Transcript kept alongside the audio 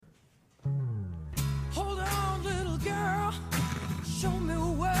show me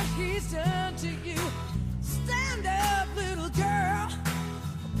what he's done to you. Stand up, little girl.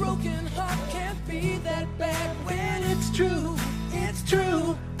 A broken heart can't be that bad when it's true. It's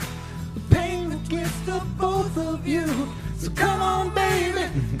true. The pain that gets the both of you. So come on, baby,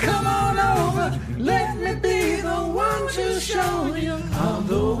 come on over. Let me be the one to show you I'm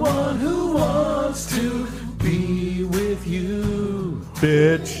the one who wants to be with you.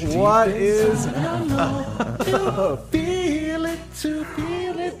 Bitch. What is Feel it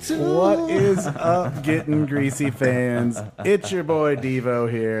too. what is up, Getting Greasy fans? It's your boy Devo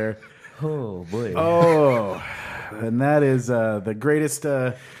here. Oh boy. Oh, and that is the greatest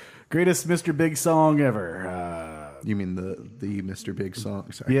Mr. Big song ever. You mean the Mr. Big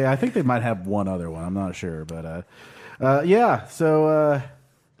song? Sorry. Yeah, I think they might have one other one. I'm not sure, but yeah. So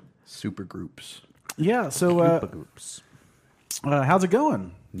Super groups. yeah. So Groups. how's it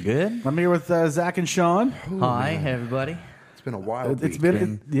going? Good. I'm here with Zach and Sean. Hi, everybody. It's been a wild It's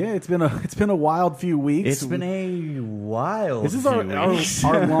week. it's been a wild few weeks. It's been a while. This is our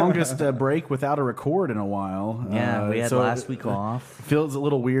longest break without a record in a while. Yeah, we had so last week off. Feels a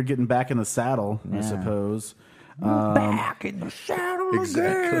little weird getting back in the saddle, I Yeah. suppose. Back in the saddle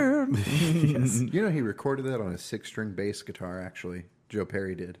again. Yes. You know, he recorded that on a 6-string bass guitar, actually. Joe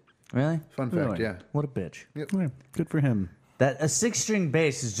Perry did. Really? Fun fact, Really? yeah. What a bitch. Yeah, good for him. That a 6-string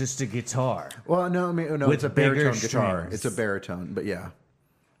bass is just a guitar. Well, no, I mean, no, With it's a bigger baritone guitar. strings. It's a baritone, but yeah.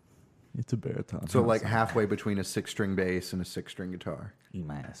 It's a baritone. So like halfway between a 6-string bass and a 6-string guitar. Eat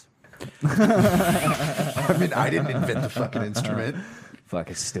my ass. I mean, I didn't invent the fucking instrument. Fuck,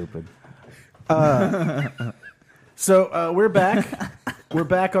 it's stupid. So we're back. We're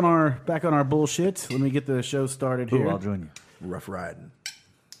back on our bullshit. Let me get the show started here. Ooh, I'll join you. Rough riding.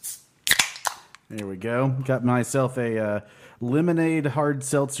 There we go. Got myself a lemonade hard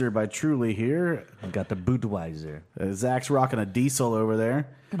seltzer by Truly here. I got the Budweiser. Zach's rocking a diesel over there.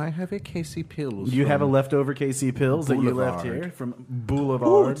 And I have a Casey Pills. You have a leftover KC Pills that you left Boulevard. here from Ooh,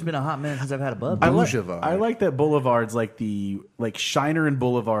 Boulevard. it's been a hot minute since I've had a bub. Boulevard. I like that Boulevard's like Shiner and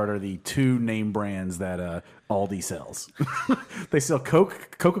Boulevard are the two name brands that Aldi sells. They sell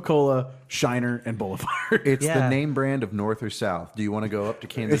Coca-Cola, Shiner, and Boulevard. It's Yeah. the name brand of North or South. Do you want to go up to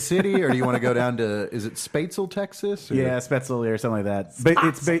Kansas City, or do you want to go down to, is it Spatzel, Texas? Or? Yeah, Spetzel or something like that.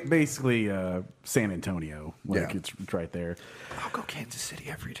 It's basically San Antonio. Like Yeah. it's right there. I'll go Kansas City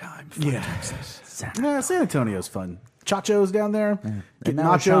every time. Yeah. San Antonio's fun. Chacho's down there. Get Isn't that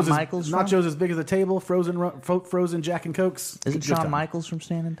where Shawn nachos, Michaels from? nachos as big as a table. Frozen Jack and Cokes. Is it Good Shawn time. Michaels from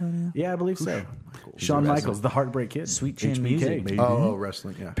San Antonio? Yeah, I believe so. Shawn Michaels, the Heartbreak Kid. Sweet Chin HBK. Music, baby. Oh,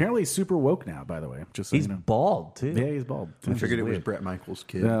 wrestling, yeah. Apparently, he's super woke now. By the way, just so He's you know. bald, too. Yeah, he's bald. I figured it was weird. Brett Michaels'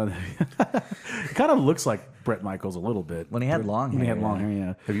 kid. It kind of looks like Brett Michaels a little bit When he had long When he hair, had long yeah. hair,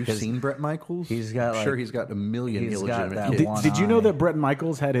 yeah. Have you seen Brett Michaels? he's got, I'm sure like- he's got a million he's got illegitimate that kids. one- Did you know eye. that Brett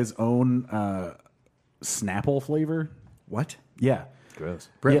Michaels had his own Snapple flavor? What? Yeah. Gross.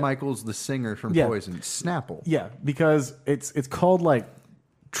 Brett Yeah. Michaels, the singer from Yeah. Poison. Snapple. Yeah, because it's called like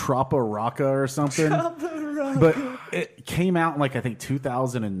Troppa Rocca or something. But it came out in like I think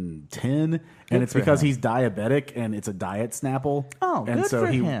 2010, and it's for because him. he's diabetic and it's a diet Snapple. Oh, and good so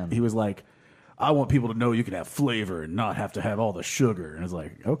for he him. he was like, I want people to know you can have flavor and not have to have all the sugar. And it's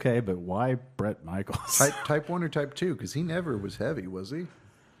like, okay, but why Brett Michaels? Type 1 or type 2? Because he never was heavy, was he?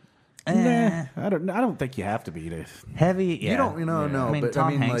 Nah, I don't think you have to be to. Heavy, yeah. don't- no, no, I mean, but, I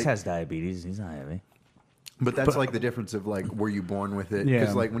Tom mean, Hanks like- has diabetes. He's not heavy. But that's like the difference of like, were you born with it? Yeah.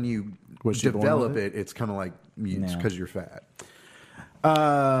 Because like when you Was you born develop with it, it's kind of like it's Yeah. because you're fat.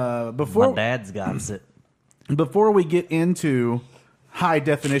 My Before dad's got it. before we get into high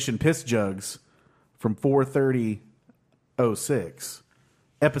definition piss jugs from 4:30:06,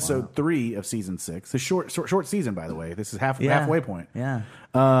 episode 3 of season 6. A short season, by the way. This is halfway point. Yeah.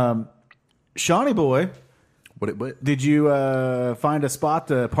 Shawnee boy, What? did you find a spot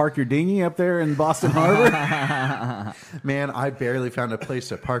to park your dinghy up there in Boston Harbor? Man, I barely found a place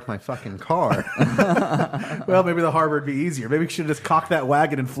to park my fucking car. Well, maybe the harbor would be easier. Maybe we should have just cocked that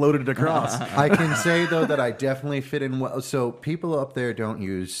wagon and floated it across. I can say though that I definitely fit in well. So people up there don't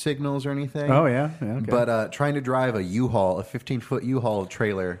use signals or anything. Oh, yeah? Yeah, okay. But trying to drive a U-Haul, a 15-foot U-Haul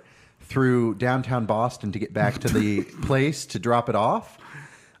trailer through downtown Boston to get back to the place to drop it off.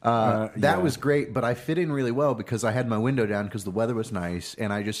 That was great, but I fit in really well because I had my window down because the weather was nice,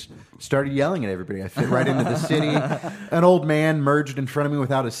 and I just started yelling at everybody. I fit right into the city. An old man merged in front of me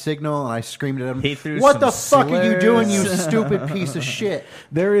without a signal, and I screamed at him, He threw "What some the fuck are you doing, you slurs." stupid piece of shit?"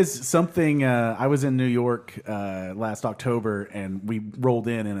 There is something. I was in New York last October, and we rolled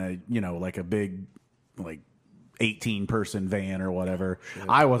in a like a big 18-person van or whatever.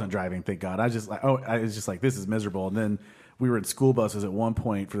 I wasn't driving, thank God. I was just like, this is miserable. And then we were in school buses at one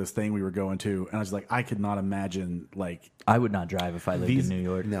point for this thing we were going to, and I was like, I could not imagine like I would not drive if I lived in New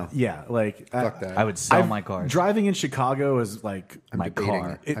York. No. yeah, like Fuck that. I would sell my car. Driving in Chicago is like my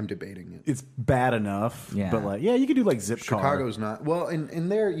car. I'm debating it. it's bad enough, Yeah. but like you could do like zip car. Chicago's not well,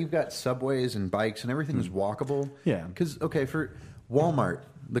 and there you've got subways and bikes and everything is walkable. Yeah. Because okay, for Walmart,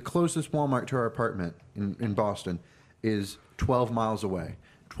 the closest Walmart to our apartment in Boston is 12 miles away.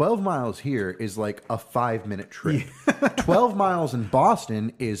 12 miles here is like a 5-minute trip. 12 miles in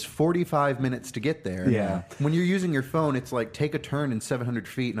Boston is 45 minutes to get there. Yeah. When you're using your phone, it's like take a turn in 700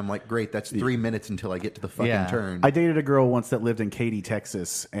 feet, and I'm like, great, that's 3 minutes until I get to the fucking Yeah. turn. I dated a girl once that lived in Katy,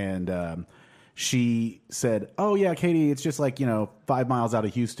 Texas, and she said, "Oh yeah, Katy, it's just like 5 miles out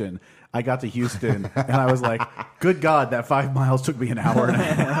of Houston." I got to Houston, and I was like, "Good God, that 5 miles took me an hour and a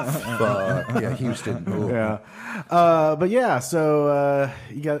half." Yeah, Houston. Ooh. Yeah, but yeah, so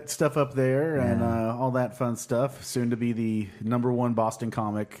you got stuff up there and all that fun stuff. Soon to be the #1 Boston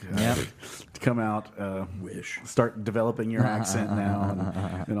comic to come out. Start developing your accent now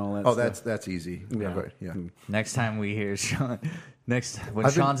and all that. Oh, stuff. that's easy. Yeah. Next time we hear Sean, when I've been-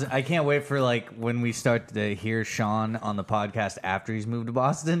 Sean's, I can't wait for like when we start to hear Sean on the podcast after he's moved to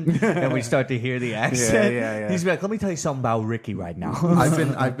Boston, and we start to hear the accent. yeah. He's like, "Let me tell you something about Ricky right now."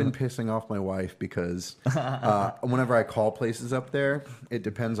 I've been pissing off my wife because whenever I call places up there, it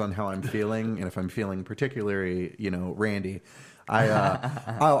depends on how I'm feeling, and if I'm feeling particularly, randy,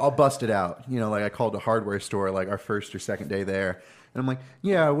 I'll bust it out. Like I called a hardware store like our first or second day there. And I'm like,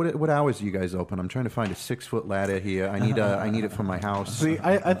 yeah, what hours do you guys open? I'm trying to find a 6-foot ladder here. I need it for my house. See,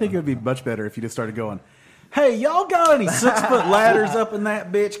 I think it would be much better if you just started going, "Hey, y'all got any 6-foot ladders up in that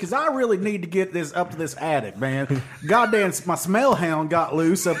bitch? Because I really need to get this up to this attic, man. Goddamn, my smell hound got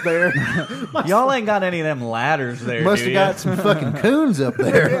loose up there." Y'all ain't got any of them ladders there. Must do have ya? got some fucking coons up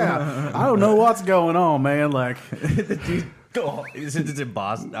there. Yeah, I don't know what's going on, man. Like, Oh, is it in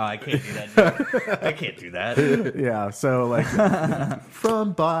Boston? Oh, I can't do that. I can't do that. yeah. So like,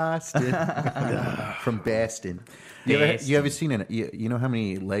 From Boston. From Boston. You ever seen you know how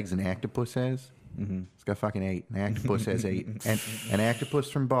many legs an octopus has? Mm-hmm. It's got fucking 8. An octopus has 8. And an octopus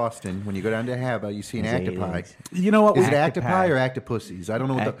from Boston, when you go down to Haba, you see an It's 8 octopi. legs. you know what? Is it Octopi. octopi or octopuses? I don't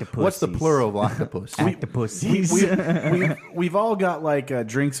know what's the Octopuses. plural of octopus. Octopuses. We've all got like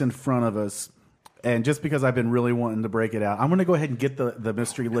drinks in front of us, and just because I've been really wanting to break it out, I'm going to go ahead and get the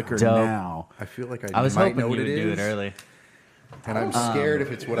mystery liquor Dope. now. I feel like I was might hoping know you what would it do it is, early. and I'm scared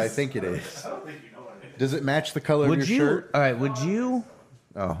if it's what I think it is. Does it match the color Would of your you? shirt? All right. Would you?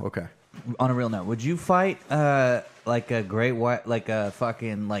 Oh, okay. On a real note, would you fight like a great white, like a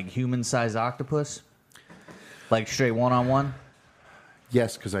fucking like human-sized octopus, like straight one-on-one?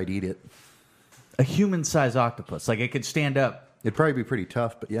 Yes, because I'd eat it. A human-sized octopus, like it could stand up. It'd probably be pretty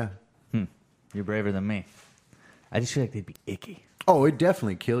tough, but yeah. You're braver than me. I just feel like they'd be icky. Oh, it'd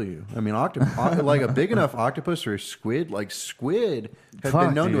definitely kill you. I mean, like a big enough octopus or a squid, like squid, have Fuck,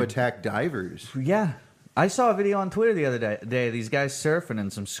 been known to dude. attack divers. Yeah. I saw a video on Twitter the other day. These guys surfing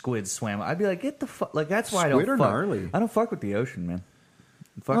and some squids swam. I'd be like, get the fuck. Like, that's why I Squid don't are fuck. gnarly. I don't fuck with the ocean, man.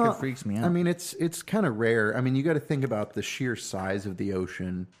 It fucking Well, freaks me out. I mean, it's kind of rare. I mean, you got to think about the sheer size of the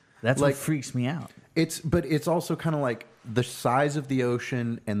ocean. that's like what freaks me out. but it's also kind of like the size of the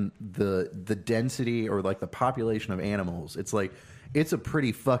ocean and the density or like the population of animals. It's like it's a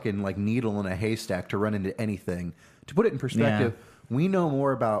pretty fucking like needle in a haystack to run into anything. To put it in perspective, we know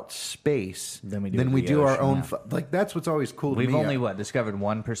more about space Than we do than with we the do our ocean, own. yeah. Like that's what's always cool to We've me. only, discovered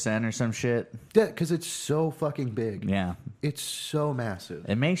 1% or some shit? because it's so fucking big. Yeah. It's so massive.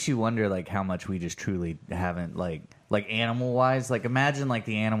 It makes you wonder, like, how much we just truly haven't, like animal-wise. Like, imagine, like,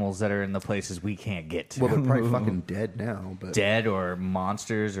 the animals that are in the places we can't get to. Well, they're probably fucking dead now. But Dead or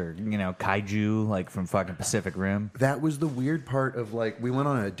monsters or, kaiju, like, from fucking Pacific Rim. that was the weird part of like we went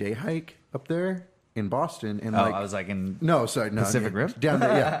on a day hike up there in Boston, and Oh, like I was like in... no, sorry, no, Pacific Rim? down there,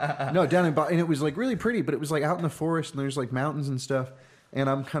 yeah, no, down in and it was like really pretty, but it was like out in the forest, and there's like mountains and stuff. And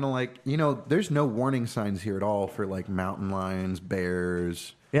I'm kind of like, there's no warning signs here at all for like mountain lions,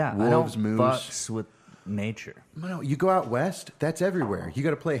 bears, Yeah, wolves, I don't moose. fucks with nature. No, you go out west, that's everywhere. You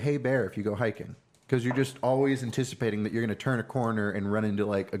got to play hey bear if you go hiking. Because you're just always anticipating that you're going to turn a corner and run into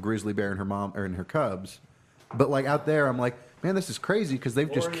like a grizzly bear and her mom or and her cubs. But like out there, I'm like, man, this is crazy because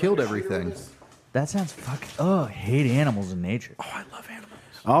they've just killed everything. That sounds fucking... Oh, I hate animals in nature. Oh, I love animals.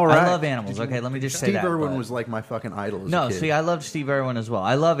 All right. I love animals. Okay, let me just say Steve that. Irwin but- was like my fucking idol as No, a kid. see, I loved Steve Irwin as well.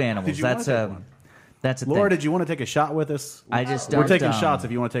 I love animals. Did you wanna That's take a... one? That's a Laura, thing. did you want to take a shot with us? I just We're don't, taking shots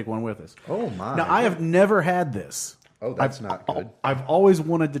if you want to take one with us. Oh, my. Now, I have never had this. Oh, that's not good. I've always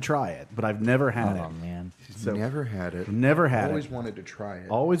wanted to try it, but I've never had Oh, it. man. So Never had it. Never had Always it. wanted to try it.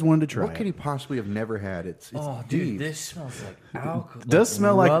 Always wanted to try What could he it. possibly have never had? It's Oh, deep. dude, this smells like alcohol. Does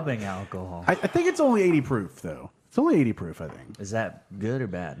smell like- rubbing alcohol. I think it's only 80 proof though. It's only 80 proof, I think. Is that good or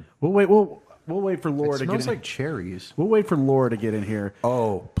bad? We'll wait. We'll wait for It Laura to get smells in. like cherries. We'll wait for Laura to get in here.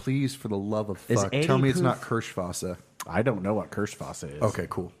 Oh, please, for the love of Is fuck, 80 tell me it's proof? not Kirschwasser. I don't know what Kirschwasser is. Okay,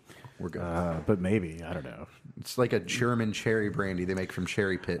 cool. We're good. But maybe I don't know. It's like a German cherry brandy they make from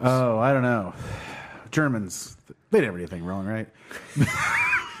cherry pits. Oh, I don't know. Germans, they never do anything wrong, right?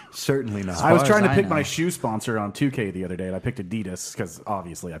 Certainly not. I was far trying as to I pick know. my shoe sponsor on 2K the other day, and I picked Adidas because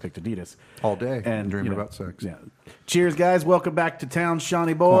obviously I picked Adidas. All day, And dreaming you know, about sex. Yeah. Cheers, guys! Welcome back to town,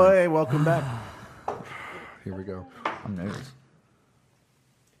 Shawnee boy. Welcome back. Here we go. I'm nervous.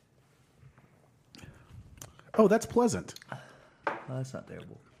 Oh, that's pleasant. Oh, that's not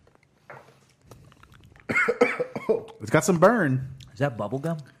terrible. It's got some burn. Is that bubble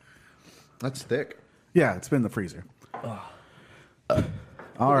gum? That's thick. Yeah, it's been in the freezer. All What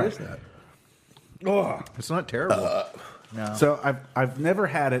right. is that? Oh, it's not terrible. No. So I've never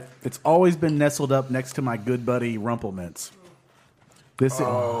had it. It's always been nestled up next to my good buddy Rumplemints. This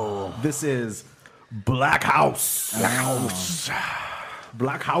is Black House.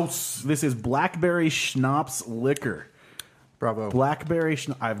 Black House. This is blackberry schnapps liquor. Bravo. Blackberry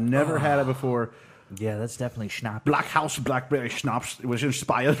schnapps. I've never had it before. yeah, that's definitely schnapp. Black House blackberry schnapps. It was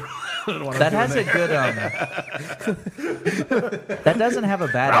inspired. I don't know what I'm That doing has there. a good. That doesn't have a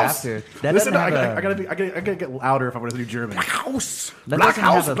bad after. That Listen, doesn't have I gotta get louder if I want to do German. House, That Black doesn't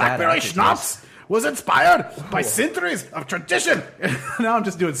have House, a bad blackberry aftertaste. schnapps was inspired by centuries of tradition. Now I'm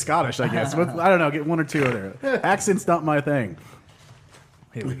just doing Scottish, I guess. But I don't know, get one or two in there. Accent's not my thing.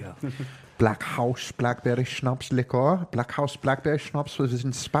 Here we go. Black House Blackberry Schnapps liquor. Black House Blackberry Schnapps was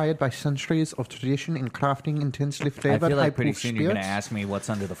inspired by centuries of tradition in crafting intensely I flavored feel like pretty high-proof soon you're going to spirits. ask me what's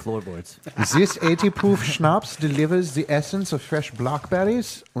under the floorboards. This 80-proof schnapps delivers the essence of fresh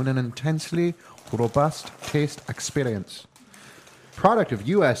blackberries on an intensely robust taste experience. Product of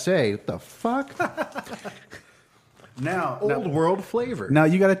USA. What the fuck? Now, Old world flavor. now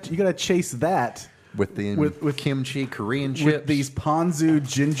you gotta chase that With the with kimchi Korean chips. with these ponzu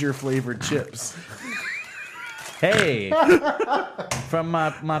ginger flavored chips. Hey, from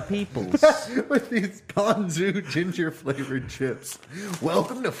my peoples. with these ponzu ginger flavored chips.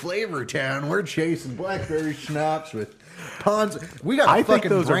 Welcome to Flavor Town. We're chasing blackberry schnapps with ponzu. We got a I think fucking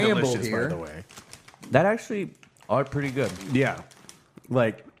those are bramble delicious, here. by the way. That actually are pretty good. Yeah,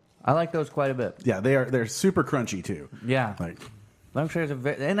 like I like those quite a bit. yeah, they're super crunchy too. Yeah. Like I'm sure it's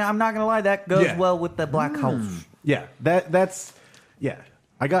and I'm not gonna lie, that goes Yeah. well with the Black House. yeah, that's yeah.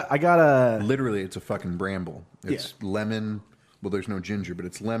 I got a Literally, it's a fucking bramble. It's lemon. Well, there's no ginger, but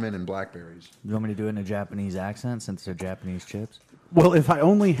it's lemon and blackberries. You want me to do it in a Japanese accent since they're Japanese chips? well. If I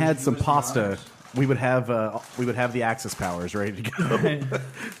only had some pasta, we would have the Axis powers ready to go.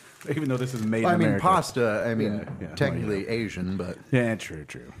 Even though this is made in I mean, America. pasta. I mean, Yeah, yeah. technically Asian, but Yeah, true.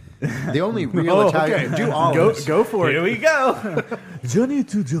 the only real Italian. Do olives. Go for it. Here we go. Journey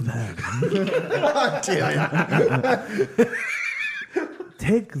to Japan.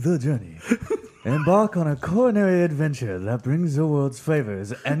 Take the journey. Embark on a culinary adventure that brings the world's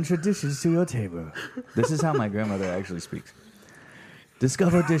flavors and traditions to your table. This is how my grandmother actually speaks.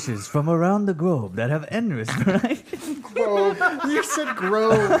 Discover dishes from around the globe that have endless variety. You said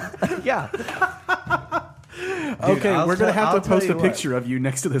grow. Yeah. Okay, I'll we're gonna tell- have I'll to post tell a you what. picture of you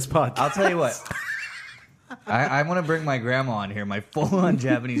next to this podcast. I'll tell you what. I want to bring my grandma on here, my full-on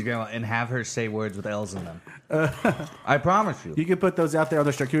Japanese grandma, and have her say words with L's in them. I promise you. You can put those out there on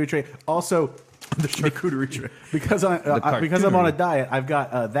the charcuterie tray. Also, the charcuterie tray. Because I'm on a charcuterie. diet, I've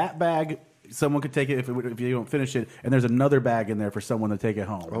got that bag. Someone could take it if you don't finish it, and there's another bag in there for someone to take it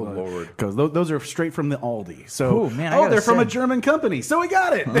home. Oh, Lord. Because those are straight from the Aldi. So, Ooh, man, I gotta they're from a say- German company, so we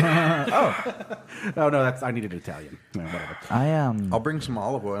got it. Oh no, I needed Italian. No, whatever. I I'll bring some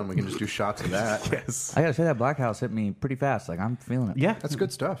olive oil and we can just do shots of that. Yes. I gotta say that Black House hit me pretty fast. Like I'm feeling it. Yeah, That's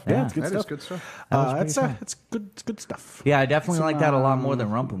good stuff. Yeah, it's good That stuff. is good stuff. That's pretty fun. it's good. It's good stuff. Yeah, I definitely like that a lot more than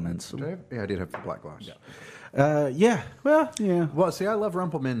Rumplemints. Did I have- Yeah, I did have the black glass. Yeah. Well, yeah. Well, see, I love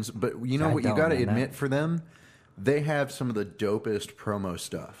Rumplemans, but you know I what you don't, got to man. admit for them? They have some of the dopest promo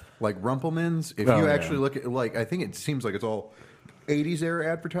stuff. Like Rumplemans, if Oh, you yeah. actually look at, like, I think it seems like it's all 80s era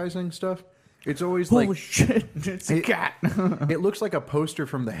advertising stuff. It's always Holy like, shit! It's a cat. it looks like a poster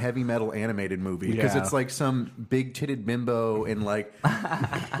from the heavy metal animated movie because Yeah. it's like some big titted bimbo in like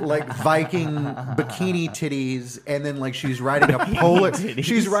Viking bikini titties, and then like she's riding a polar.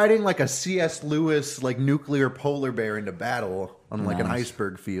 She's riding like a C.S. Lewis like nuclear polar bear into battle. on like an Nice.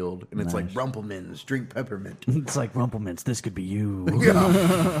 iceberg field, and it's like Rumpelmans, drink peppermint. It's like Rumplemans. This could be you.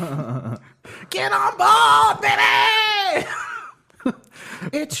 Get on board, baby!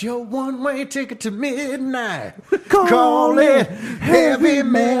 It's your one-way ticket to midnight. Call it heavy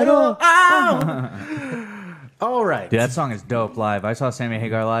metal. All right. Dude, that song is dope live. I saw Sammy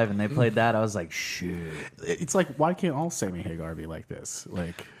Hagar live, and they played that. I was like, shit. It's like, why can't all Sammy Hagar be like this?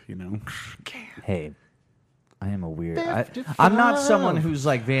 Like, you know? Hey, I am a weird. I'm not someone who's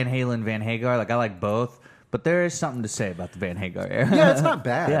like Van Halen, Van Hagar. Like I like both, but there is something to say about the Van Hagar era. Yeah, it's not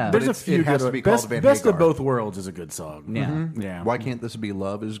bad. Yeah. but There's a few it has good to be best, called Van Best Hagar. of Both Worlds is a good song. Yeah. Yeah. Why Can't This Be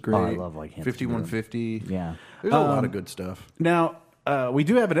Love is great. Oh, I love Why Can't This Be Love. 5150. Yeah. There's a lot of good stuff. Now, we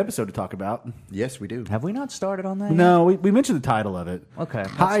do have an episode to talk about. Yes, we do. Have we not started on that yet? No, we mentioned the title of it. Okay,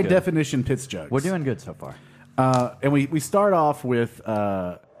 that's High good. Definition Pits Jugs. We're doing good so far. And we start off with,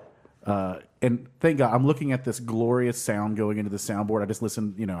 and thank God, I'm looking at this glorious sound going into the soundboard. I just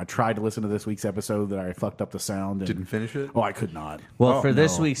listened, I tried to listen to this week's episode that I fucked up the sound. And, Didn't finish it? Oh, I could not. Well, for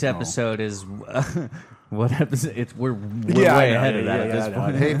this no, week's no. episode is what episode? We're Yeah, I way know, ahead yeah, of that yeah, at this I know.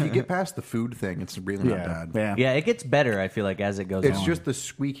 point. Hey, if you get past the food thing, it's really not Yeah, bad. yeah. Yeah, it gets better. I feel like as it goes It's on. just the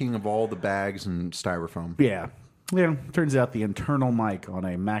squeaking of all the bags and styrofoam. Yeah. Yeah, turns out the internal mic on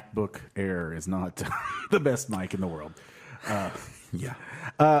a MacBook Air is not the best mic in the world. Yeah.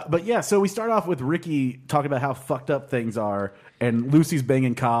 But yeah, so we start off with Ricky talking about how fucked up things are, and Lucy's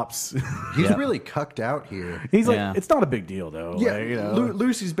banging cops. He's Yeah. really cucked out here. He's like, Yeah. it's not a big deal though. Yeah, Like,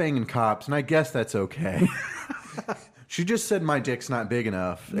 Lucy's banging cops, and I guess that's okay. She just said my dick's not big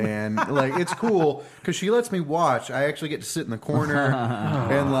enough, and like it's cool because she lets me watch. I actually get to sit in the corner,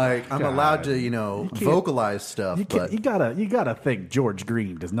 and like I'm allowed to, vocalize stuff. you, But you gotta think George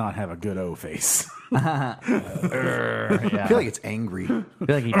Green does not have a good O face. I yeah. feel like it's angry. I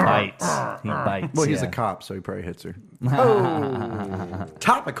feel like he bites. He bites. Well, he's yeah. a cop, so he probably hits her. Oh,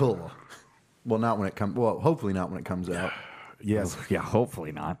 topical. Well, not when it comes. Well, hopefully not when it comes out. Yes. Yeah,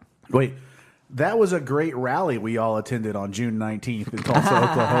 hopefully not. Wait. That was a great rally we all attended on June 19th in Tulsa,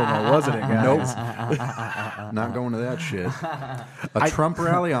 Oklahoma, wasn't it, guys? Not going to that shit. A Trump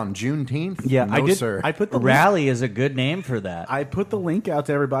rally on Juneteenth? Yeah, no, I did. sir. I put the link, Rally is a good name for that. I put the link out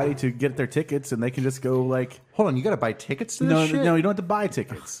to everybody to get their tickets, and they can just go like. Hold on, you got to buy tickets to this No, shit? no, you don't have to buy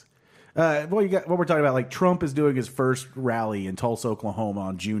tickets. Well, you got what we're talking about. Like Trump is doing his first rally in Tulsa, Oklahoma,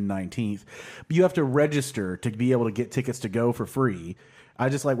 on June 19th, but you have to register to be able to get tickets to go for free. I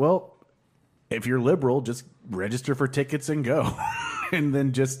just like, well, if you're liberal, just register for tickets and go, and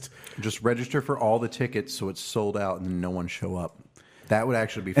then just register for all the tickets so it's sold out and no one show up. That would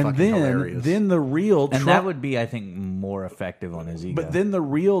actually be and fucking then hilarious. then the real and Trump, that would be, I think, more effective on his ego. but then the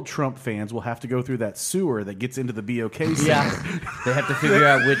real Trump fans will have to go through that sewer that gets into the BOK. Center. yeah, they have to figure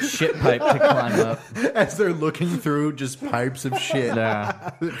out which shit pipe to climb up. As they're looking through just pipes of shit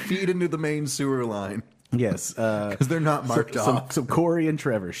Yeah. that feed into the main sewer line. Yes, Because they're not marked off. some Corey and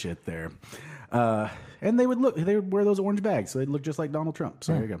Trevor shit there. And they would wear those orange bags, so they'd look just like Donald Trump.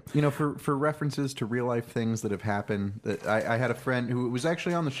 So there you go. For references to real life things that have happened, that I had a friend who was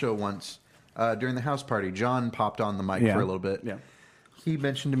actually on the show once during the house party. John popped on the mic Yeah. for a little bit. Yeah. He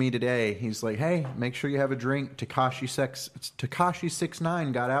mentioned to me today, he's like, "Hey, make sure you have a drink. Tekashi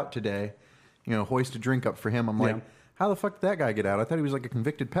 6ix9ine got out today. Hoist a drink up for him." I'm like, Yeah. how the fuck did that guy get out? I thought he was like a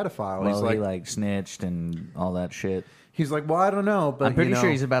convicted pedophile. Well, he's he like, snitched and all that shit. he's like, well, I don't know, but I'm pretty sure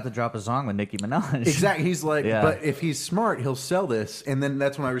he's about to drop a song with Nicki Minaj. Exactly. He's like, Yeah. but if he's smart, he'll sell this. And then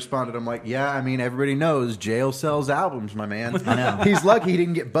that's when I responded. I'm like, yeah, I mean, everybody knows jail sells albums, my man. I know. He's lucky he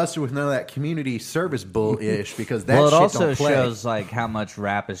didn't get busted with none of that community service bull-ish because that Well, it shit also don't play. shows like how much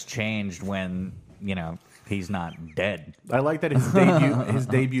rap has changed when he's not dead. I like that his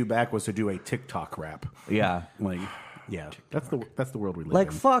debut back was to do a TikTok rap. Yeah, Like, yeah, that's the world we live like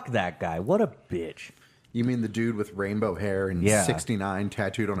in. fuck that guy. What a bitch. You mean the dude with rainbow hair and Yeah. 69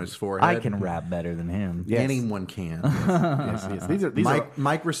 tattooed on his forehead? I can rap better than him. Yes. Anyone can. Yes. These are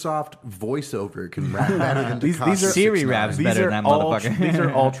Microsoft voiceover can rap better than These are- Tekashi Siri 6ix9ine. raps these better are than that all motherfucker. these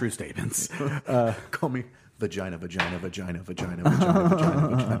are all true statements. Call me vagina, vagina, vagina, vagina, vagina,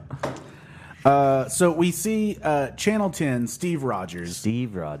 vagina, vagina. So we see Channel 10 Steve Rogers.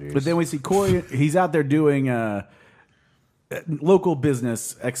 Steve Rogers. But then we see Corey. He's out there doing local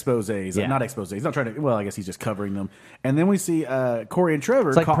business exposés. Yeah. Not exposés. He's not trying to. Well, I guess he's just covering them. And then we see Corey and Trevor.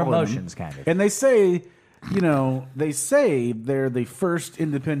 It's like calling promotions, him, kind of. And they say, they say they're the first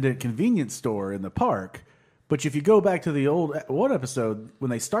independent convenience store in the park. But if you go back to the old one episode, when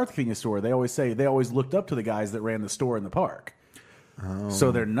they start the convenience store, they always say they always looked up to the guys that ran the store in the park. Oh.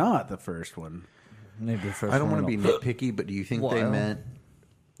 So they're not the first one. Maybe the first I don't one want to be nitpicky, but do you think they Well- meant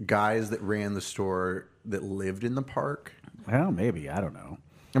guys that ran the store that lived in the park? Well, maybe. I don't know.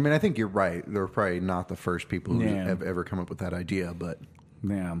 I mean, I think you're right. They're probably not the first people who Yeah. have ever come up with that idea, but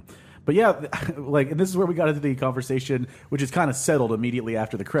Yeah. But yeah, like, and this is where we got into the conversation, which is kind of settled immediately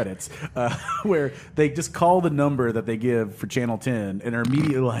after the credits, where they just call the number that they give for Channel 10 and are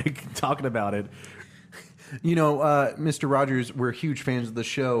immediately like talking about it. you know, Mr. Rogers, we're huge fans of the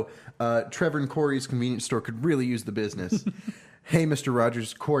show. Trevor and Corey's convenience store could really use the business. Hey, Mr.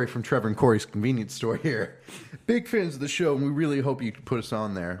 Rogers, Corey from Trevor and Corey's convenience store here. Big fans of the show, and we really hope you can put us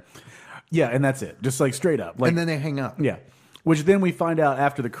on there. Yeah, and that's it. Just like straight up. Like, And then they hang up. yeah. Which then we find out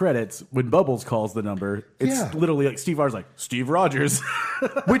after the credits, when Bubbles calls the number, it's Yeah. literally like Steve Rogers, like, Steve Rogers.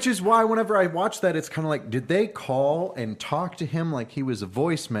 Which is why whenever I watch that, it's kind of like, did they call and talk to him like he was a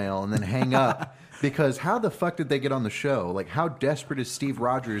voicemail and then hang up? Because how the fuck did they get on the show? Like, how desperate is Steve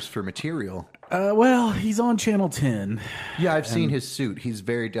Rogers for material? Well, he's on Channel 10. Yeah, I've seen his suit. He's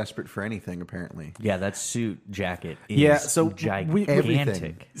very desperate for anything, apparently. Yeah, that suit jacket is Yeah, so gigantic.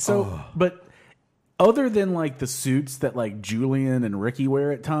 everything. So, but other than like the suits that like Julian and Ricky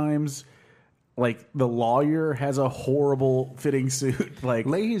wear at times, like the lawyer has a horrible fitting suit. Like,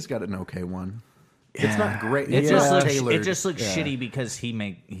 Leahy's got an okay one. It's not great. It It's just not looks. tailored. It just looks shitty because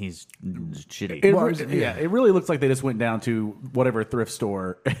he's shitty. it, Well, yeah, it really looks like they just went down to whatever thrift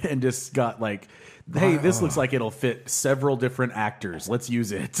store and just got like, hey, this looks like it'll fit several different actors. Let's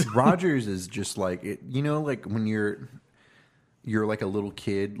use it. Rogers is just like it. You know, like when you're like a little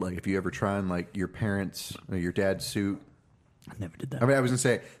kid. Like if you ever try on like your parents or your dad's suit. I never did that. I mean, I was gonna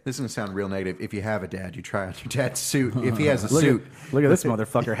say this is gonna sound real negative. If you have a dad, you try on your dad's suit. If he has a suit, Look at this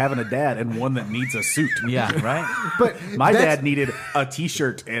motherfucker having a dad and one that needs a suit. Yeah, right. but My that's- dad needed a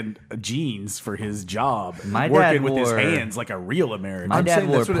T-shirt and jeans for his job. My working dad with his wore- hands like a real American. My I'm dad saying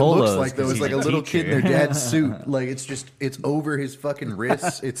wore that's what it polos looks like though. 'cause It's like he's a a little kid in teacher. their dad's suit. Like it's over his fucking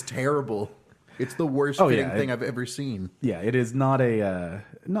wrists. It's terrible. It's the worst fitting yeah, thing I've ever seen. Yeah, it is not a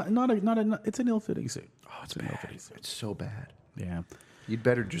it's an ill-fitting suit. Oh, it's an ill-fitting suit. It's so bad. Yeah. You'd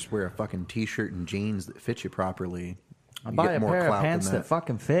better just wear a fucking t-shirt and jeans that fit you properly. I You buy get a more pair of clout than pants that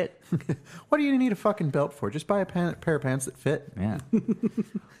fucking fit. What do you need a fucking belt for? Just buy a pair of pants that fit. Yeah.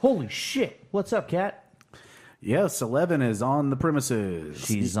 Holy shit! What's up, Kat? Yes, 11 is on the premises.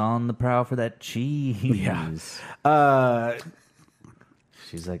 She's on the prowl for that cheese. Yeah.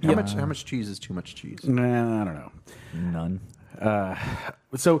 She's like, How much cheese is too much cheese? Nah, I don't know. none.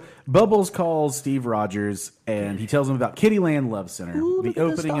 So Bubbles calls Steve Rogers and he tells him about Kittyland Love Center. The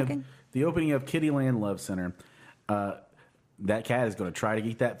opening of Kittyland Love Center. That cat is going to try to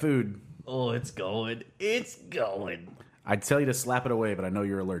eat that food. Oh, it's going. It's going. I'd tell you to slap it away, but I know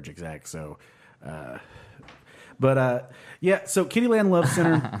you're allergic, Zach. So, yeah. So Kittyland Love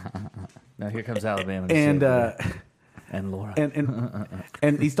Center, Now here comes Alabama and Laura.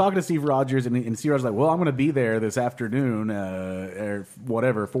 and he's talking to Steve Rogers, and Steve Rogers is like, "Well, I'm going to be there this afternoon, or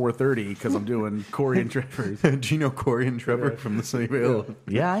whatever, 4:30, because I'm doing Corey and Trevor's." Do you know Corey and Trevor from the Sunnyvale?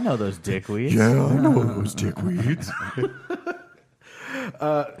 Yeah, I know those dickweeds. Yeah, I know those dickweeds.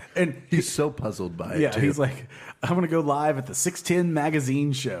 And He's so puzzled by it. yeah, too. he's like, "I'm going to go live at the 610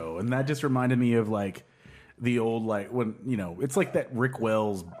 magazine show," and that just reminded me of like the old like when it's like that Rick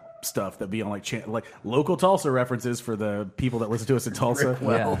Wells stuff that be on like local Tulsa references for the people that listen to us in Tulsa.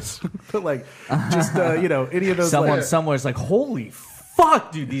 Wells. But like just any of those Someone like, somewhere's like, holy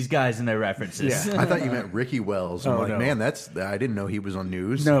fuck, dude, these guys and their references. Yeah. I thought you meant Ricky Wells. I'm Oh, like, no. man, I didn't know he was on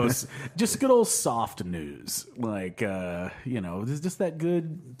news. no, just good old soft news. Like there's just that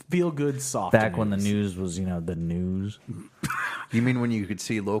good feel good soft Back news. when the news was, the news. You mean when you could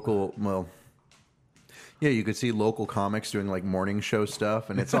see local? Well, yeah, you could see local comics doing like morning show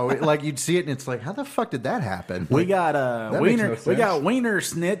stuff, and it's always like you'd see it, and it's like, how the fuck did that happen? We Like, got that makes no We got sense. Wiener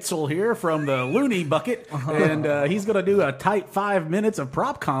Schnitzel here from the Looney Bucket, and he's gonna do a tight 5 minutes of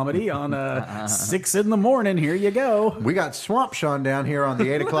prop comedy on 6 in the morning. Here you go. We got Swamp Sean down here on the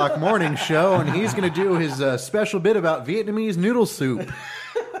 8 o'clock morning show, and he's going to do his special bit about Vietnamese noodle soup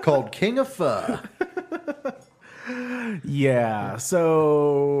called King of Pho. Yeah.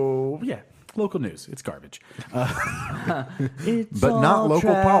 So yeah, local news. It's garbage. It's But not all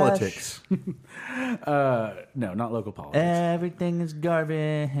local trash. politics. No, not local politics. Everything is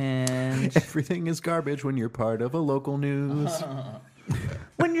garbage. Everything is garbage when you're part of a local news.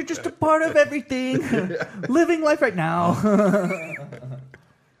 When you're just a part of everything, living life right now.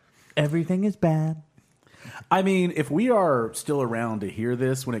 Everything is bad. I mean, if we are still around to hear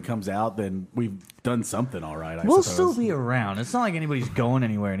this when it comes out, then we've done something all right. I We'll suppose. still be around. It's not like anybody's going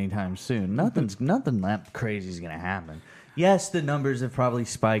anywhere anytime soon. Nothing that crazy is going to happen. Yes, the numbers have probably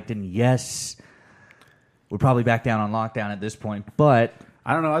spiked, and yes, we're probably back down on lockdown at this point. But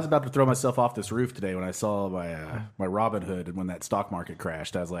I don't know. I was about to throw myself off this roof today when I saw my Robinhood, and when that stock market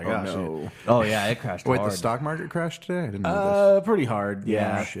crashed, I was like, "Oh no. shit!" Oh yeah, it crashed Wait, hard. the stock market crashed today? I didn't know Pretty hard.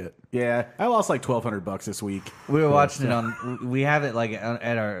 Yeah. shit. Yeah, I lost like $1,200 this week. We were watching it on. We have it like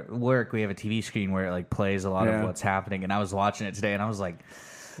at our work. We have a TV screen where it like plays a lot of what's happening, and I was watching it today, and I was like,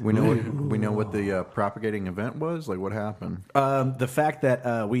 We know what the propagating event was. Like, what happened? The fact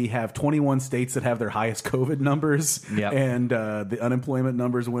that we have 21 states that have their highest COVID numbers, Yep. and the unemployment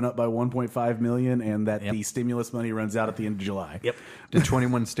numbers went up by 1.5 million, and that Yep. the stimulus money runs out at the end of July. "Yep, Did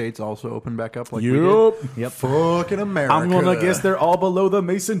 21 states also open back up like we did? yep." Fucking America. I'm gonna guess they're all below the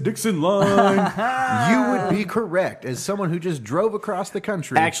Mason-Dixon line. You would be correct. As someone who just drove across the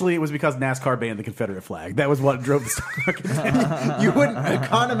country. Actually, it was because NASCAR banned the Confederate flag. That was what drove the stock market down. You wouldn't.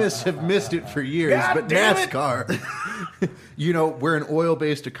 Economists have missed it for years, God but damn it. NASCAR. You know, we're an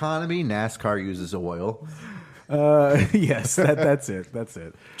oil-based economy. NASCAR uses oil. Yes, that's it. That's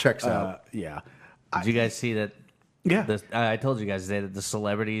it. Checks out. Yeah. Did you guys see that? Yeah. I told you guys today that the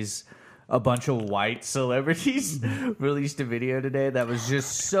celebrities, a bunch of white celebrities, released a video today that was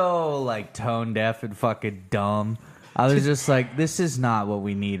just so like tone deaf and fucking dumb. I was just like, this is not what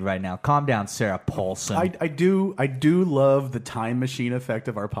we need right now. Calm down, Sarah Paulson. I do love the time machine effect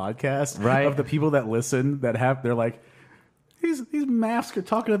of our podcast. Right. Of the people that listen they're like, these masks are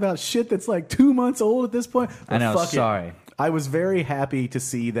talking about shit that's like 2 months old at this point. I know, Fuck it. sorry. I was very happy to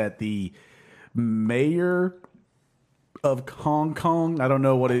see that the mayor of Hong Kong, I don't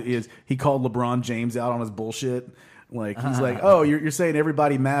know what it is, he called LeBron James out on his bullshit. Like he's like, oh, you're saying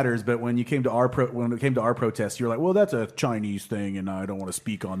everybody matters, but when it came to our protest, you're like, well, that's a Chinese thing, and I don't want to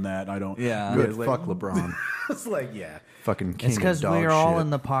speak on that. I don't. Yeah. Good. It's like, Fuck LeBron. It's like, yeah. Fucking king It's because of dog we're all shit. in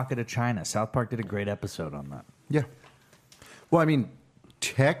the pocket of China. South Park did a great episode on that. Yeah. Well, I mean,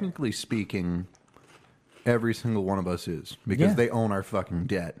 technically speaking, every single one of us is because Yeah. they own our fucking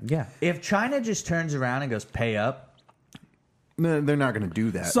debt. Yeah. If China just turns around and goes, pay up, No, they're not going to do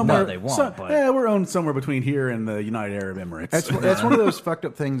that. Somewhere, they won't, but- yeah, we're owned somewhere between here and the United Arab Emirates. That's one of those fucked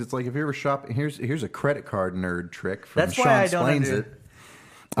up things. It's like if you ever shop, here's a credit card nerd trick from That's Sean why I don't Explains under-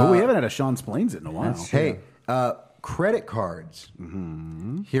 It. we haven't had a Sean Splains it in a while. Hey, credit cards.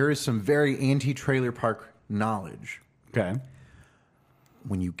 Here is some very anti-trailer park knowledge. Okay.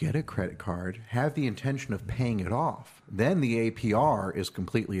 When you get a credit card, have the intention of paying it off. Then the APR is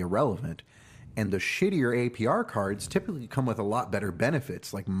completely irrelevant. And the shittier APR cards typically come with a lot better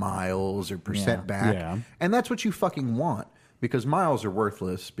benefits, like miles or percent back. Yeah. And that's what you fucking want. Because miles are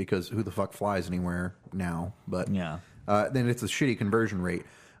worthless, because who the fuck flies anywhere now? But Yeah. then it's a shitty conversion rate.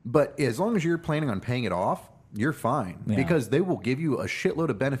 But as long as you're planning on paying it off, you're fine. Yeah. Because they will give you a shitload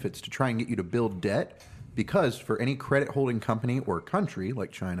of benefits to try and get you to build debt. Because for any credit holding company or country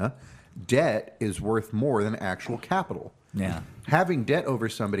like China, debt is worth more than actual capital. Yeah. Having debt over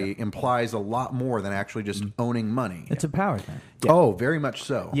somebody implies a lot more than actually just owning money. It's a power thing. Oh, very much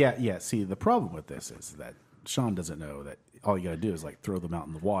so. Yeah. See, the problem with this is that Sean doesn't know that all you got to do is like throw them out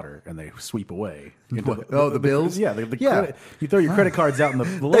in the water and they sweep away. What? Oh, the bills? Yeah. Yeah. Credit, you throw your credit cards out in the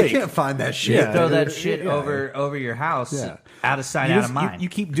They lake. can't find that shit. Yeah. Throw that shit Yeah. over your house, Yeah. out of sight, You out just- of mind. You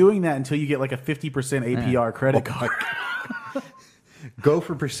keep doing that until you get like a 50% APR credit card. Go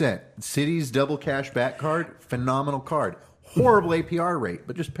for percent. City's double cash back card, phenomenal card. Horrible APR rate,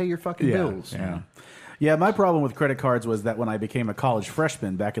 but just pay your fucking bills. Yeah, my problem with credit cards was that when I became a college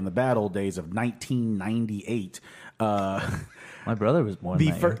freshman back in the bad old days of 1998, My brother was born that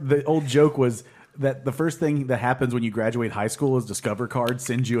year. the old joke was that the first thing that happens when you graduate high school is Discover Card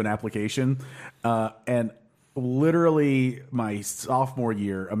sends you an application. And literally my sophomore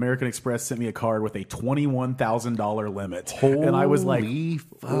year, American Express sent me a card with a $21,000 limit. And I was like, Holy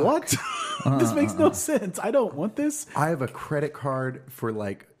fuck. what? This makes no sense. I don't want this. I have a credit card for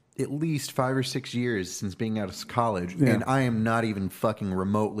like at least 5 or 6 years since being out of college, and I am not even fucking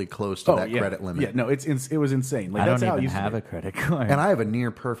remotely close to that credit limit. Yeah, no, it was insane. Like, I that's don't how it even used to have be. a credit card. And I have a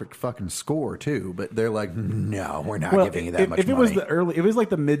near perfect fucking score too, but they're like, no, we're not Well, giving you that if, much if it money. was if it was like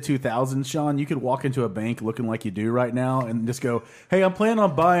the mid 2000s, Sean, you could walk into a bank looking like you do right now and just go, "Hey, I'm planning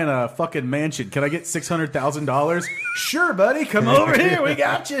on buying a fucking mansion. Can I get $600,000?" Sure, buddy, come over here. We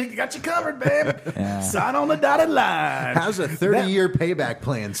got you covered, baby. Sign on the dotted line. How's a 30-year payback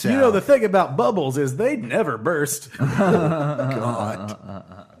plan sound? You know, the thing about bubbles is they never burst. God.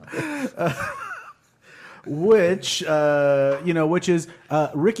 Which is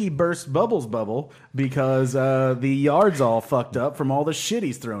Ricky burst Bubbles bubble because the yard's all fucked up from all the shit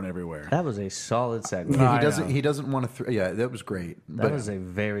he's thrown everywhere. That was a solid segue. He doesn't want to. Yeah, that was great. That was a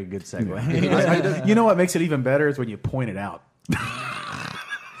very good segue. You know what makes it even better is when you point it out.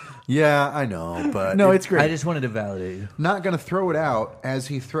 Yeah, I know, but No, it's great. I just wanted to validate you. not going to throw it out as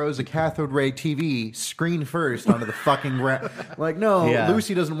he throws a cathode ray TV screen first onto the fucking ground. Like, no, Yeah.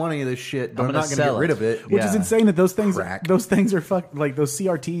 Lucy doesn't want any of this shit, but I'm gonna not going to sell get rid it. of it. Which is Yeah. insane that those things Crack. are like those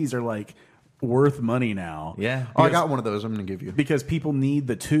CRTs are like worth money now. Yeah. Oh, I got one of those. I'm going to give you Because people need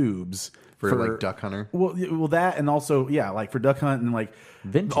the tubes for like Duck Hunter. Well, that and also like for duck hunt and like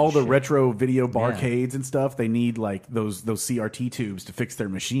Vintage all the shit. retro video barcades and stuff. They need like those CRT tubes to fix their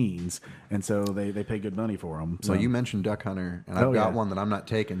machines, and so they pay good money for them. So So you mentioned Duck Hunter, and I've Oh, got yeah. one that I'm not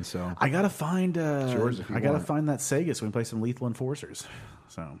taking. So I gotta find. yours if you I gotta want. find that Sega so we can play some Lethal Enforcers.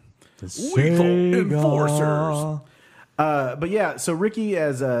 So Sega. But yeah, so Ricky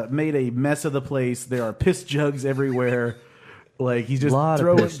has made a mess of the place. There are piss jugs everywhere. Like he's just Lot of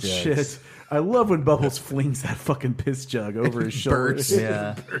throwing piss jugs. shit. I love when Bubbles flings that fucking piss jug over his shoulder. bursts.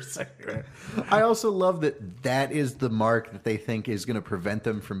 Yeah. Bursts everywhere. I also love that is the mark that they think is going to prevent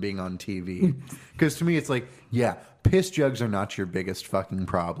them from being on TV. Because to me, it's like, yeah, piss jugs are not your biggest fucking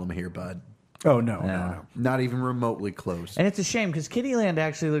problem here, bud. Oh no, Yeah. no. Not even remotely close. And it's a shame because Kittyland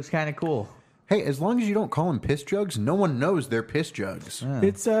actually looks kind of cool. Hey, as long as you don't call them piss jugs, no one knows they're piss jugs.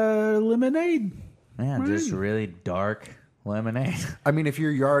 It's lemonade. Man, just really dark lemonade. I mean, if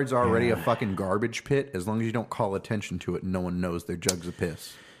your yard's already a fucking garbage pit, as long as you don't call attention to it, no one knows they're jugs of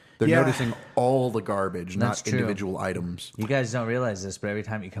piss. They're Yeah. noticing all the garbage, That's not true. individual items. You guys don't realize this, but every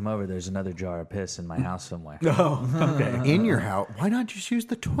time you come over, there's another jar of piss in my house somewhere. Oh, okay. In your house, why not just use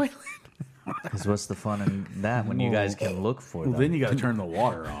the toilet? Because what's the fun in that when you guys can look for Well, them? then you got to turn the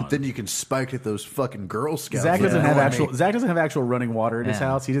water on. Then you can spike at those fucking Girl Scouts. Zach that doesn't have annoy actual. me. Zach doesn't have actual running water in his Yeah.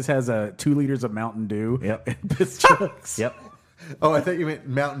 house. He just has 2 liters of Mountain Dew. Yep. And piss jugs. Yep. Oh, I thought you meant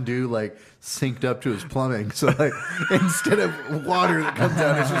Mountain Dew like synced up to his plumbing. So like instead of water that comes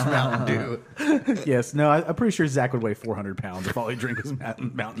out, it's just Mountain Dew. Yes. No. I'm pretty sure Zach would weigh 400 pounds if all he drank was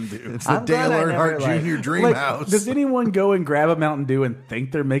Mountain Dew. It's the I'm glad Dale I never, Earnhardt like- Jr. Dream Like, House. does anyone go and grab a Mountain Dew and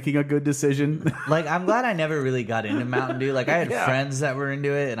think they're making a good decision? Like, I'm glad I never really got into Mountain Dew. Like, I had Yeah. friends that were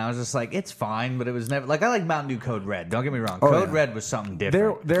into it, and I was just like, it's fine, but it was never. Like, I like Mountain Dew Code Red. Don't get me wrong. Code yeah. Red was something there,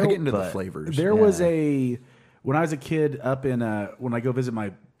 different. there, I get into the but flavors. There was Yeah. when I was a kid up in when I go visit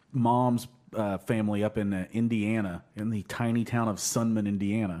my mom's family up in Indiana, in the tiny town of Sunman,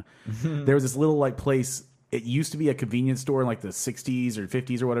 Indiana. There was this little like place. It used to be a convenience store in like the 60s or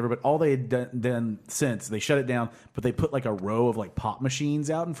 50s or whatever, but all they had done since they shut it down, but they put like a row of like pop machines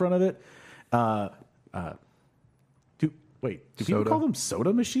out in front of it. Do people Soda. call them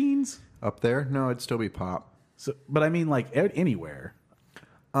soda machines? Up there? No, it'd still be pop. So, but I mean like anywhere.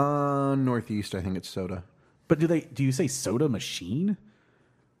 Northeast, I think it's soda. But do you say soda machine?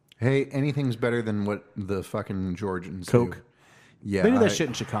 Hey, anything's better than what the fucking Georgians Coke. do. Yeah, They do that shit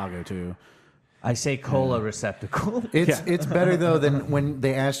in Chicago too. I say cola receptacle. It's better though than when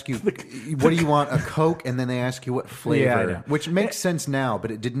they ask you, "What do you want? A Coke?" and then they ask you what flavor, Yeah, I know. which makes sense now, but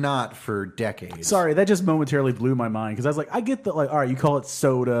it did not for decades. Sorry, that just momentarily blew my mind because I was like, I get that, like, all right, you call it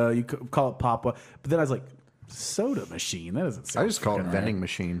soda, you call it pop, but then I was like, soda machine. That doesn't sound. I just call it fucking vending right.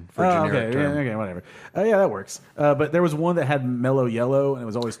 machine for a generic okay, term. yeah, okay, whatever. Yeah, that works. But there was one that had Mellow Yellow, and it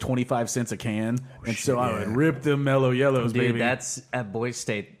was always 25 cents a can, and so I would rip them Mellow Yellows, Dude, baby. that's at Boys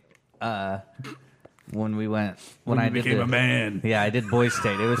State. When we went, when I you did became the- a man. Yeah, I did Boys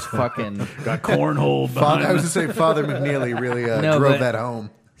State. It was fucking. Got cornhole Father, behind. I was to say Father McNeely really No, drove but- that home.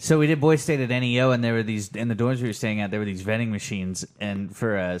 So we did Boys State at NEO, and there were these in the dorms we were staying at. There were these vending machines and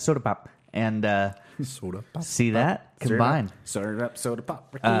for soda pop, and Soda pop. see that combined. Serve up soda pop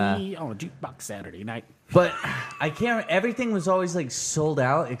Ricky on a jukebox Saturday night. But I can't. Everything was always like sold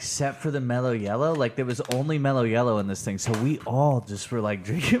out except for the Mellow Yellow. Like there was only Mellow Yellow in this thing, so we all just were like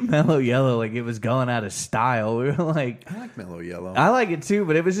drinking Mellow Yellow, like it was going out of style. We were like, I like Mellow Yellow. I like it too,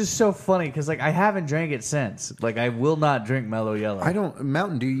 but it was just so funny because like I haven't drank it since. Like I will not drink Mellow Yellow. I don't.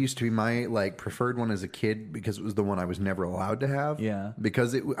 Mountain Dew used to be my like preferred one as a kid because it was the one I was never allowed to have. Yeah.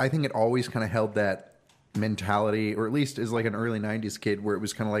 Because I think it always kind of held that mentality, or at least as like an early '90s kid, where it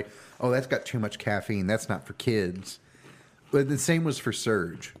was kind of like, oh, that's got too much caffeine. That's not for kids. But the same was for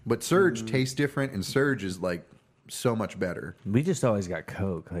Surge. But Surge tastes different, and Surge is like so much better. We just always got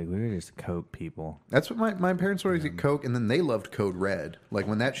Coke. Like we were just Coke people. That's what my parents always get Coke, and then they loved Code Red. Like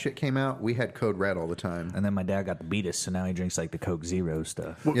when that shit came out, we had Code Red all the time. And then my dad got the Beatus, so now he drinks like the Coke Zero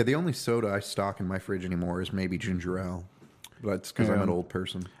stuff. Yeah, the only soda I stock in my fridge anymore is maybe ginger ale. But that's because I'm an old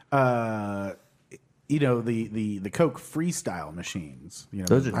person. You know, the Coke Freestyle machines. You know,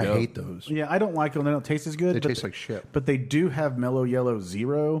 Those are I dope. hate those. Yeah, I don't like them. They don't taste as good. They but taste like shit. But they do have Mellow Yellow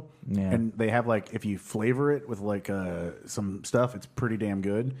Zero. Yeah. And they have, like, if you flavor it with, like, some stuff, it's pretty damn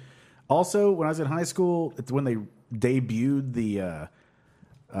good. Also, when I was in high school, it's when they debuted the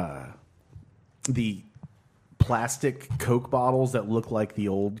the plastic Coke bottles that look like the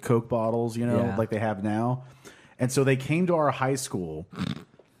old Coke bottles, like they have now. And so they came to our high school,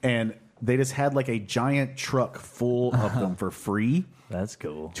 and they just had like a giant truck full of them for free. That's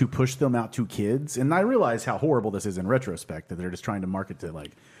cool. To push them out to kids. And I realize how horrible this is in retrospect, that they're just trying to market to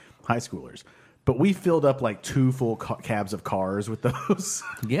like high schoolers. But we filled up like 2 full cabs of cars with those.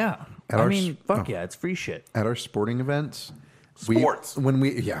 Yeah. I mean, fuck yeah, it's free shit. At our sporting events, Sports.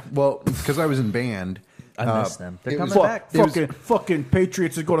 Because I was in band. I miss them. They're coming Fuck, back. fucking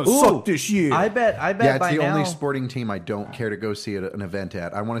Patriots are going to suck this year. I bet Yeah, it's by the now. only sporting team I don't care to go see at an event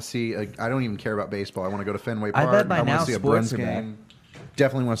at. I want to see. I don't even care about baseball. I want to go to Fenway Park. I bet by want now to see a sports Bruins are game.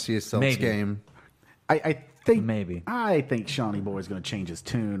 Definitely want to see a Celtics Maybe. game. I think Maybe. I think Shawnee Boy's going to change his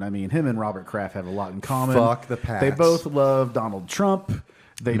tune. I mean, him and Robert Kraft have a lot in common. Fuck the Pats. They both love Donald Trump.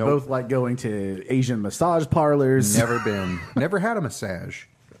 They both like going to Asian massage parlors. Never been. Never had a massage.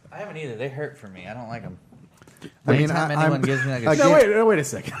 I haven't either. They hurt for me. I don't like them. I mean, Anytime I'm- anyone gives me like a Again- No, wait a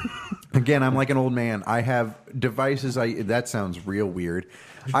second. Again, I'm like an old man. I have devices. That sounds real weird.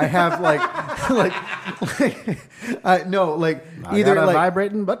 I have Either a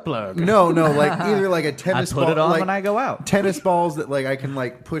vibrating butt plug. either like a tennis I ball. put it on like, when I go out. Tennis balls that like I can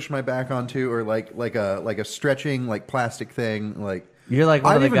like push my back onto, or like a stretching like plastic thing. Like You're like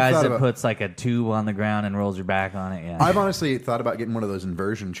one of I've the even guys thought that about- puts like a tube on the ground and rolls your back on it. Yeah. I've honestly thought about getting one of those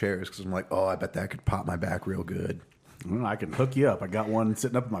inversion chairs because I'm like, oh, I bet that could pop my back real good. Well, I can hook you up. I got one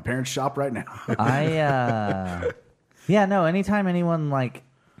sitting up in my parents' shop right now. Anytime anyone like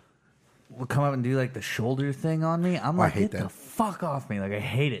will come up and do like the shoulder thing on me, I'm like, hate get that. the fuck off me. Like I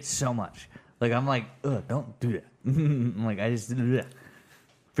hate it so much. Like I'm like, ugh, don't do that. I'm like, I just ugh.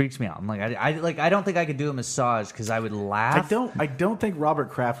 Freaks me out. I'm like, I don't think I could do a massage because I would laugh. I don't think Robert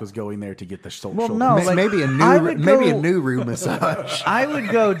Kraft was going there to get the shoulder. Well, no. like, maybe a I new would maybe a go- new room massage. I would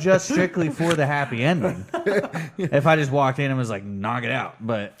go just strictly for the happy ending. If I just walked in and was like, knock it out.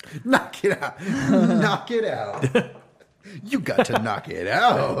 But Knock it out. Knock it out. You got to knock it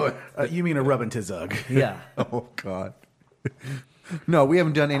out. You mean a rubbing to zug? yeah. Oh, God. No, we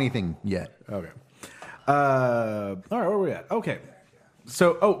haven't done anything yet. Okay. All right, where are we at? Okay.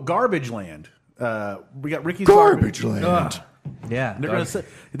 So, Garbage Land. We got Ricky's Garbage Land. Ugh. Yeah. They're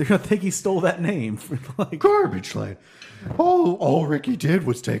gonna think he stole that name. Like, Garbage Land. All Ricky did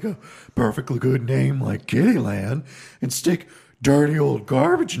was take a perfectly good name like Kittyland and stick dirty old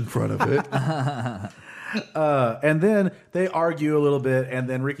garbage in front of it. and then they argue a little bit, and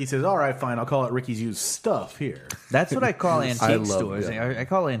then Ricky says, "All right, fine, I'll call it Ricky's Used Stuff here." That's what I call antique love stores. that. I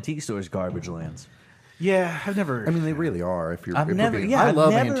call antique stores garbage lands. Yeah, I've never. I mean, they really are. If you're, I've if we're never, being- yeah, I I've love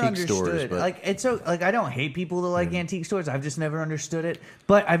never antique understood. stores, but Like it's so, like I don't hate people that like antique stores. I've just never understood it.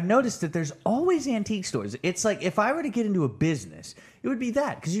 But I've noticed that there's always antique stores. It's like if I were to get into a business, it would be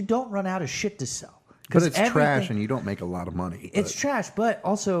that because you don't run out of shit to sell. but it's trash, everything- and you don't make a lot of money. It's trash, but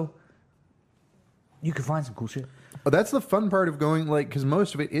also you can find some cool shit. But that's the fun part of going, like, because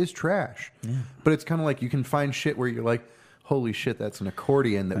most of it is trash. Yeah. But it's kind of like you can find shit where you're like, holy shit, that's an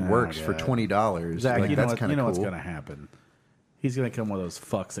accordion that works for God. $20. Zach, like, you know, that's kind of cool. what's going to happen. He's going to come one of those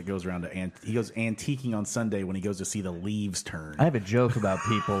fucks that goes around to he goes antiquing on Sunday when he goes to see the leaves turn. I have a joke about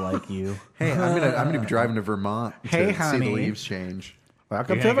people like you. Hey, I'm gonna be driving to Vermont to Hey, see honey. the leaves change.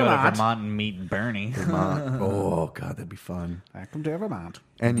 Welcome You're to gonna go to Vermont. Vermont and meet Bernie. Vermont. Oh God, that'd be fun. Welcome to Vermont.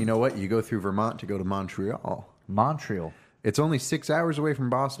 And you know what? You go through Vermont to go to Montreal. Montreal. It's only 6 hours away from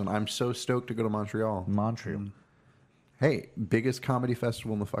Boston. I'm so stoked to go to Montreal. Montreal. Hey, biggest comedy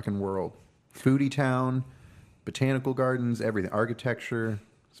festival in the fucking world. Foodie town, botanical gardens, everything. Architecture,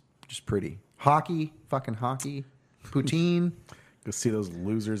 it's just pretty. Hockey, fucking hockey. Poutine. Go see those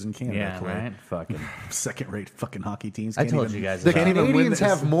losers in Canada. Yeah, play. right. Fucking. Second-rate fucking hockey teams. I Can't told even- you guys The about it. Canadians this.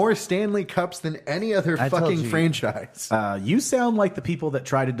 have more Stanley Cups than any other I told fucking you. franchise. You sound like the people that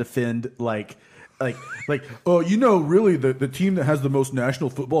try to defend really the team that has the most national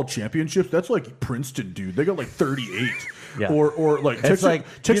football championships, that's like Princeton, dude. They got like 38. Yeah. Or like It's Texas,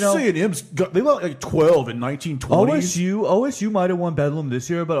 like, Texas A&M's got, they got like 12 in 1920s. OSU might have won Bedlam this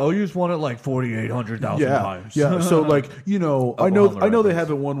year, but OU's won it like 4,800,000 times. Yeah. So like, I know Oklahoma they Rapids.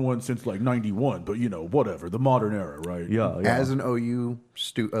 haven't won one since like 91, but whatever, the modern era, right? yeah. As an OU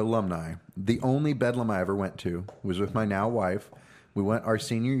alumni, the only Bedlam I ever went to was with my now wife. We went our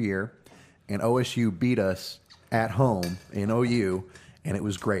senior year, and OSU beat us at home in OU, and it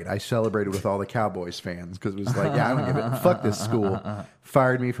was great. I celebrated with all the Cowboys fans because it was like, yeah, I don't give it. Fuck this school.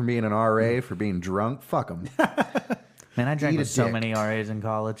 Fired me from being an RA for being drunk. Fuck them. Man, I drank Eat a with so dick. many RAs in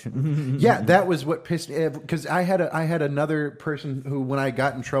college. Yeah, that was what pissed me because I had another person who, when I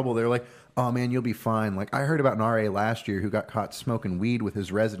got in trouble, they were like, oh man, you'll be fine. Like, I heard about an RA last year who got caught smoking weed with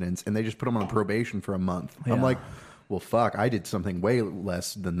his residents, and they just put him on probation for a month. Yeah. I'm like, well, fuck, I did something way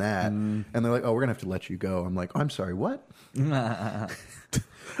less than that. And they're like, oh, we're going to have to let you go. I'm like, I'm sorry, what? I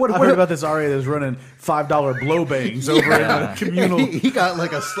heard about this RA that's running $5 blow bangs over in the communal. He got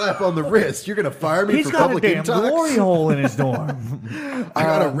like a slap on the wrist. You're going to fire me He's for got a public damn intox? glory hole in his dorm. I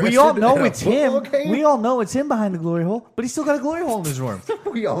got arrested. We all know in a it's him. football game? We all know it's him behind the glory hole, but he's still got a glory hole in his dorm.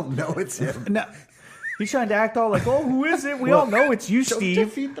 We all know it's him. Now, He's trying to act all like, oh, who is it? We all know it's you, Don't Steve.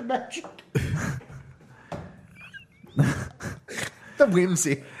 defeat the magic. The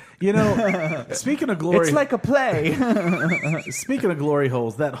whimsy. you know, speaking of glory, It's like a play. speaking of glory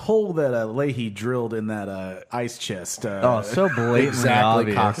holes, that hole that Leahy drilled in that ice chest. Oh, so blatantly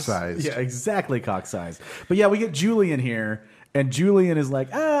Exactly obvious. cock size. Yeah, exactly cock size. But yeah, we get Julian here, and Julian is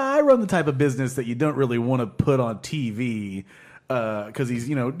like, I run the type of business that you don't really want to put on TV because he's,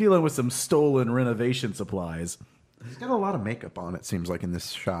 dealing with some stolen renovation supplies. He's got a lot of makeup on, it seems like, in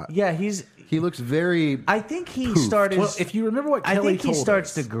this shot. Yeah, He looks very... I think he Poofed. started. Well, if you remember what I Kelly think he told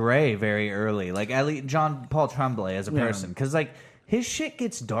starts us, to gray very early, like at least John Paul Tremblay as a person, because like his shit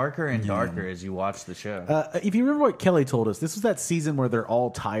gets darker and darker as you watch the show. if you remember what Kelly told us, this was that season where they're all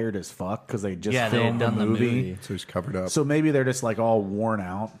tired as fuck because they just Yeah, they filmed had done the the movie. movie. So he's covered up. So maybe they're just like all worn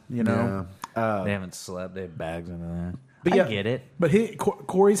out, They haven't slept. They have bags under there. But I yeah, get it. But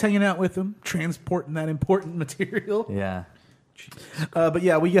Corey's hanging out with him, transporting that important material. Yeah. But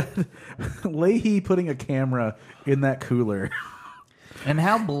yeah, we got Leahy putting a camera in that cooler. And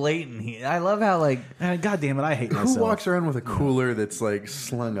how blatant he... I love how, like, God damn it, I hate myself. Who walks around with a cooler that's like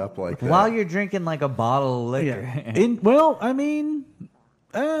slung up like that? while you're drinking like a bottle of liquor. Yeah.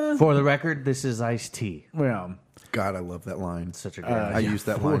 For the record, this is iced tea. Well, God, I love that line. Such a great I use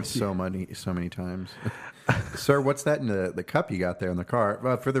that line so many times. Sir, what's that in the cup you got there in the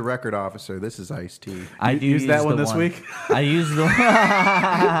car? For the record, officer, this is iced tea. I do use that the one this week? I use the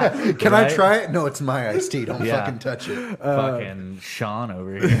Can I Right? try it? No, it's my iced tea. Don't Yeah. fucking touch it. fucking Sean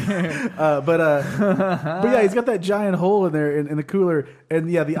over here. but yeah, he's got that giant hole in there in the cooler, and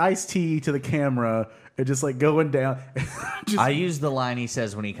yeah, the iced tea to the camera, and just like going down. I use the line he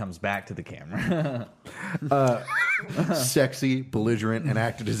says when he comes back to the camera. Sexy, belligerent, and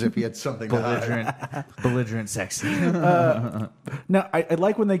acted as if he had something to hide. belligerent, sexy. Now, I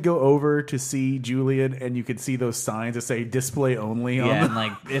like when they go over to see Julian, and you can see those signs that say "display only" on Yeah, them. and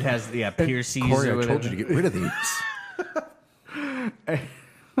like it has Piercy's Corey, or I told whatever. you to get rid of these.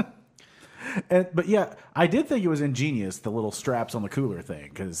 But yeah, I did think it was ingenious, the little straps on the cooler thing,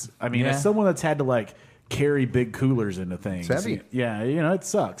 because I mean, Yeah. as someone that's had to like carry big coolers into things, It's heavy. yeah, it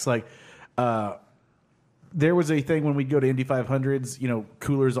sucks. Like, there was a thing when we'd go to Indy 500s,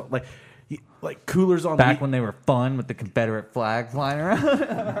 coolers like coolers on Back when they were fun with the Confederate flag flying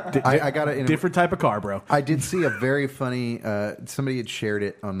around. I got it. different type of car, bro. I did see a very funny. Somebody had shared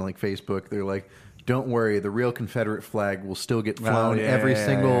it on like Facebook. They're like, "Don't worry, the real Confederate flag will still get flown every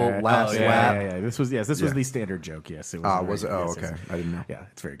single last lap." Yeah. This was the standard joke. Yes, it was. Was it? Oh, yes, okay. yes. I didn't know. Yeah,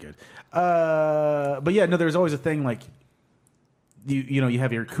 it's very good. But yeah, no, there's always a thing like you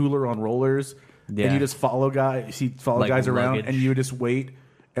have your cooler on rollers, and Yeah. you just follow guys. You follow Like guys around, luggage. and you would just wait.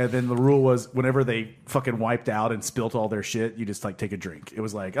 And then the rule was whenever they fucking wiped out and spilt all their shit, you just like take a drink. It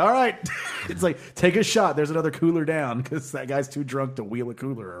was like, all right, it's like take a shot. There's another cooler down because that guy's too drunk to wheel a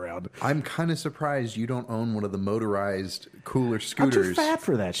cooler around. I'm kind of surprised you don't own one of the motorized cooler I'm scooters. too fat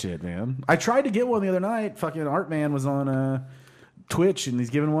for that shit, man. I tried to get one the other night. Fucking Art Man was on Twitch and he's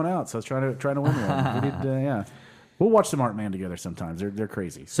giving one out, so I was trying to win one. We did, yeah. We'll watch some Art Man together sometimes. They're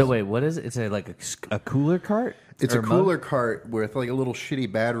crazy. So wait, what is it? It's a cooler cart? It's Or a cooler cart with like a little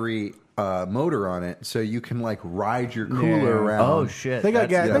shitty battery motor on it, so you can like ride your cooler Yeah. around. Oh shit! They got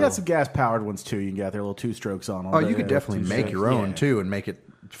That's- gas. They got some gas powered ones too. You can get their little 2-strokes on. Oh, you could definitely make your own too and make it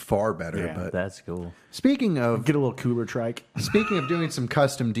far better. Yeah, but That's cool. speaking of Get a little cooler trike. doing some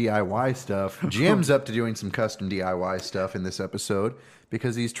custom DIY stuff, Jim's up to doing some custom DIY stuff in this episode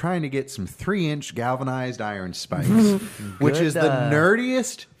because he's trying to get some 3-inch galvanized iron spikes, which Good, is the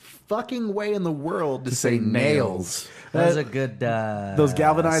nerdiest fucking way in the world to say nails. That was a good those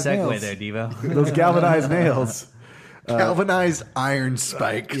galvanized segue nails. there, Devo. Those galvanized nails. Galvanized iron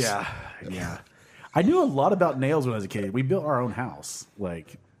spikes. Yeah. I knew a lot about nails when I was a kid. We built our own house.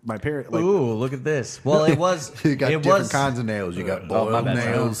 Like my parents. Like, Ooh, look at this. Well, it was. You got it different was, kinds of nails. You got my boiled bad,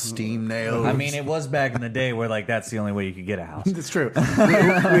 sorry. nails, steam nails. I mean, it was back in the day where like that's the only way you could get a house. It's true.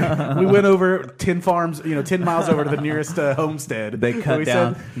 We went over 10 farms, 10 miles over to the nearest homestead. They cut We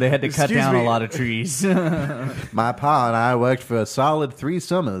down. said, They had to cut "Excuse down me." a lot of trees. My pa and I worked for a solid 3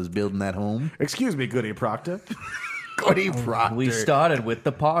 summers building that home. Excuse me, Goody Proctor. Cody Proctor. We started with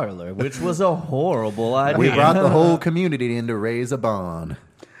the parlor, which was a horrible idea. We brought the whole community in to raise a bond.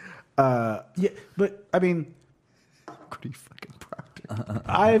 Yeah, but I mean, Cody fucking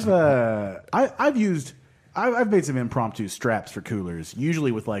Proctor. I've made some impromptu straps for coolers,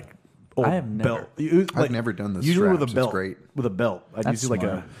 usually with like old I have never- belt. I've never done this Usually with straps. a belt. It's great. With a belt. I'd That's use like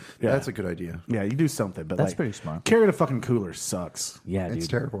smart. That's a good idea. yeah. You do something, but That's like, pretty smart. Carrying a fucking cooler sucks. Yeah, It's dude.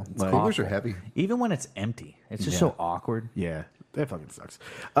 terrible. Like- Coolers are awful. heavy. Even when it's empty, it's just Yeah. so awkward. Yeah, that fucking sucks.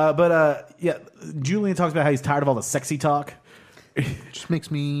 Yeah, Julian talks about how he's tired of all the sexy talk. It just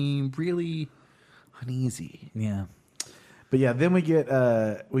makes me really uneasy. Yeah. But yeah, then we get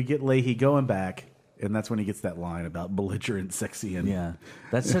Leahy going back, and that's when he gets that line about belligerent, sexy, and Yeah.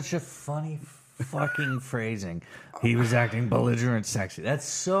 That's such a funny fucking phrasing. He was acting belligerent sexy.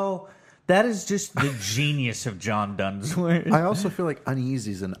 That is just the genius of John Dunsworth. I also feel like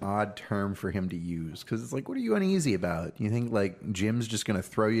uneasy is an odd term for him to use because it's like, what are you uneasy about? You think like Jim's just going to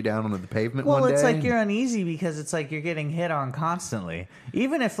throw you down onto the pavement Well, one day? it's like you're uneasy because it's like you're getting hit on constantly.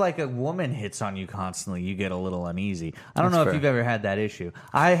 Even if like a woman hits on you constantly, you get a little uneasy. I don't know if fair. you've ever had that issue.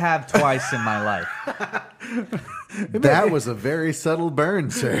 I have twice in my life. That was a very subtle burn,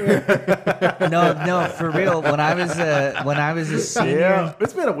 sir. No, for real. When I was a senior, yeah,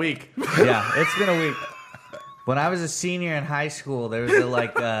 it's been a week. yeah, it's been a week. When I was a senior in high school, there was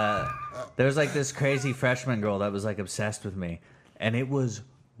like this crazy freshman girl that was like obsessed with me, and it was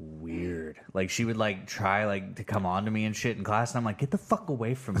weird. Like she would like try like to come on to me and shit in class, and I'm like, get the fuck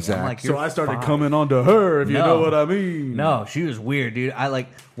away from me. I'm like, So "You're I started fine." coming on to her, if you No. know what I mean. No, she was weird, dude. I like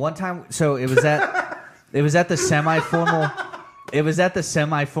one time. So it was at the semi-formal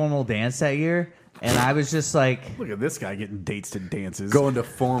dance that year, and I was just like, Look at this guy getting dates to dances. Going to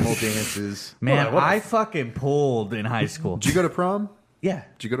formal dances. man, What a- I fucking pulled in high school. Did you go to prom? Yeah,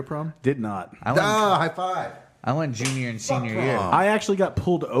 Did you go to prom? Did not. High five. I went junior and senior year. I actually got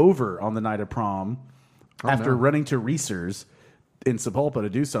pulled over on the night of prom after no. running to Reese's in Sepulpa to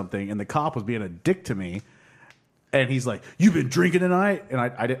do something, and the cop was being a dick to me. And he's like, "You've been drinking tonight?" And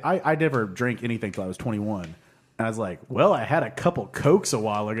I never drank anything till I was 21. And I was like, "Well, I had a couple Cokes a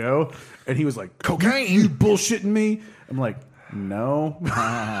while ago." And he was like, "Cocaine? You bullshitting me?" I'm like, "No,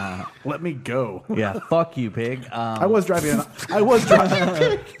 let me go." Yeah, fuck you, pig. I was driving a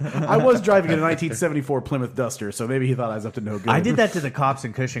 1974 Plymouth Duster, so maybe he thought I was up to no good. I did that to the cops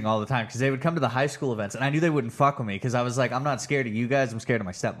in Cushing all the time because they would come to the high school events, and I knew they wouldn't fuck with me because I was like, I'm not scared of you guys, I'm scared of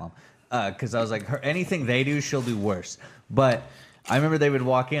my stepmom. Because I was like, anything they do, she'll do worse. But I remember they would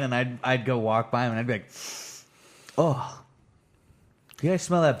walk in, and I'd go walk by them, and I'd be like, oh, you guys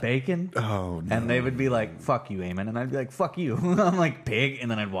smell that bacon? Oh, no. And they would be like, fuck you, Eamon. And I'd be like, fuck you. I'm like, pig. And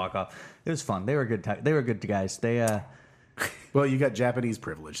then I'd walk off. It was fun. They were good. They were good guys. They, Well, you got Japanese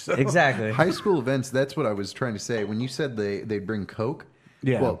privilege. So. exactly. High school events, that's what I was trying to say. When you said they bring Coke,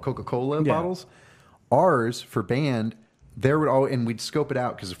 Yeah. well, Coca-Cola Yeah. bottles, ours for band, there would all, and we'd scope it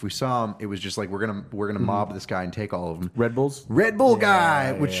out because if we saw him, it was just like we're gonna mob this guy and take all of them. Red Bulls? Red Bull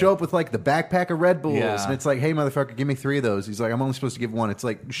guy would show up with like the backpack of Red Bulls, Yeah. and it's like, hey motherfucker, give me 3 of those. He's like, I'm only supposed to give 1. It's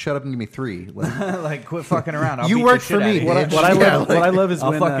like, shut up and give me 3. Like, Like, quit fucking around. I'll You beat work the shit for me, out of you. bitch. What I Yeah, love, what I love is I'll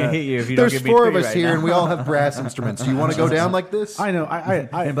when fucking hit you if you don't there's give me 4 3 of us right here, now. and we all have brass instruments. Do you want to go down like this? I know.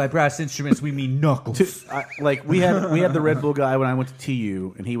 And by brass instruments, we mean knuckles. Like we had the Red Bull guy when I went to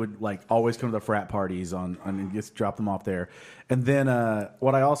TU, and he would like always come to the frat parties and just drop them off there. And then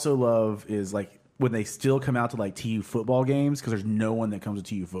what I also love is like when they still come out to like TU football games because there's no one that comes to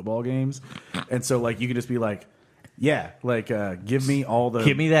TU football games, and so like you can just be like, yeah, like give me all the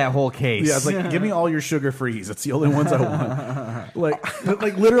Give me that whole case. Yeah, it's like give me all your sugar frees. That's the only ones I want.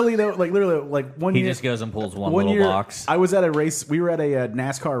 like literally though, like one He year, just goes and pulls one one little year, box. I was at a race. We were at a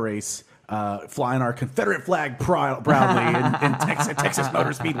NASCAR race, flying our Confederate flag proudly in Texas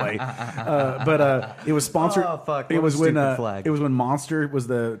Motor Speedway. But it was sponsored. Oh, fuck, It what a was when stupid flag. it was when Monster was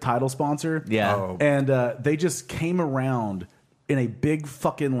the title sponsor. Yeah. Oh. And they just came around in a big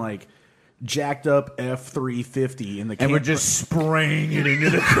fucking like jacked up F-350 in the And we're camp- just spraying it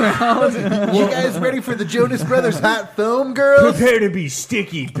into the crowd. You guys ready for the Jonas Brothers hot film, girls? Prepare to be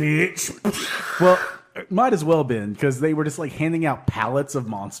sticky, bitch. Well, it might as well been because they were just like handing out pallets of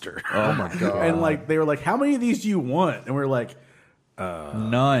Monster. Oh my god! And like they were like, "How many of these do you want?" And we are like,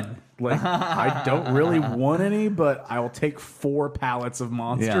 None. "Like I don't really want any, but I will take 4 pallets of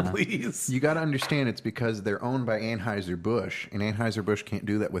Monster, Yeah. please." You got to understand it's because they're owned by Anheuser-Busch, and Anheuser-Busch can't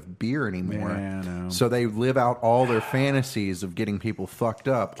do that with beer anymore. Yeah, I know. So they live out all their fantasies of getting people fucked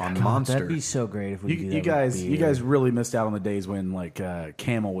up on Monster. That'd be so great if we could do that You with guys beer. really missed out on the days when like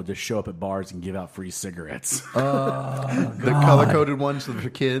Camel would just show up at bars and give out free cigarettes. the color-coded ones for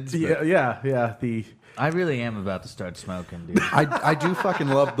kids. yeah. The I really am about to start smoking, dude. I do fucking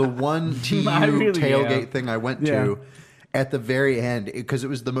love the one TU I really tailgate am. thing I went Yeah. to at the very end because it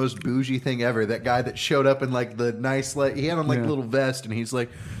was the most bougie thing ever. That guy that showed up in like the nice, like he had on like a little vest, and he's like,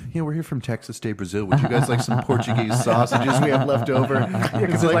 "Yeah, we're here from Texas de Brazil. Would you guys like some Portuguese sausages we have left over?"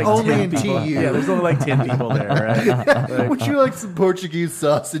 Because There's like only 10 in people. TU. Yeah, there's only like 10 people there, right? Would you like some Portuguese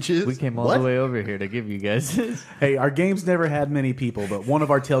sausages? We came all What? the way over here to give you guys this. Hey, our games never had many people, but one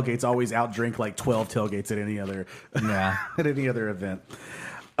of our tailgates always outdrink like 12 tailgates at any other Yeah. at any other event.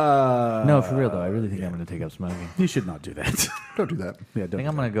 No, for real though, I really think I'm going to take up smoking. You should not do that. Don't do that. Yeah, I don't. think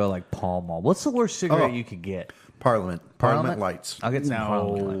I'm going to go like Pall Mall. What's the worst cigarette you could get? Parliament lights. I'll get some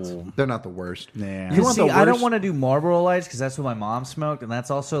Parliament lights. They're not the worst. Nah. You want See, the I don't worst? want to do Marlboro Lights because that's what my mom smoked, and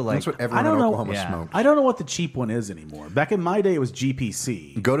that's also like That's what everyone I don't in know- Oklahoma yeah. smokes. I don't know what the cheap one is anymore. Back in my day, it was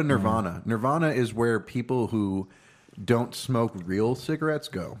GPC. Go to Nirvana. Nirvana is where people who don't smoke real cigarettes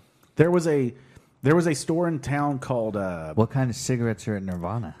go. There was a store in town called what kind of cigarettes are at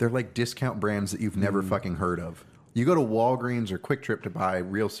Nirvana? They're like discount brands that you've never fucking heard of. You go to Walgreens or Quick Trip to buy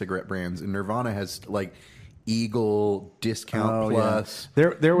real cigarette brands, and Nirvana has like Eagle, Discount Plus.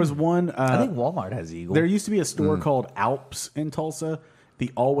 There was one. I think Walmart has Eagle. There used to be a store called Alps in Tulsa.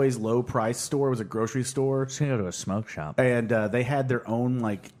 The always low price store was a grocery store, Just gonna go to a smoke shop. and they had their own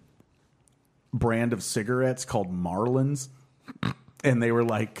like brand of cigarettes called Marlins, and they were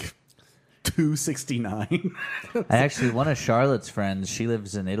like $2.69. I actually, one of Charlotte's friends, she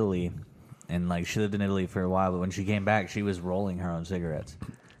lives in Italy, and like she lived in Italy for a while, but when she came back, she was rolling her own cigarettes,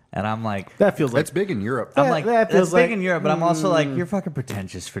 and I'm like, That feels like That's big in Europe. I'm that- like, that that's feels big like- in Europe, but I'm also like, you're fucking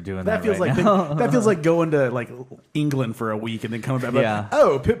pretentious for doing that. that feels right like now. that feels like going to like England for a week and then coming back. Yeah. Like,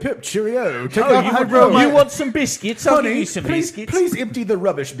 oh, pip pip cheerio. Take Oh, out you, my want, road. you want some biscuits? I'll give Honey, you some please, biscuits. please empty the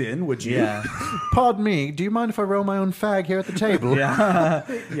rubbish bin, would you? Yeah. Pardon me, do you mind if I roll my own fag here at the table? Yeah.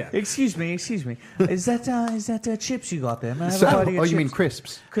 Yeah. Excuse me. Is that chips you got there? May I have So- a bite of your oh, you mean chips?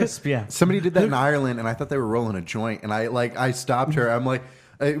 crisps? Crisp? Yeah. Somebody did that in Ireland, and I thought they were rolling a joint, and I stopped her. I'm like,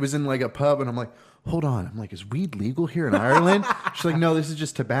 it was in like a pub, and I'm like, hold on. I'm like, is weed legal here in Ireland? She's like, no, this is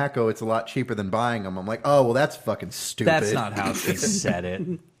just tobacco. It's a lot cheaper than buying them. I'm like, oh, well, that's fucking stupid. That's not how she said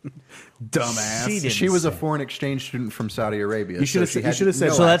it. Dumbass. She didn't She was a say it. foreign exchange student from Saudi Arabia. You should have so said- you should have said-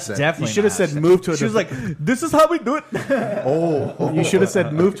 no So that's accent. definitely. You should have not said how she move to a. She was like, "This is how we do it." You should have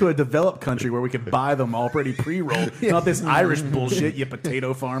said move to a developed country where we could buy them already pre-rolled, not this Irish bullshit. You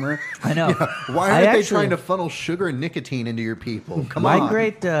potato farmer. I know. Why I aren't they actually- trying to funnel sugar and nicotine into your people? Come My on.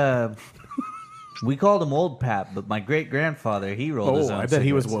 great. We called him Old Pap, but my great grandfather he rolled his Oh, own. I bet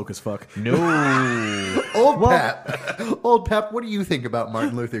he was cigarettes. woke as fuck. No, Old Pap. Old Pap, what do you think about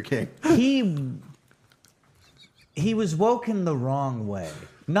Martin Luther King? he was woken the wrong way.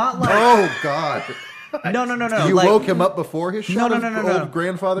 Not like Oh, God. no. You like, woke him up before his shot of no. old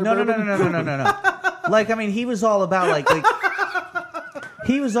grandfather No. bourbon? Like I mean, he was all about like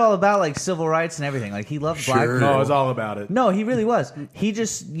he was all about like civil rights and everything. Like he loved black Sure. people. No, I was all about it. No, he really was. He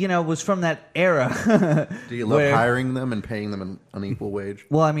just was from that era. Do you love where- hiring them and paying them an unequal wage?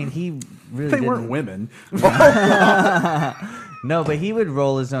 Well, I mean, he really They didn't. weren't women. No, but he would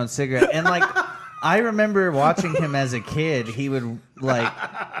roll his own cigarette, and like I remember watching him as a kid. He would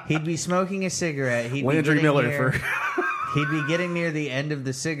he'd be smoking a cigarette. He'd Landry be Miller near, for. He'd be getting near the end of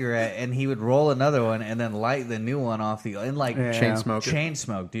the cigarette, and he would roll another one, and then light the new one off the and like Yeah. Chain smoke. chain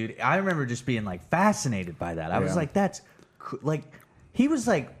smoke, dude. I remember just being like fascinated by that. I was Yeah. like, that's like he was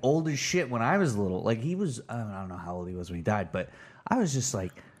like old as shit when I was little. Like he was, I don't know how old he was when he died, but I was just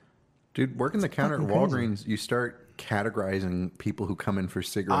like, Dude, working the counter at fucking crazy. Walgreens, you start categorizing people who come in for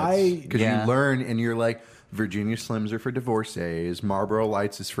cigarettes. Because Yeah. you learn and you're like, Virginia Slims are for divorcees. Marlboro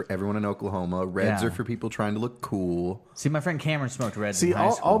Lights is for everyone in Oklahoma. Reds Yeah. are for people trying to look cool. see, my friend Cameron smoked Reds See, in high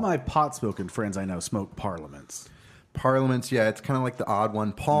all, school. all my pot smoking friends I know smoke Parliaments. Parliaments, yeah, it's kind of like the odd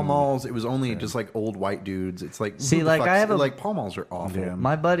one. Pall Malls, it was only just like old white dudes. It's like, See, who the like, I fuck's- have a- like Pall Malls are awful. Yeah.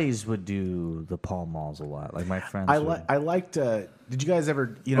 My buddies would do the Pall Malls a lot. Like my friends, would. I liked. Did you guys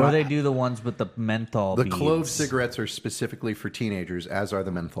ever? Or they do the ones with the menthol. The beads. clove cigarettes are specifically for teenagers, as are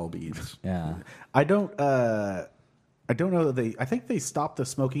the menthol beads. Yeah, I don't know that they. I think they stopped the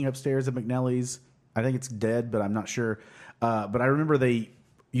smoking upstairs at McNelly's. I think it's dead, but I'm not sure. But I remember they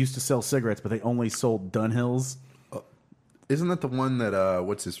used to sell cigarettes, but they only sold Dunhills. Isn't that the one that,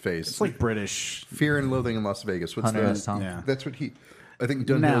 what's his face? It's like British. Fear and Loathing in Las Vegas. What's Hunter that? S. Thompson. Yeah. That's what he, I think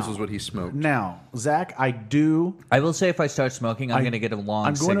Dunhills Now- was what he smoked. Now, Zach, I do. I will say if I start smoking, I'm going to get a long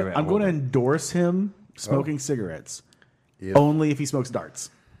I'm going cigarette. to. I'm going to holder. endorse him smoking cigarettes Yep. only if he smokes darts.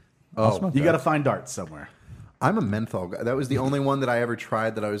 Oh, You got to find darts somewhere. I'm a menthol guy. That was the only one that I ever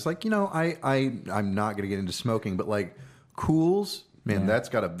tried that I was like, I'm not going to get into smoking, but like Cools, Man, that's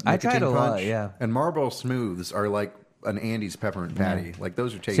got a I tried nicotine a lot, punch. yeah. And Marlboro Smooths are like an Andy's peppermint patty. Like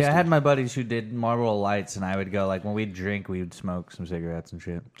those are tasty. See, I had my buddies who did Marlboro Lights, and I would go like when we'd drink, we would smoke some cigarettes and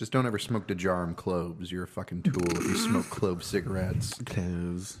shit. Just don't ever smoke DeJarm cloves. You're a fucking tool if you smoke clove cigarettes.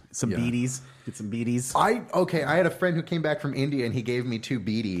 Some beaties. Get some beaties. I had a friend who came back from India and he gave me 2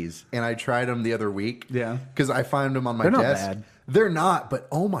 beaties, and I tried them the other week. Yeah. Because I found them on my They're not desk. bad. They're not, but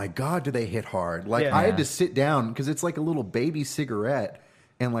oh my God, do they hit hard. Like Yeah. I had to sit down because it's like a little baby cigarette,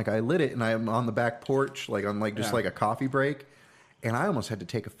 and like I lit it and I'm on the back porch, like on like just like a coffee break. And I almost had to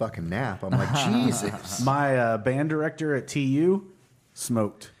take a fucking nap. I'm like, Jesus. My band director at TU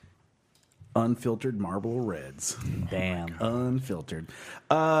smoked unfiltered Marlboro Reds. Damn. Unfiltered.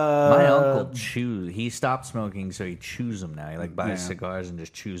 My uncle chews. He stopped smoking, so he chews them now. He like buys Yeah. cigars and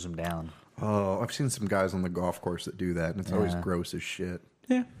just chews them down. Oh, I've seen some guys on the golf course that do that, and it's always gross as shit.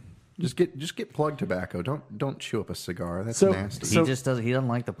 Yeah. Just get plug tobacco. Don't chew up a cigar. That's So- nasty. He just doesn't. He doesn't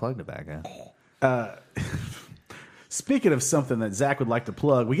like the plug tobacco. Speaking of something that Zach would like to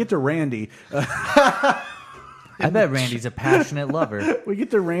plug, we get to Randy. I bet Randy's a passionate lover. We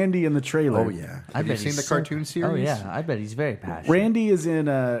get to Randy in the trailer. Oh yeah. I Have you bet seen he's the cartoon series? Oh yeah, I bet he's very passionate. Randy's in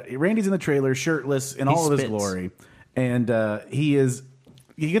the trailer, shirtless in all of his spits. glory, and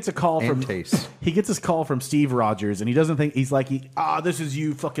he gets a call And from tastes. He gets his call from Steve Rogers, and he doesn't think he's like, this is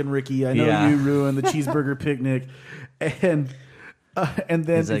you, fucking Ricky. I know Yeah. you ruined the cheeseburger picnic, and then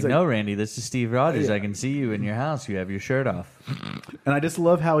He's like, no, Randy, this is Steve Rogers. I can see you in your house. You have your shirt off. and I just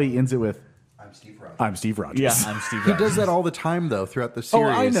love how he ends it with, I'm Steve Rogers. "I'm Steve Rogers." Yeah, I'm Steve He Rogers. does that all the time though throughout the Oh,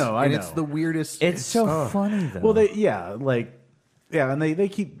 series. I know, and it's the weirdest. It's so funny though. Well, and they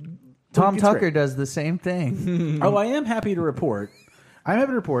keep Tom it's Tucker great. does the same thing. Oh, I am happy to report. I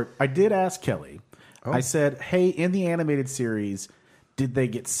did ask Kelly. Oh. I said, "Hey, in the animated series, did they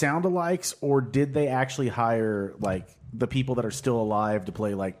get sound-alikes, or did they actually hire like the people that are still alive to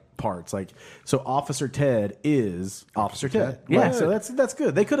play like parts? Like, so Officer Ted is Officer Ted. Yeah. Right, so that's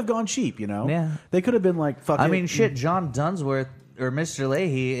good. They could have gone cheap, you know. Yeah. They could have been like, "Fuck." I it. mean, shit. John Dunsworth or Mr.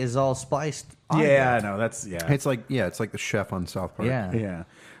 Leahy is all spliced. on Yeah, there. I know. That's It's like the chef on South Park. Yeah. yeah.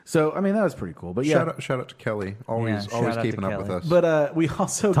 So I mean, that was pretty cool. But yeah, Shout out to Kelly. Yeah, Always shout always out to keeping up with Kelly. us. but we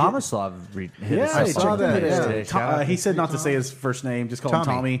also get- Tomislav hit Yeah, us I up saw on that. Twitter Yeah. today. Shout out He to- said not to say his first name, just call him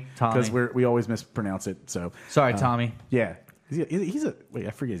Tommy. Tommy, because Tommy. we always mispronounce it. So Sorry, Tommy. yeah, he's a wait.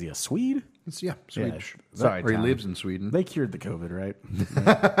 I forget. Is he a Swede? Swedish. Sorry, Or he Tommy. lives in Sweden. They cured the COVID, right?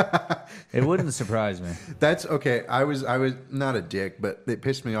 It wouldn't surprise me. That's okay. I was not a dick, but it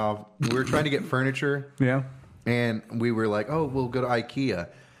pissed me off. We were trying to get furniture. Yeah. And we were like, oh, we'll go to IKEA.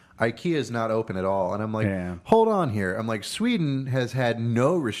 IKEA is not open at all. And I'm like, Yeah. hold on here. I'm like, Sweden has had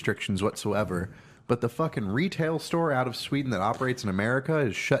no restrictions whatsoever. But the fucking retail store out of Sweden that operates in America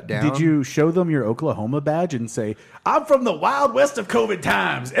is shut down. Did you show them your Oklahoma badge and say, "I'm from the Wild West of COVID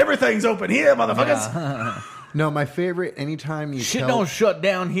times. Everything's open here, motherfuckers"? No, my favorite, anytime you Shit tell... don't shut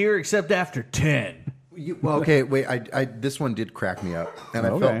down here except after 10. Well, okay, wait. I this one did crack me up, and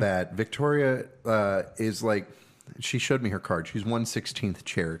I Okay. felt bad. Victoria is like, she showed me her card. She's 1/16th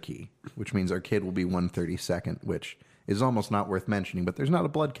Cherokee, which means our kid will be 1/32nd, which is almost not worth mentioning. But there's not a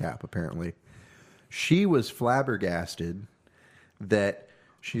blood cap apparently. She was flabbergasted that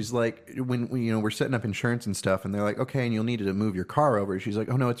she's like, when we're setting up insurance and stuff, and they're like, okay, and you'll need to move your car over. She's like,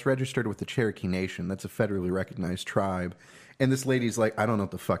 oh no, it's registered with the Cherokee Nation. That's a federally recognized tribe. And this lady's like, I don't know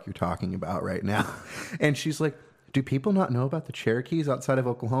what the fuck you're talking about right now. And she's like, do people not know about the Cherokees outside of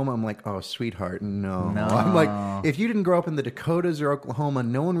Oklahoma? I'm like, oh, sweetheart, no. I'm like, if you didn't grow up in the Dakotas or Oklahoma,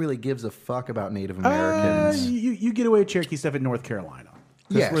 no one really gives a fuck about Native Americans. You get away with Cherokee stuff in North Carolina.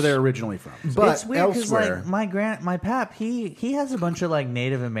 That's Yes. where they're originally from. But It's weird because elsewhere, like my pap, he has a bunch of like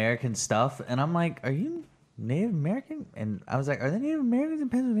Native American stuff, and I'm like, are you Native American? And I was like, are there Native Americans in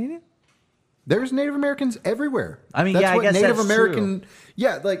Pennsylvania? there's Native Americans everywhere. I mean, that's yeah, I what guess Native that's American. true.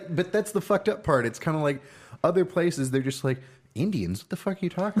 Yeah, like, but that's the fucked up part. It's kind of like other places. They're just like Indians. What the fuck are you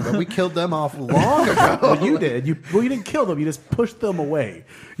talking about? We killed them off long ago. Well, you did. You didn't kill them. You just pushed them away.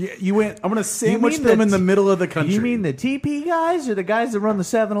 You went, I'm going to sandwich mean them the in the middle of the country. You mean the TP guys or the guys that run the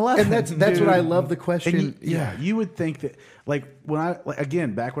 7-Eleven? And that's what I love. The And question. you would think that, like,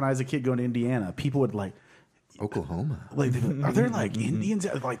 again, back when I was a kid going to Indiana, people would like, Oklahoma. like, are there like Indians?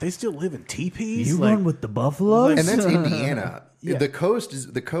 Like, they still live in teepees? You like, run with the buffaloes? And that's Indiana. Yeah. The coast is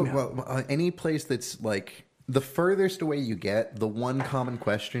the coast. Well, any place that's like the furthest away you get, the one common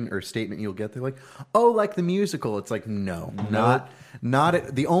question or statement you'll get, they're like, "Oh, like the musical." It's like, no, not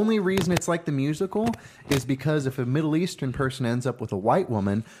it. The only reason it's like the musical is because if a Middle Eastern person ends up with a white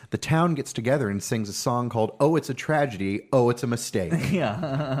woman, the town gets together and sings a song called "Oh, It's a Tragedy, Oh, It's a Mistake."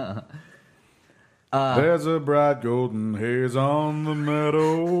 Yeah. There's a bright golden haze on the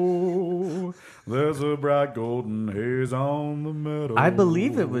meadow. There's a bright golden haze on the meadow. I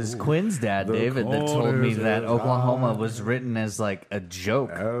believe it was Quinn's dad, The David, that told me corn that is Oklahoma high. was written as like a joke.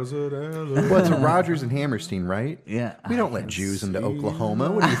 As it Well, it's a Rogers and Hammerstein, right? Yeah. We don't let Jews into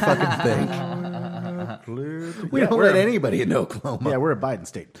Oklahoma. What do you fucking think? We don't we're let a- anybody into Oklahoma. Yeah, we're a Biden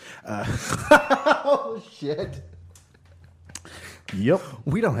state. Oh, shit. Yep.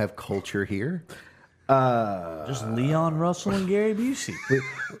 We don't have culture here. Just Leon Russell and Gary Busey.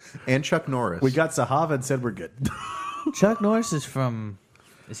 And Chuck Norris. We got Sahava and said we're good. Chuck Norris is from...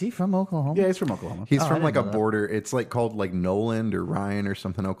 Is he from Oklahoma? Yeah, he's from Oklahoma. He's Oh, I from didn't like a know that. border. It's like called like Noland or Ryan or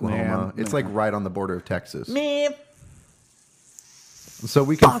something, Oklahoma. Yeah. It's like right on the border of Texas. Man, So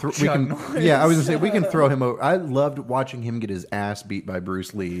we can, Fuck we Chuck can, Norris. yeah. I was gonna say we can throw him over. I loved watching him get his ass beat by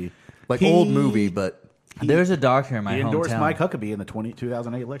Bruce Lee, like He- old movie, but there was a doctor in my He endorsed hometown. Mike Huckabee in the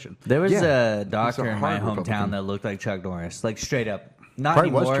 2008 election. There was Yeah. a doctor He's a in my hard hometown Republican. that looked like Chuck Norris, like straight up. Not Probably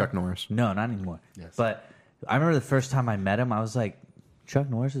anymore. was Chuck Norris. No, not anymore. But I remember the first time I met him, I was like, "Chuck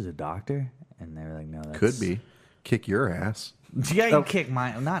Norris is a doctor," and they were like, "No, that's could be kick your ass. Yeah, you kick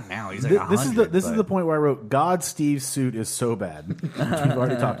mine. Not now. He's like This is 100, this is but- the point where I wrote, "God, Steve's suit is so bad," which we've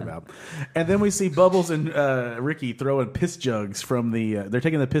already talked about. And then we see Bubbles and Ricky throwing piss jugs from the. They're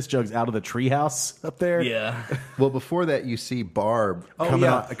taking the piss jugs out of the treehouse up there. Yeah. Well, before that, you see Barb Oh, coming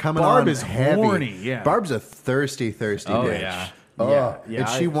yeah. on. Coming Barb on is heavy. horny, yeah. Barb's a thirsty Oh, bitch. yeah. Yeah, And yeah,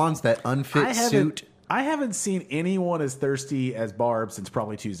 she wants that unfit suit. I haven't seen anyone as thirsty as Barb since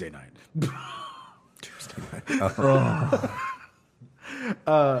probably Tuesday night.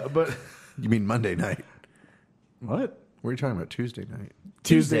 But You mean Monday night? what? What are you talking about? Tuesday night?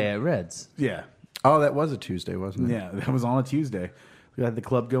 Tuesday at Reds. Yeah, Oh, that was a Tuesday, wasn't it? yeah. That was on a Tuesday. We had the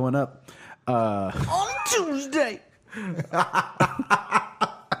club going up. On Tuesday.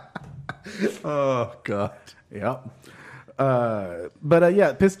 Oh God. Yep. But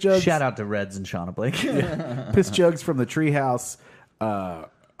yeah, piss jugs. Shout out to Reds and Shauna Blake. Piss jugs from the treehouse. I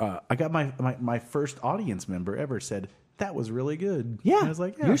got my first audience member ever said that was really good. Yeah. And I was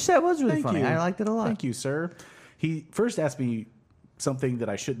like, yeah, Your set was really thank funny. you. I liked it a lot. Thank you, sir. He first asked me something that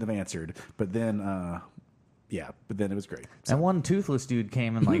I shouldn't have answered, but then it was great. And one toothless dude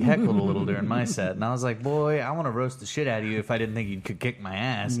came and like heckled a little during my set, and I was like, "Boy, I want to roast the shit out of you if I didn't think you could kick my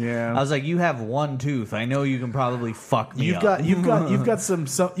ass." Yeah. I was like, "You have one tooth. I know you can probably fuck me up." You've got some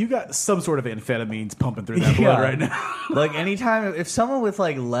sort of amphetamines pumping through that Yeah. blood right now. Like anytime if someone with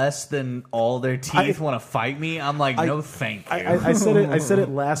like less than all their teeth want to fight me, I'm like, "No, thank you." I said it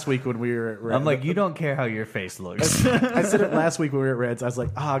last week when we were at Reds. I'm like, "You don't care how your face looks." I said it last week when we were at Reds. I was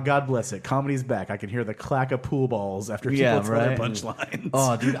like, God bless it. Comedy's back. I can hear the clack of pool balls after people Yeah, tell their right. punchlines.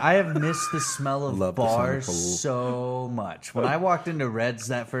 Oh, dude, I have missed the smell of Love the sound of bars pool. so much. When I walked into Reds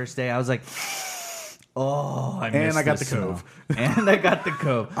that first day, I was like, "Oh, I missed And I got the smell." cove. And I got the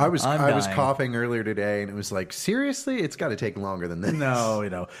cove. I was I'm dying. coughing earlier today, and it was like, seriously, it's got to take longer than this.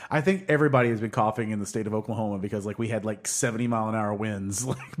 No, I think everybody has been coughing in the state of Oklahoma because like we had like 70-mile-an-hour winds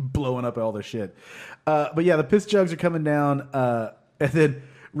like blowing up all the shit. But yeah, the piss jugs are coming down, and then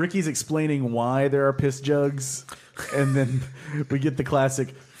Ricky's explaining why there are piss jugs, and then we get the classic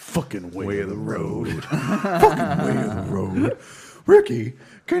fucking way of the road. Fucking way of the road. Ricky,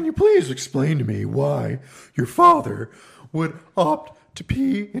 can you please explain to me why your father would opt to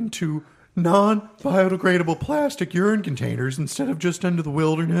pee into non-biodegradable plastic urine containers instead of just into the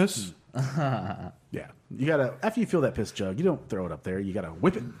wilderness? Yeah, you gotta after you fill that piss jug, you don't throw it up there. You gotta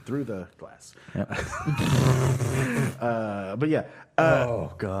whip it through the glass. But yeah,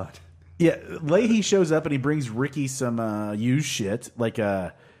 Oh, God. yeah. Leahy shows up and he brings Ricky some used shit like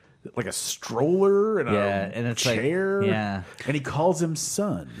a stroller and Yeah, a and it's chair. like- yeah. and he calls him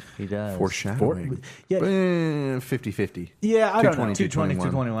son. He does. Foreshadowing. Yeah. 50-50. Yeah, I don't know. 220,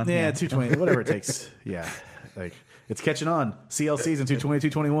 221. Yeah, 220, whatever it takes. Yeah, like it's catching on. CLCs in 220,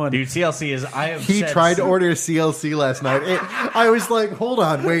 221. Dude, CLC is. I have. He said tried to so- order a CLC last night. I was like, hold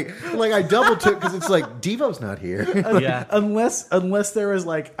on, wait. Like, I double took because it's like, Devo's not here. Yeah. Unless there was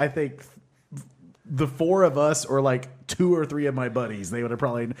like I think the four of us or like two or three of my buddies, they would have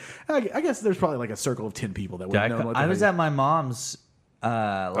probably. I guess there's probably like a circle of 10 people that would Yeah, have known what I was the at my mom's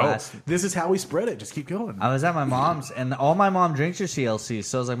last. this is how we spread it. Just keep going. I was at my mom's, and all my mom drinks are CLC.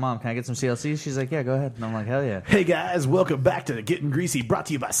 So I was like, "Mom, can I get some CLC?" She's like, "Yeah, go ahead." And I'm like, "Hell yeah!" Hey guys, welcome back to Getting Greasy, brought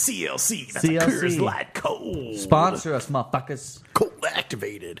to you by CLC. That's CLC. a Coors Light Cold. Sponsor us, motherfuckers. Cold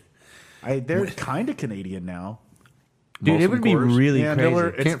activated. They're kind of Canadian now. Dude, it Molson would be Coors. really Yeah, crazy.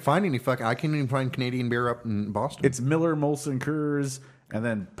 Miller- Can't find any I can't even find Canadian beer up in Boston. It's Miller, Molson Coors, and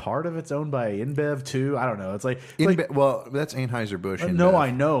then part of it's owned by InBev too. I don't know. It's like, well, that's Anheuser-Busch. no,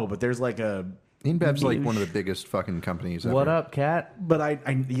 I know, but there's like a InBev's like one of the biggest fucking companies ever. What up, Cat? But I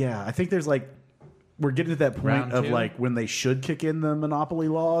think there's like we're getting to that point Round of two? like when they should kick in the monopoly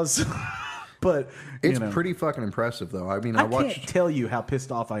laws. But It's you know, pretty fucking impressive, though. I mean, I I watched. can't tell you how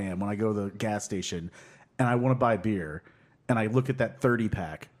pissed off I am when I go to the gas station and I want to buy beer and I look at that 30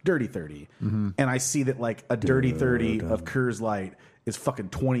 pack, Dirty 30, and I see that like a Dirty 30 of Coors Light is fucking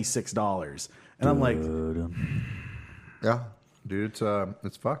 $26, and I'm like, Yeah, dude,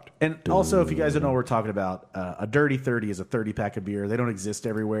 it's fucked. and also if you guys don't know what we're talking about, a Dirty 30 is a 30 pack of beer. They don't exist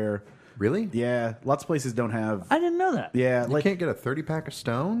everywhere. Really? Yeah, lots of places don't have. I didn't know that. Yeah, You like can't get a 30-pack of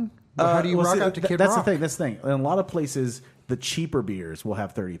Stone? How do you well, rock see, out to Kid that's Rock? the thing. That's the thing. In a lot of places, the cheaper beers will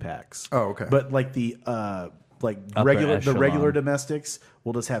have 30 packs. Oh, okay. But like the Upper regular echelon. domestics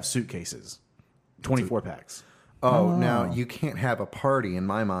will just have suitcases, 24 packs. Oh, now you can't have a party in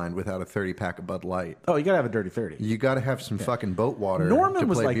my mind without a 30-pack of Bud Light. Oh, you gotta have a Dirty 30. You got to have some fucking boat water Norman to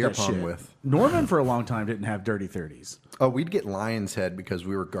was play like beer that pong shit. with. Norman for a long time didn't have Dirty 30s. Oh, we'd get Lion's Head because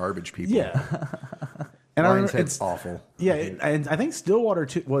we were garbage people. Yeah. And I Lion's remember Head's it's awful. Yeah, and I think Stillwater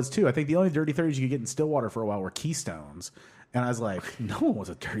was too. I think the only Dirty 30s you could get in Stillwater for a while were Keystones. And I was like, no one wants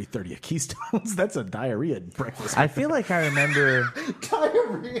a Dirty 30 of Keystones. That's a diarrhea breakfast. I feel like I remember.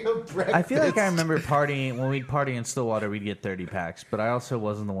 Diarrhea breakfast. I feel like I remember partying when we'd party in Stillwater. We'd get 30 packs, but I also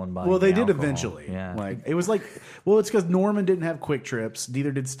wasn't the one buying. Well, they the did alcohol. eventually. Yeah, Like it was like, well, it's because Norman didn't have Quick Trips.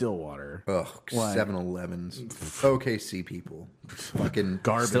 Neither did Stillwater. Ugh, Like- 7-Elevens. OKC people. Fucking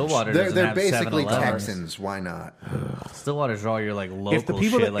Garbage. Stillwater. They're, doesn't they're have basically 7-Elevens. Texans. Why not? Stillwater's all your like local If the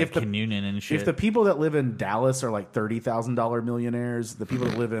people shit, that- like if the- Communion and shit. If the people that live in Dallas are like $30,000 millionaires, the people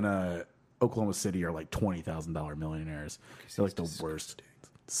that live in Oklahoma City are like $20,000 millionaires. They're like the worst.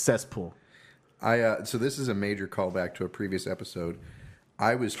 Cesspool. So this is a major callback to a previous episode.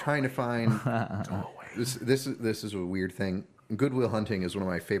 I was trying to find this is a weird thing. Good Will Hunting is one of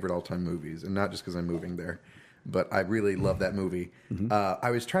my favorite all-time movies, and not just because I'm moving there, but I really love that movie. I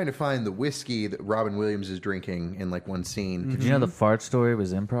was trying to find the whiskey that Robin Williams is drinking in like one scene. Did you know the fart story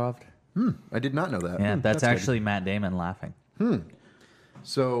was improv? I did not know that. Yeah, that's good. actually Matt Damon laughing.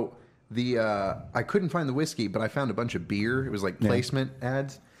 So I couldn't find the whiskey, but I found a bunch of beer. It was like placement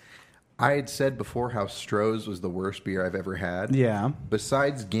ads. I had said before how Stroh's was the worst beer I've ever had. Yeah.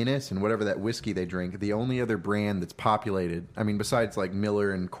 Besides Guinness and whatever that whiskey they drink, the only other brand that's populated, I mean, besides like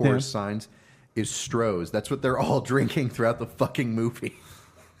Miller and Coors Signs, is Stroh's. That's what they're all drinking throughout the fucking movie.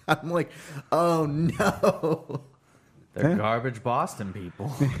 I'm like, oh no. They're garbage Boston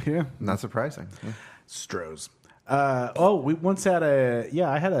people. Yeah. Not surprising. Stroh's. We once had I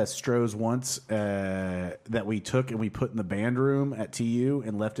had a Stroh's once that we took and we put in the band room at TU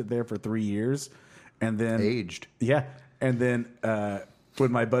and left it there for 3 years, and then Aged. Yeah, and then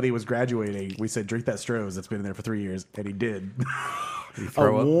when my buddy was graduating, we said, "Drink that Stroh's that's been in there for 3 years," and he did.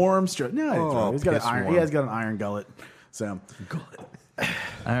 throw up? Warm Stroh's. No, Oh, he's got an piss iron. warm. He has got an iron gullet. So I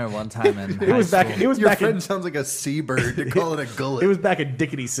remember one time in it was high back. school. It was Your back. friend In, sounds like a seabird to call it a gullet. it was back in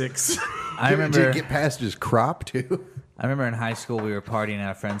Dickety 6. I Did remember. you get past his crop too? I remember in high school we were partying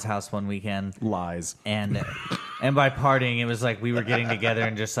at a friend's house one weekend, Lies. and by partying it was like we were getting together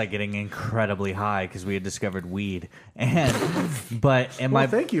and just like getting incredibly high because we had discovered weed. Well, My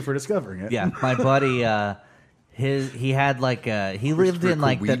thank you for discovering it. yeah, my buddy, he had like he lived in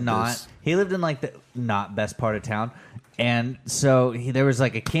like the weed not this. he lived in like the not best part of town, and so there was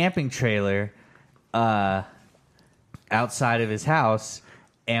like a camping trailer outside of his house,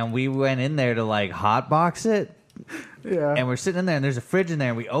 and we went in there to like hotbox it. Yeah. And we're sitting in there, and there's a fridge in there,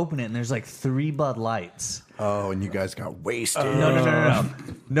 and we open it, and there's like 3 Bud Lights. Oh, and you guys got wasted.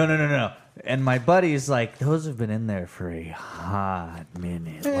 No. And my buddy's like, those have been in there for a hot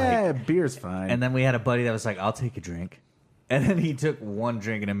minute. Yeah, Like, beer's fine. and then we had a buddy that was like, I'll take a drink. And then he took one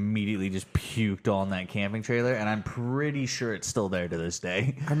drink and immediately just puked all in that camping trailer. And I'm pretty sure it's still there to this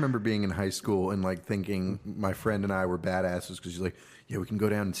day. I remember being in high school and like thinking my friend and I were badasses because he's like, yeah, we can go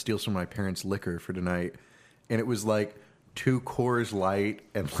down and steal some of my parents' liquor for tonight. And it was like 2 Coors Light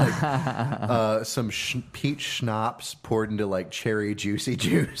and like some peach schnapps poured into like cherry juicy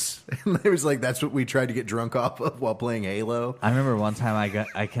juice. And it was like, that's what we tried to get drunk off of while playing Halo. I remember one time I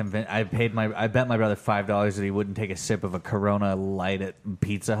bet my brother $5 that he wouldn't take a sip of a Corona Light at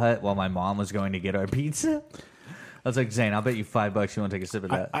Pizza Hut while my mom was going to get our pizza. I was like, Zane, I'll bet you $5 you want to take a sip of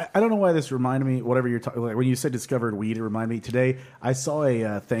that. I don't know why this reminded me. Whatever you're talking, like when you said discovered weed, it reminded me. Today, I saw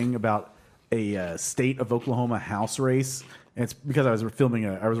a thing about a state of Oklahoma house race, and it's because I was recording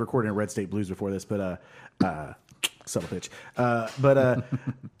a Red State Blues before this, but subtle pitch.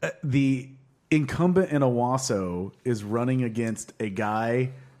 The incumbent in Owasso is running against a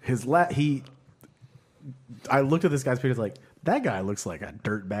guy. I looked at this guy's picture, like, that guy looks like a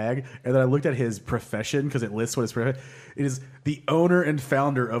dirtbag. And then I looked at his profession because it lists what his profession. It is the owner and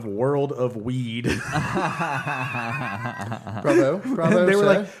founder of World of Weed. Bravo. And they were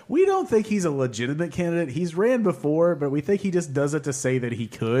like, we don't think he's a legitimate candidate. He's ran before, but we think he just does it to say that he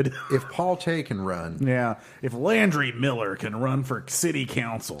could. if Paul Tay can run, Yeah. If Landry Miller can run for city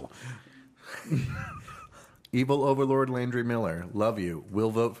council. evil overlord Landry Miller, love you,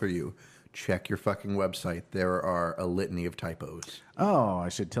 will vote for you. Check your fucking website. There are a litany of typos. Oh, I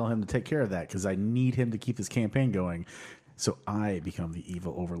should tell him to take care of that because I need him to keep this campaign going. So I become the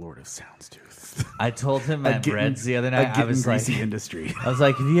evil overlord of Soundstooth. I told him at Breads the other A night. I getting was like, greasy industry. I was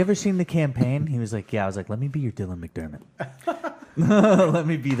like, have you ever seen The Campaign? He was like, yeah. I was like, let me be your Dylan McDermott. Let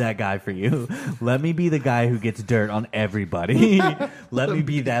me be that guy for you. Let me be the guy who gets dirt on everybody. Let me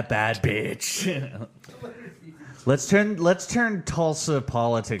be that bad bitch. Let's turn Tulsa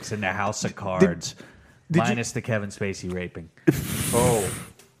politics into House of Cards. Minus the Kevin Spacey raping. Oh,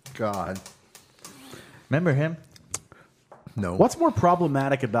 God. Remember him? No. What's more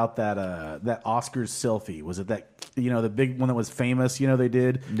problematic about that Oscars selfie? Was it that the big one that was famous? They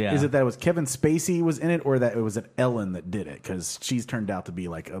did. Yeah. Is it that it was Kevin Spacey was in it, or that it was an Ellen that did it? Because she's turned out to be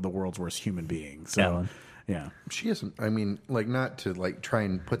like the world's worst human being. So, Ellen. Yeah. She hasn't, I mean, like, not to, like, try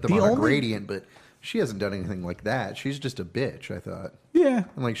and put them The on a only- gradient, but she hasn't done anything like that. She's just a bitch, I thought. Yeah.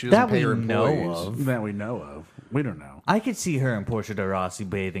 And, like, she doesn't That pay we her employees. know of. That we know of. We don't know. I could see her and Portia de Rossi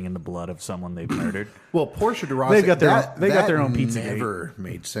bathing in the blood of someone they've murdered. Well, Portia de Rossi, They've got their own pizza never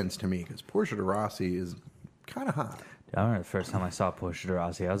made sense to me, because Portia de Rossi is kind of hot. I remember the first time I saw Portia de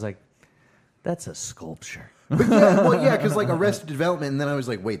Rossi, I was like, that's a sculpture. But yeah, because, like, Arrested Development, and then I was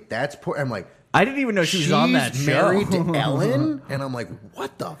like, wait, that's I'm like, I didn't even know she was on that she's show. married to Ellen? And I'm like,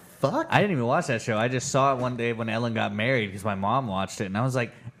 what the fuck? I didn't even watch that show. I just saw it one day when Ellen got married because my mom watched it, and I was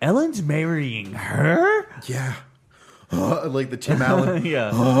like, Ellen's marrying her? Yeah. Like the Tim Allen.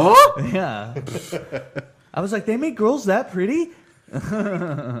 Yeah. Yeah. I was like, they make girls that pretty?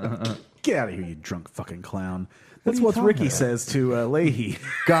 Get out of here, you drunk fucking clown. That's are you what talking Ricky about? says to Leahy.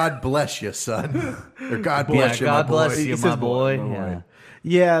 God bless you, son. Or God Yeah, bless you, God my boy. bless you, He my says boy. boy. Yeah.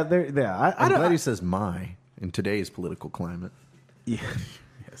 Yeah, I I'm don't. glad he says "my" in today's political climate. Yeah,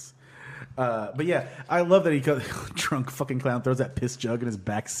 yes. But yeah, I love that he goes, drunk fucking clown throws that piss jug in his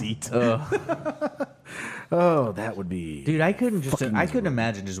back seat. Oh, that would be. Dude, I couldn't Fucking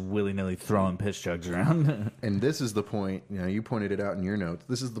imagine just willy-nilly throwing piss jugs around. And this is the point. You pointed it out in your notes.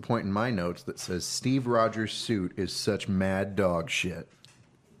 This is the point in my notes that says Steve Rogers' suit is such mad dog shit.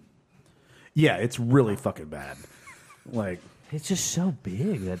 Yeah, it's really fucking bad. Like, It's just so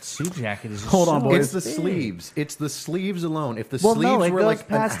big. That suit jacket is just Hold on, so boys. It's the big. sleeves. It's the sleeves alone. If the Well, sleeves no, it were goes like a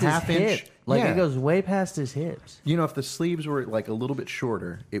past his half hip. inch, Like, yeah. it goes way past his hips. If the sleeves were like a little bit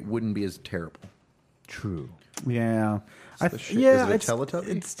shorter, it wouldn't be as terrible. True. yeah, the shit. yeah, Is it a it's- Teletubby?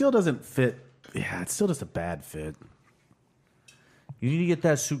 It still doesn't fit. Yeah, it's still just a bad fit. You need to get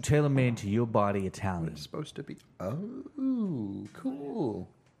that suit tailor-made to your body Italian. It's supposed to be. Oh, cool.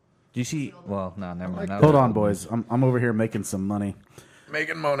 Do you see? Well, no, never mind. That Hold was- on, boys. I'm over here making some money.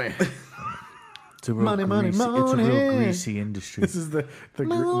 Making money. It's a real Money, money, greasy, It's a real money. greasy industry. This is the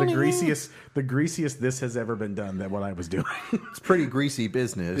greasiest this has ever been done. That what I was doing. It's pretty greasy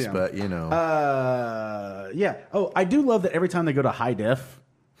business, Yeah. but Yeah. Oh, I do love that every time they go to high def,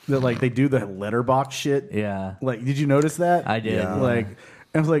 that like they do the letterbox shit. Yeah. Like, did you notice that? I did. Yeah. Like,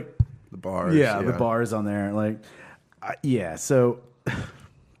 I was like, the bars. yeah, the bars on there. Like, yeah. So,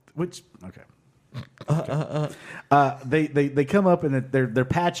 which okay. They come up and they're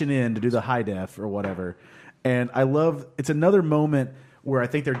patching in to do the high def or whatever, and I love it's another moment where I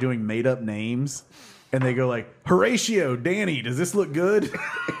think they're doing made up names, and they go like Horatio, Danny, does this look good?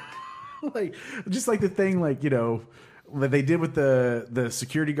 Like just like the thing like that they did with the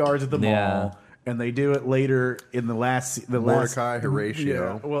security guards at the Yeah. mall. And they do it later in the last Mordecai,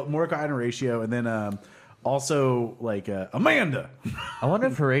 Horatio. Yeah, well, Mordecai and Horatio, and then also like Amanda. I wonder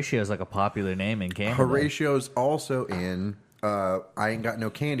if Horatio is like a popular name in Canada. Horatio's also in I Ain't Got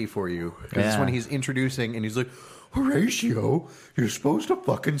No Candy For You. Because it's Yeah. when he's introducing and he's like, Horatio, you're supposed to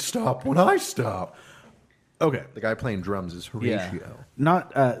fucking stop when I stop. Okay, The guy playing drums is Yeah. Horatio.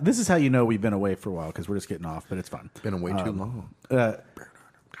 not this is how you know we've been away for a while because we're just getting off, but it's fun. Been away too long.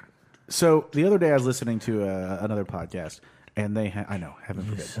 So the other day I was listening to another podcast, and they I know haven't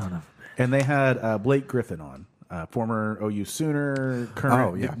forget, Son of and they had Blake Griffin on, former OU Sooner,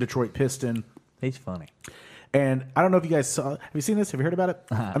 current Oh, yeah. Detroit Piston. He's funny. And I don't know if you guys saw. Have you seen this? Have you heard about it?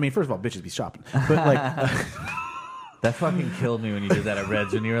 I mean, first of all, bitches be shopping, but like, That fucking killed me when you did that at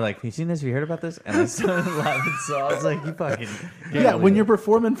Reds. When you were like, "Have you seen this? Have you heard about this?" And I started laughing. So I was like, "You fucking yeah, when you're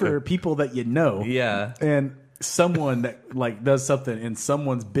performing for people that you know, yeah." and someone that like does something in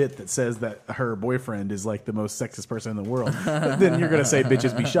someone's bit that says that her boyfriend is like the most sexist person in the world, then you're gonna say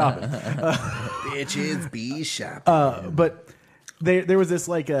bitches be shopping. Bitches be shopping. But there was this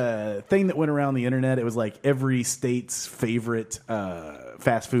like thing that went around the internet. It was like every state's favorite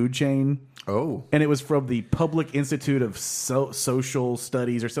fast food chain. Oh, and it was from the Public Institute of Social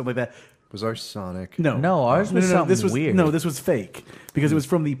Studies or something like that. Was ours Sonic? No, ours was something this was weird. No, this was fake because it was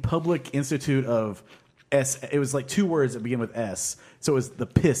from the Public Institute of S. It was like 2 words that begin with S, so it was the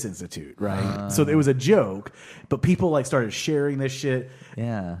Piss Institute, right? So it was a joke, but people like started sharing this shit.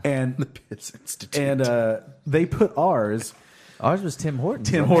 Yeah. And The Piss Institute. and they put ours. Ours was Tim Hortons.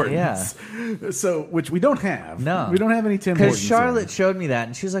 Tim wasn't it? Hortons. Yeah. So, which we don't have. No. We don't have any Tim Hortons. Because Charlotte showed me that,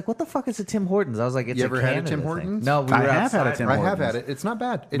 and she was like, what the fuck is a Tim Hortons? I was like, it's You a ever had a Canada Tim thing. Hortons? No, we I were have had a outside. Tim I Hortons. have had it. It's not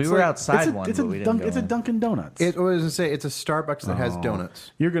bad. It's We were like- outside one, It's but a we didn't go it's a in. Dunkin' Donuts. It was to say it's a Starbucks that has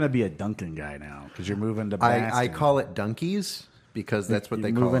donuts. You're going to be a Dunkin' guy now because you're moving to Baston. I call it Dunkies because that's what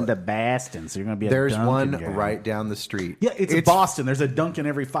they call moving it. to Baston, so you're going to be a There's Dunkin' one guy. right down the street. Yeah, it's Boston. There's a Dunkin'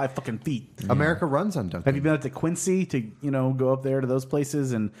 every 5 fucking feet. America runs on Dunkin'. Have you been up to Quincy to go up there to those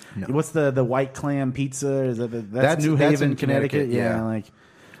places? And what's the White Clam Pizza? Is that that's New that's Haven, in Connecticut? Connecticut, yeah. like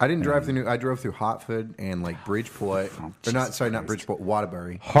I didn't drive through I drove through Hotford and like Bridgeport. Or not, sorry, not Bridgeport,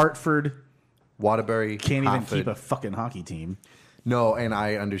 Waterbury. Hartford Waterbury. can't even Hartford. keep a fucking hockey team. No, and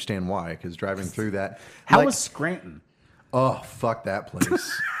I understand why because driving through that. How like, was Scranton? Oh, fuck that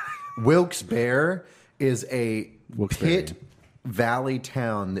place. Wilkes-Barre is a pit valley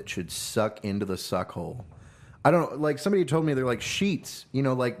town that should suck into the suck hole. I don't know. Like, somebody told me they're like Sheetz.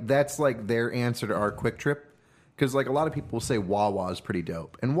 Like, that's like their answer to our Quick Trip. Because, like, a lot of people say Wawa is pretty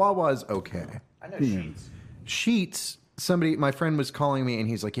dope. And Wawa is okay. I know Sheets. Sheetz, my friend was calling me and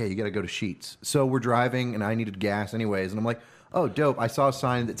he's like, yeah, you got to go to Sheetz. So we're driving and I needed gas anyways. And I'm like, oh, dope. I saw a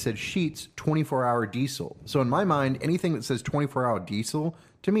sign that said Sheetz 24-hour diesel. So in my mind, anything that says 24-hour diesel,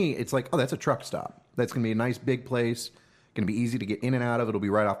 to me, it's like, oh, that's a truck stop. That's going to be a nice big place. Going to be easy to get in and out of. It'll be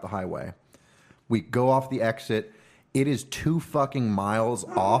right off the highway. We go off the exit. It is 2 fucking miles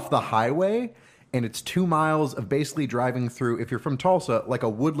off the highway. And it's 2 miles of basically driving through, if you're from Tulsa, like a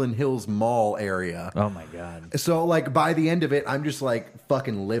Woodland Hills Mall area. Oh, my God. So, like, by the end of it, I'm just, like,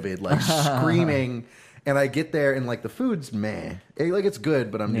 fucking livid, like, screaming. And I get there, and, like, the food's meh. Like, it's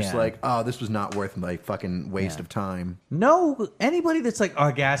good, but I'm just Yeah. like, oh, this was not worth my fucking waste of time. No, anybody that's like,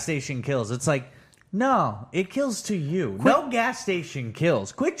 our gas station kills, it's like, no, it kills to you. No gas station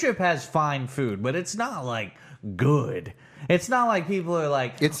kills. Quick Trip has fine food, but it's not like good. It's not like people are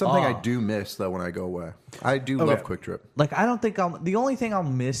like, It's something I "Oh." do miss, though, when I go away. I do love Quick Trip. Like, I don't think the only thing I'll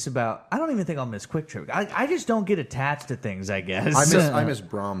miss I don't even think I'll miss Quick Trip. I just don't get attached to things, I guess. I miss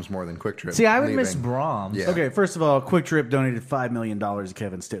Brahms more than Quick Trip. See, I would miss leaving. Brahms. Yeah. Okay, first of all, Quick Trip donated $5 million to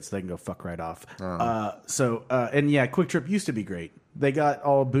Kevin Stitt so they can go fuck right off. And yeah, Quick Trip used to be great. They got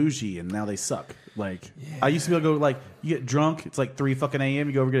all bougie and now they suck. Like, I used to be able to go, like, you get drunk, it's like 3 fucking a.m.,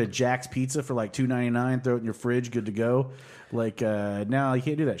 you go over get a Jack's Pizza for like $2.99, throw it in your fridge, good to go. Like, now you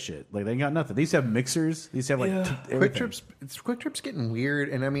can't do that shit. Like, they ain't got nothing. They used to have mixers. They used to have, like, everything. Quick Trip's getting weird,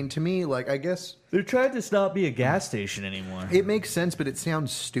 and I mean, to me, like, I guess They're trying to not be a gas station anymore. it makes sense, but it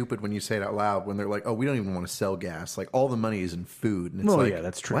sounds stupid when you say it out loud. When they're like, "Oh, we don't even want to sell gas. Like, all the money is in food." And it's Well, like, yeah,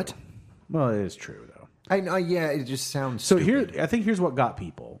 that's true. What? Well, it is true, though. I know. Yeah, it just sounds. So stupid. I think here's what got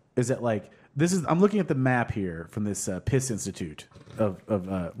people is that like I'm looking at the map here from this Piss Institute of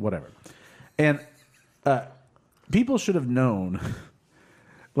whatever, and people should have known,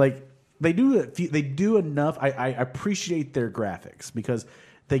 like they do enough. I appreciate their graphics because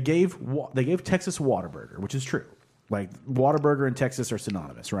they gave Texas Whataburger, which is true. Like Whataburger and Texas are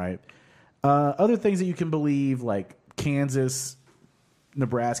synonymous, right? Other things that you can believe, like Kansas,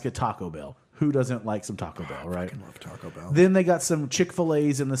 Nebraska, Taco Bell. Who doesn't like some Taco Bell, right? I love Taco Bell. Then they got some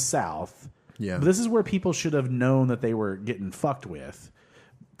Chick-fil-A's in the South. Yeah. But this is where people should have known that they were getting fucked with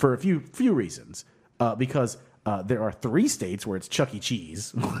for a few reasons. Because there are 3 states where it's Chuck E.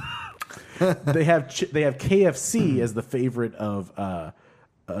 Cheese. they have KFC as the favorite of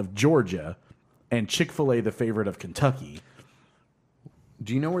Georgia, and Chick-fil-A the favorite of Kentucky.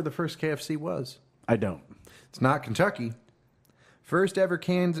 Do you know where the first KFC was? I don't. It's not Kentucky. First ever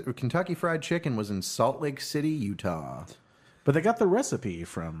Kentucky Fried Chicken was in Salt Lake City, Utah. But they got the recipe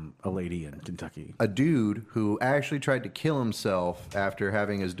from a lady in Kentucky. A dude who actually tried to kill himself after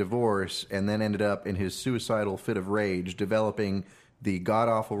having his divorce and then ended up in his suicidal fit of rage developing the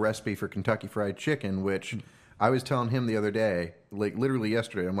god-awful recipe for Kentucky Fried Chicken, which I was telling him the other day, like literally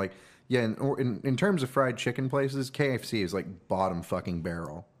yesterday. I'm like, yeah, in terms of fried chicken places, KFC is like bottom fucking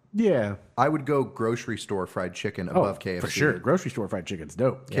barrel. Yeah. I would go grocery store fried chicken above KFC. For sure. Grocery store fried chicken's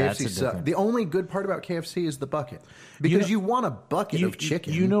dope. Yeah, that's a KFC different- the only good part about KFC is the bucket. Because you want a bucket of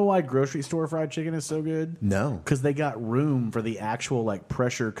chicken. You know why grocery store fried chicken is so good? No. Because they got room for the actual like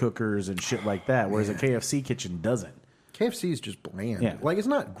pressure cookers and shit like that, whereas a KFC kitchen doesn't. KFC is just bland. Yeah. Like, it's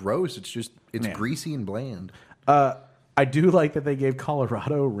not gross. It's just, it's Yeah. greasy and bland. I do like that they gave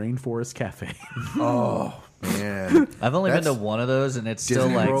Colorado Rainforest Cafe. Man. I've only been That's to one of those, and it's still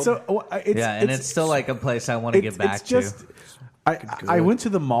Disney like World? So it's still like a place I want to get back to. I went to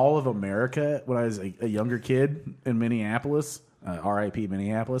the Mall of America when I was a younger kid in Minneapolis. R.I.P.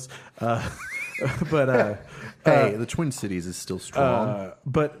 Minneapolis. But Hey, the Twin Cities is still strong.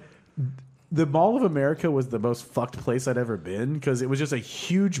 but the Mall of America was the most fucked place I'd ever been because it was just a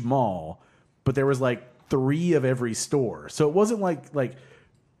huge mall, but there was like 3 of every store. So it wasn't like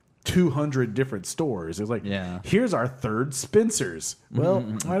 200 different stores. It was like, here's our 3rd Spencer's. Well,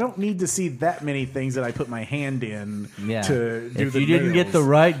 I don't need to see that many things that I put my hand in to do if the you didn't get the nails.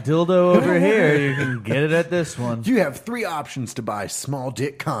 right dildo over here, you can get it at this one. You have 3 options to buy small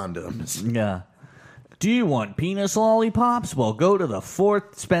dick condoms. Yeah. Do you want penis lollipops? Well, go to the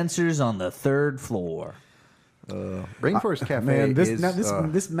 4th Spencer's on the 3rd floor. Rainforest Cafe Man, is...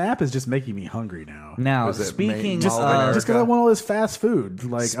 this map is just making me hungry now. Now, Was it speaking Mall of of America? Just because I want all this fast food.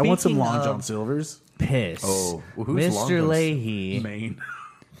 Like, I want some Speaking Long of- John Silver's. piss, Oh, well, who's Long Mr. John's Leahy. Maine.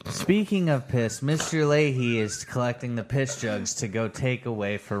 Speaking of piss, Mr. Leahy is collecting the piss jugs to go take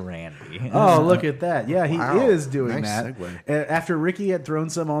away for Randy. Oh, look at that. Yeah, he Wow. is doing Nice that. segue. After Ricky had thrown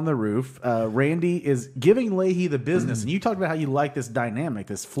some on the roof, Randy is giving Leahy the business. And you talked about how you like this dynamic,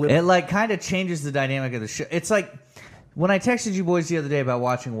 this flip. It like kind of changes the dynamic of the show. It's like when I texted you boys the other day about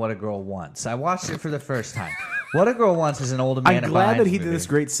watching What a Girl Wants. I watched it for the first time. What a Girl Wants is an old Amanda I'm glad that Bynes he did movie. this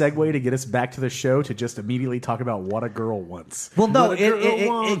great segue to get us back to the show to just immediately talk about What a Girl Wants. Well, no, What a girl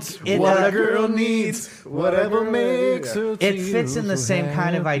wants, what a girl needs, whatever makes her to it fits in the same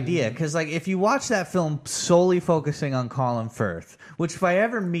kind of idea because, like, if you watch that film solely focusing on Colin Firth, which if I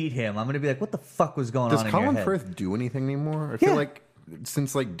ever meet him, I'm going to be like, "What the fuck was going Does on in Colin your head?" Firth do anything anymore? I Yeah. feel like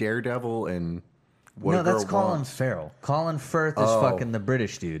since like Daredevil and What No, a Girl that's Colin Wants. Farrell. Colin Firth is Oh. fucking the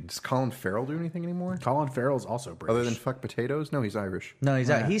British dude. Does Colin Farrell do anything anymore? Colin Farrell's also British. Other than fuck potatoes? No, he's Irish. No, he's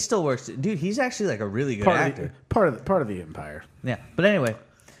out. He still works. Dude, he's actually like a really good part actor. of the empire. Yeah, but anyway,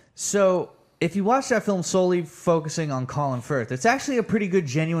 so if you watch that film solely focusing on Colin Firth, it's actually a pretty good,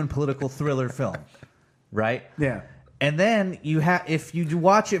 genuine political thriller film, right? Yeah. And then you have, if you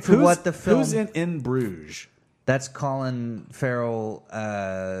watch it for what the film, Who's in Bruges? that's Colin Farrell,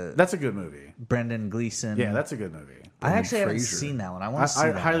 That's a good movie. Brendan Gleeson. Yeah, that's a good movie. I actually haven't Fraser. seen that one. I want to see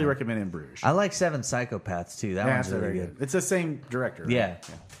I that highly one. recommend In Bruges. I like Seven Psychopaths too. That Yeah, one's that's really very good. It's the same director. Right? Yeah.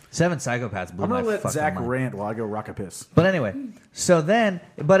 Seven Psychopaths blew I'm gonna my let fucking Zach mind. rant while I go rock a piss. But anyway, so then,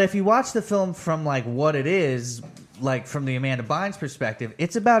 but if you watch the film from like what it is, like from the Amanda Bynes perspective,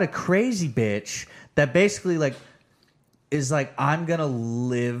 it's about a crazy bitch that basically like is like, I'm gonna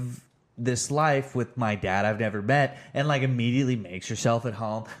live this life with my dad I've never met, and like immediately makes herself at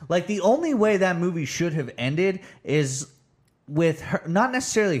home. Like the only way that movie should have ended is with her, not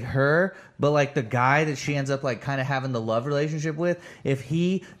necessarily her, but like the guy that she ends up like kind of having the love relationship with, if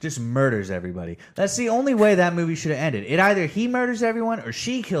he just murders everybody. That's the only way that movie should have ended. It either he murders everyone or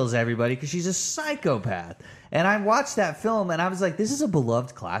she kills everybody because she's a psychopath. And I watched that film and I was like, this is a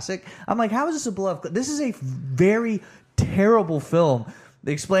beloved classic. I'm like, how is this a beloved? This is a very terrible film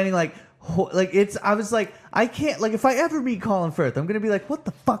explaining like it's, I was like, I can't, like, if I ever meet Colin Firth, I'm going to be like, what the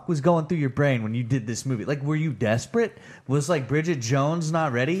fuck was going through your brain when you did this movie? Like, were you desperate? Was, like, Bridget Jones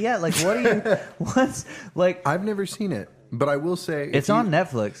not ready yet? Like, what are you, what's, like, I've never seen it, but I will say it's on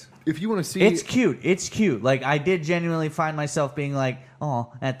Netflix. If you want to see, It's cute. It's cute. Like, I did genuinely find myself being like,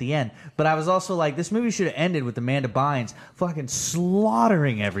 oh, at the end. But I was also like, this movie should have ended with Amanda Bynes fucking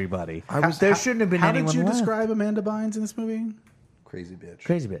slaughtering everybody. There shouldn't have been How anyone did you left. describe Amanda Bynes in this movie? crazy bitch.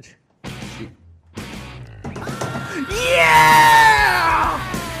 Crazy bitch.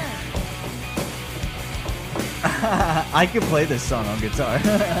 I could play this song on guitar.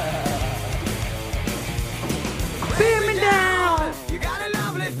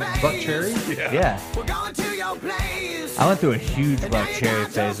 Buck Cherry. Yeah. I went through a huge Buck Cherry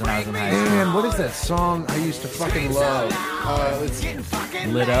phase when I was in high school. Man, what is that song I used to fucking love? It's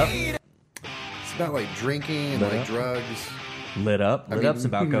Lit Up. about like drinking and like drugs. Lit Up. Lit mean, Up's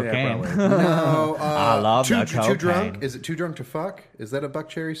about yeah, cocaine. probably. No, I love too, the too cocaine. drunk. Is it Too Drunk to Fuck? Is that a Buck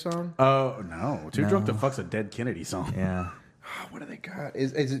Cherry song? Oh no, Too Drunk to Fuck's a Dead Kennedy song. Yeah. What do they got?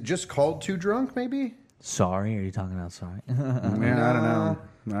 Is it just called Too Drunk? Maybe. Sorry. Are you talking about Sorry? Man, I don't know.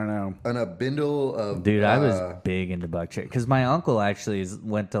 I don't know. And a bindle of... Dude, I was big into Buck Cherry because my uncle actually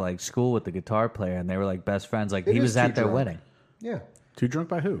went to like school with the guitar player, and they were like best friends. Like It he is was at Too their Drunk. wedding. Yeah. Too Drunk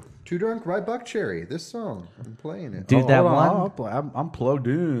by who? Too Drunk by Buck Cherry. This song. I'm playing it. Dude, that hold on, one, I'm plugged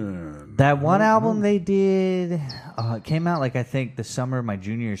in. that one album they did, it came out like I think the summer of my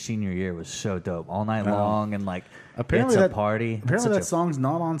junior or senior year was so dope. All night long and like Apparently it's a that party. It's Apparently such that song's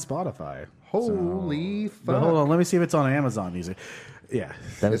not on Spotify. Holy But fuck. hold on, let me see if it's on Amazon Music. Yeah.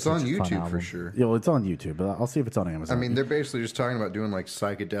 that was It's on such a fun YouTube for album. sure. Yeah, well, it's on YouTube, but I'll see if it's on Amazon. I mean, they're basically just talking about doing like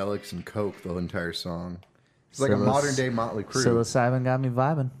psychedelics and coke the entire song. It's like a Psilocy- modern day Motley Crue. Psilocybin got me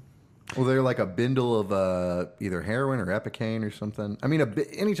vibing. Well, they're like a bindle of either heroin or Epicaine or something. I mean,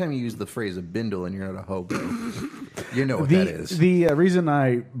 anytime you use the phrase a bindle and you're not a hobo, you know what that is. The reason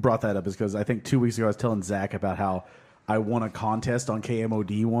I brought that up is because I think 2 weeks ago I was telling Zach about how I won a contest on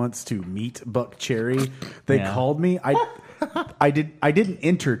KMOD once to meet Buck Cherry. They Yeah. called me. I didn't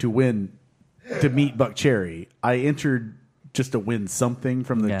enter to win to meet Buck Cherry. I entered just to win something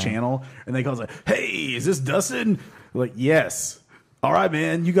from the Yeah. channel, and they called like, "Hey, is this Dustin?" Like, yes. All right,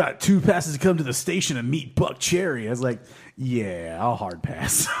 man. You got 2 passes to come to the station and meet Buck Cherry. I was like, yeah, I'll hard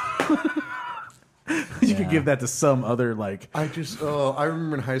pass. You could give that to some other like. I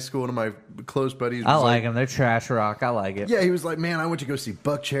remember in high school, one of my close buddies. I was like them. They're trash rock. I like it. Yeah, he was like, man, I went to go see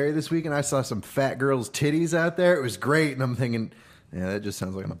Buck Cherry this week, and I saw some fat girls' titties out there. It was great, and I'm thinking, yeah, that just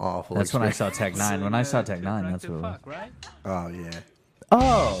sounds like an awful. That's when I experience. saw Tech Nine. When I saw Tech Nine, that's what it was. Right? Oh yeah.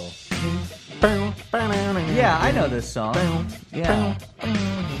 Oh. Yeah, I know this song. Yeah.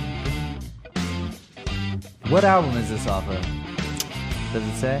 What album is this off of? Does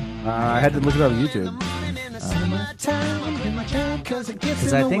it say? I had to look it up on YouTube.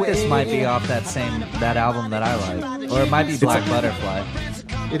 Because I think this might be off that album that I like. Or it might be Black Butterfly.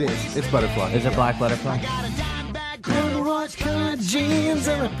 It is. It's Butterfly. Is it Black Butterfly? Jeans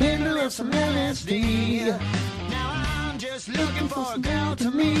and a bindle of some LSD. Now I'm just looking for a girl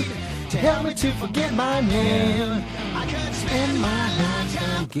to meet to help me to forget my name. I could spend my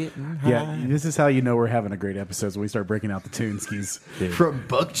lifetime getting high. Yeah, this is how you know we're having a great episode when we start breaking out the tune skis From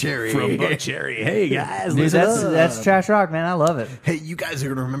Buck Cherry. from Buck Cherry. Hey guys, Dude, listen that's up. trash rock, man. I love it. Hey, you guys are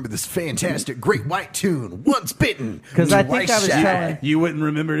going to remember this fantastic Great White tune, Once Bitten. 'Cause I think I was Shy. telling- You wouldn't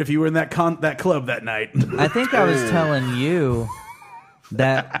remember it if you were in that club that night. I think I was telling you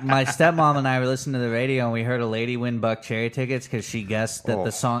that my stepmom and I were listening to the radio and we heard a lady win Buck Cherry tickets because she guessed that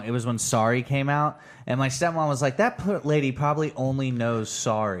the song, it was when Sorry came out. And my stepmom was like, that lady probably only knows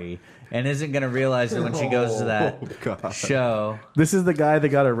Sorry and isn't going to realize it when she goes to that show. This is the guy that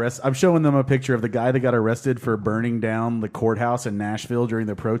got arrested. I'm showing them a picture of the guy that got arrested for burning down the courthouse in Nashville during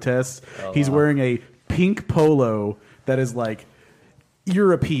the protests. He's wearing a pink polo that is like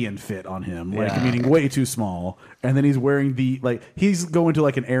European fit on him, like Yeah. meaning way too small. And then he's wearing he's going to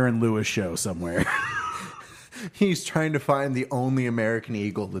like an Aaron Lewis show somewhere. He's trying to find the only American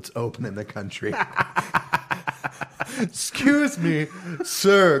Eagle that's open in the country. Excuse me,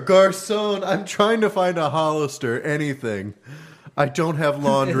 sir, garçon, I'm trying to find a Hollister, anything. I don't have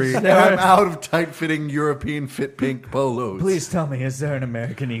laundry, and I'm out of tight-fitting European fit pink polos. Please tell me, is there an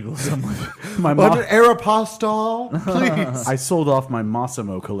American Eagle somewhere? My What, mom, an Aeropostale? Please. I sold off my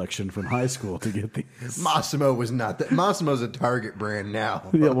Massimo collection from high school to get these. Massimo was not that. Massimo's a Target brand now.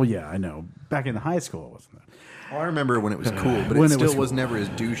 Yeah, well, yeah, I know. Back in the high school, it wasn't. I remember when it was cool, but When it it still was was cool. never as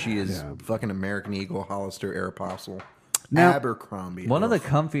douchey as fucking American Eagle, Hollister, Aeropostale, Now- Abercrombie. One of the Ugh.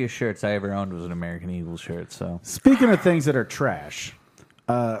 comfiest shirts I ever owned was an American Eagle shirt. So Speaking of things that are trash,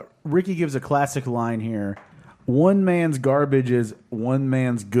 Ricky gives a classic line here. One man's garbage is one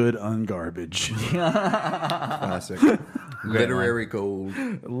man's good ungarbage. classic. Literary gold.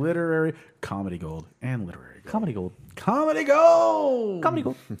 Literary, comedy gold, and literary gold. comedy gold, Comedy gold! comedy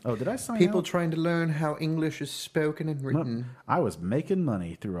gold. Oh, did I sign People out? trying to learn how English is spoken and written. I was making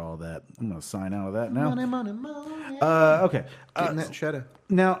money through all that. I'm going to sign out of that now. Money, money, money. Okay. Getting that cheddar.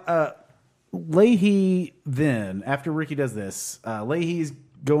 Now, Leahy then, after Ricky does this, Leahy's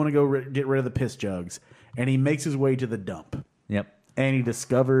going to get rid of the piss jugs, and he makes his way to the dump. Yep. And he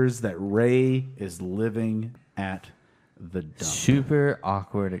discovers that Ray is living at the dump. Super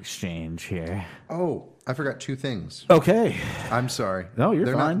awkward exchange here. Oh, I forgot 2 things. Okay. I'm sorry. No, you're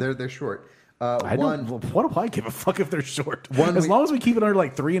they're fine. Not, they're short. I One, don't. What do I give a fuck if they're short? One as we- long as we keep it under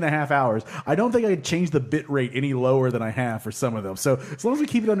like 3.5 hours, I don't think I could change the bit rate any lower than I have for some of them. So as long as we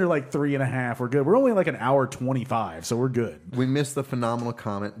keep it under like 3.5, we're good. We're only like an hour 25, so we're good. we missed the phenomenal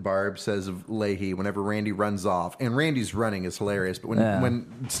comment Barb says of Leahy whenever Randy runs off. And Randy's running is hilarious. But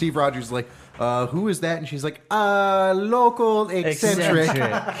when Steve Rogers is like, who is that? And she's like, local eccentric.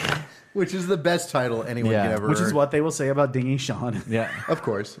 Which is the best title anyone Yeah. could ever. Which is earn. what they will say about Dingy Sean. Yeah. Of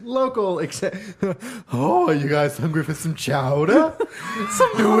course, local. Except, oh, you guys hungry for some chowder? Some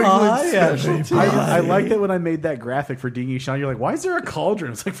New England specialty. I like that when I made that graphic for Dingy Sean, you're like, why is there a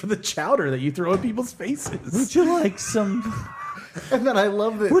cauldron? It's like for the chowder that you throw in people's faces. Would you like some? And then I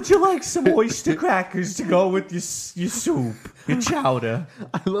love that. Would you like some oyster crackers to go with your soup, your chowder?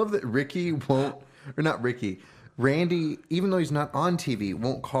 I love that Ricky won't, or not Ricky. Randy, even though he's not on TV,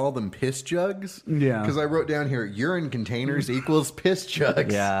 won't call them piss jugs. Yeah. Because I wrote down here, urine containers equals piss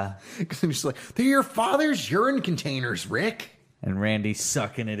jugs. Yeah. Because I'm just like, they're your father's urine containers, Rick. And Randy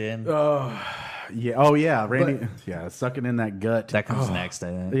sucking it in. Yeah. Oh, yeah. Randy. Yeah. Sucking in that gut. That comes next,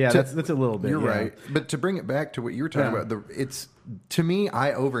 I think. Yeah. That's a little bit. You're yeah. right. But to bring it back to what you were talking about, it's to me,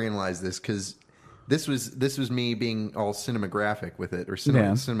 I overanalyze this because this was me being all cinematographic with it, or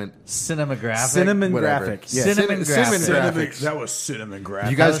Cinematographic. Cinnamon whatever. graphic. Yeah. Cinnamon Cinnamon graphic. graphics. That was cinnamon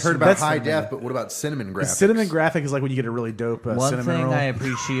graphic. You guys heard about That's high cinnamon. def, but what about cinnamon graphics? Cinnamon graphic is like when you get a really dope One cinnamon thing roll. I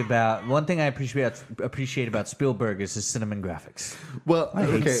appreciate about Spielberg is his cinnamon graphics. Well, I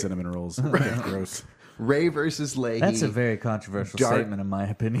hate okay. cinnamon rolls. That's gross. Ray versus Leahy. That's a very controversial Dark- statement, in my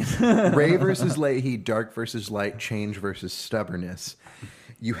opinion. Ray versus Leahy, dark versus light, change versus stubbornness.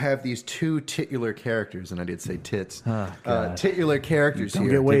 You have these two titular characters, and I did say tits. Titular characters Don't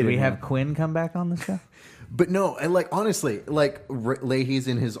here. get Did weighted. we man. have Quinn come back on the show? But no, and like honestly, like Leahy's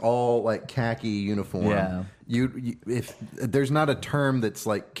in his all like khaki uniform. Yeah. You if there's not a term that's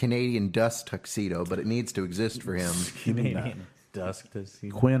like Canadian dust tuxedo, but it needs to exist for him. Canadian dusk to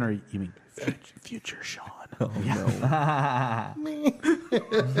see. Quinn, or you mean future Sean? I'm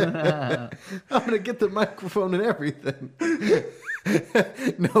gonna get the microphone and everything.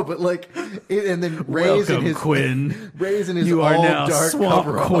 No, but like, and then Ray's in Welcome, his Quinn. Ray's in his You all are now dark Swamp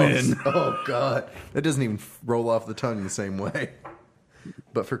coveralls. Quinn. Oh God, that doesn't even roll off the tongue the same way.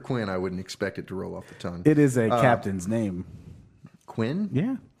 But for Quinn, I wouldn't expect it to roll off the tongue. It is a captain's name. Quinn,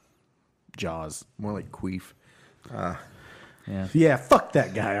 Yeah. Jaws. more like Queef. Yeah. Yeah, fuck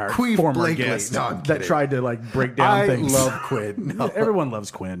that guy, our Queef former Blakely. guest No, I'm that kidding. tried to like break down I things. love Quinn. No. Everyone loves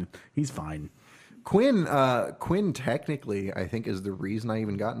Quinn. He's fine. Quinn technically, I think, is the reason I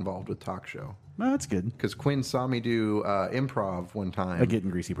even got involved with talk show. No, that's good. Because Quinn saw me do improv one time. A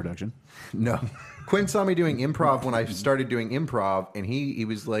Getting Greasy production. No. Quinn saw me doing improv when I started doing improv, and he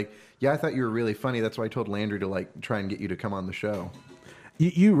was like, yeah, I thought you were really funny. That's why I told Landry to like try and get you to come on the show.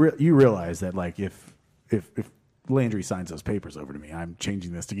 You realize that like if Landry signs those papers over to me, I'm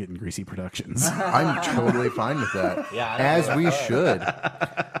changing this to Getting Greasy Productions. I'm totally fine with that. Yeah, I know. As we should.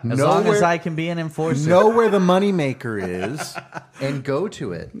 As long as I can be an enforcer. Know where the moneymaker is and go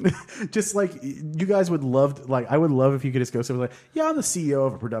to it. Just like you guys would love, like I would love if you could just go somewhere like, yeah, I'm the CEO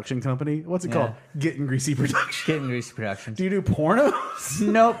of a production company. What's it Yeah. called? Getting Greasy Productions. Getting Greasy Productions. Do you do pornos?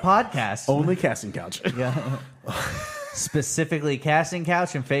 No, podcast. Only casting couch. Yeah. Specifically casting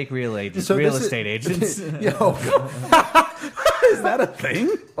couch and fake real agents, So real this is- estate agents. Yo, Is that a thing?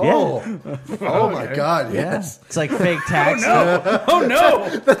 oh my God, Yeah. yes. It's like fake tax. Oh no!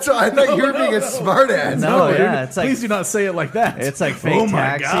 That's why I thought you were being a smartass. No, dude, yeah, it's like please do not say it like that. it's like fake Oh my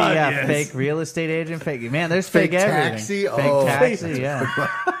taxi, God, yeah, yes. fake real estate agent, fake man. There's Fake fake, everything. taxi? Fake Oh. taxi, yeah.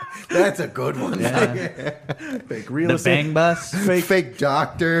 That's a good one. Fake real The estate. bang bus, Fake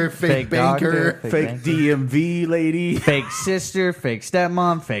doctor, fake Fake banker, doctor, Fake bank. DMV lady. fake sister, fake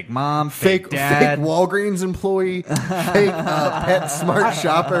stepmom, fake mom, fake dad. Walgreens employee, fake Pet Smart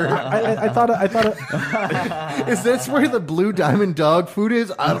Shopper. I thought Is this where the Blue Diamond dog food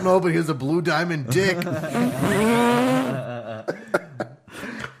is? I don't know, but he has a Blue Diamond dick.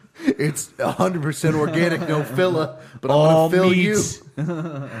 It's 100% organic, no filler, but I'm All going to fill meat.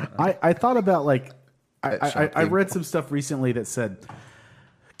 you. I thought about like That I shocking. read some stuff recently that said,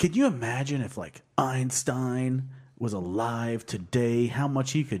 could you imagine if like Einstein was alive today, how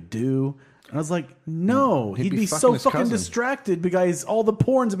much he could do? And I was like, no, He'd he'd be be fucking so his fucking cousin. distracted because all the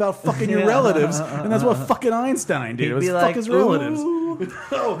porn's about fucking your relatives, and that's what fucking Einstein did. He'd It was be fuck like, his relatives. "Ooh."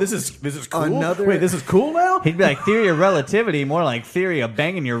 Oh, this is cool. Another- Wait, this is cool now. He'd be like theory of relativity, more like theory of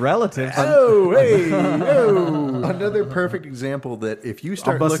banging your relatives. Oh, hey, oh. Another perfect example that if you I'll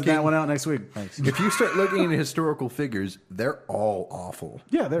start bust looking that one out next week. if you start looking at historical figures, they're all awful.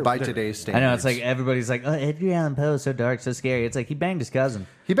 Yeah, by they're- today's I standards. know, it's like everybody's like, oh, Edgar Allan Poe is so dark, so scary. It's like he banged his cousin.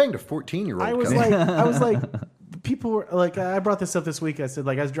 he banged a 14-year-old. I was like, people were like, I brought this up this week. I said,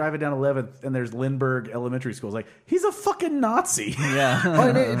 like, I was driving down 11th and there's Lindbergh Elementary School. It's like, he's a fucking Nazi. Yeah. Well,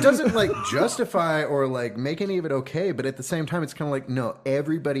 and it doesn't like justify or like make any of it okay, but at the same time, it's kind of like no,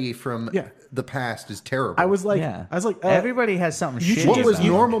 everybody from the past is terrible. I was like, everybody has something you shitty. should what was just-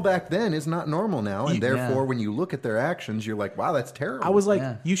 normal back then is not normal now, and therefore, Yeah. when you look at their actions, you're like, wow, that's terrible. I was like,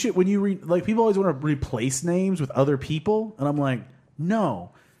 you should, when you like, people always want to replace names with other people. And I'm like,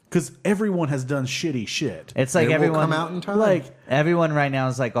 no, because everyone has done shitty shit. It's like It will everyone come out in time. Like, everyone right now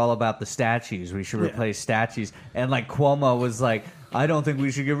is like all about the statues. We should replace statues. And like Cuomo was like, I don't think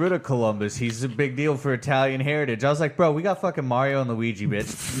we should get rid of Columbus. He's a big deal for Italian heritage. I was like, bro, we got fucking Mario and Luigi,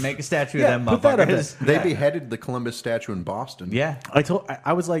 bitch. Make a statue of them put that up motherfuckers. they beheaded the Columbus statue in Boston. Yeah.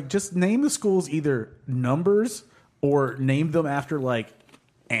 I was like, just name the schools either numbers or name them after like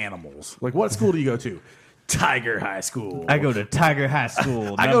animals. Like, what school do you go to? Tiger High School. I go to Tiger High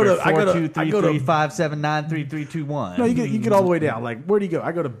School. I go to- I go to- 42335793321. No, you get all the way down. Like, where do you go?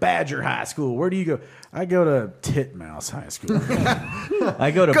 I go to Badger High School. Where do you go? I go to Titmouse High School.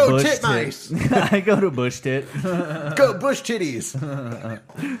 I go to Go Bush Titmice. Tit. I go to Bush Tit. Go Bush Titties.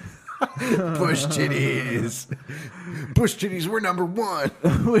 Bush Titties. Bush Titties, we're number one.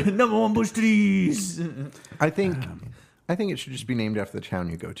 Number one Bush Titties. I think it should just be named after the town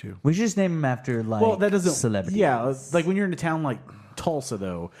you go to. We should just name him after like Well, that doesn't. celebrities. Yeah, like when you're in a town like Tulsa,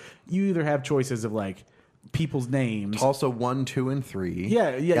 though, you either have choices of like people's names. Tulsa 1, 2, and 3.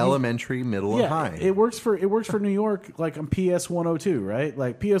 Yeah, Elementary, middle, and high. It works for New York. Like on PS 102, right?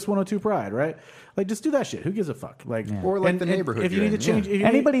 Like PS 102 Pride, right? Like just do that shit. Who gives a fuck? Like Or like the neighborhood If you need to you're in, change, if you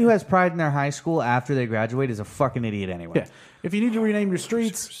Anybody who has pride in their high school after they graduate is a fucking idiot anyway. yeah. If you need to rename your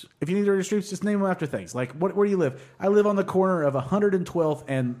streets, just name them after things. Like, where do you live? I live on the corner of 112th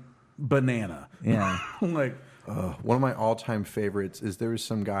and Banana. Yeah. I'm like, One of my all-time favorites is there was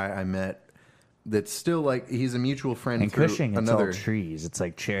some guy I met that's still like he's a mutual friend. And through Cushing, it's another. all trees. It's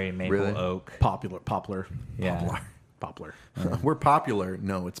like cherry, maple, Really? oak. poplar. Yeah. Poplar. We're popular.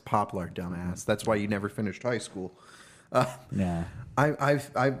 No, it's poplar, dumbass. That's why you never finished high school. Yeah.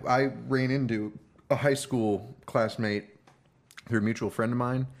 I ran into a high school classmate through a mutual friend of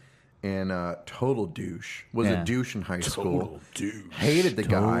mine, and total douche. Was Yeah. a douche in high school. Total douche. Hated the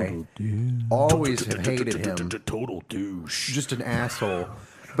guy. Always have hated him. Total douche. Just an asshole.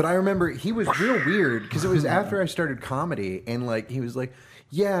 But I remember he was real weird because it was after I started comedy, and like he was like,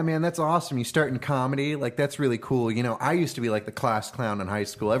 "Yeah, man, that's awesome. You start in comedy, like that's really cool." You know, I used to be like the class clown in high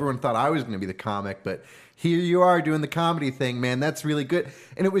school. Everyone thought I was going to be the comic, but here you are doing the comedy thing, man. That's really good.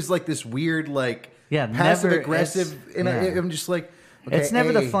 And it was like this weird, like passive aggressive, and I'm just like. Okay, it's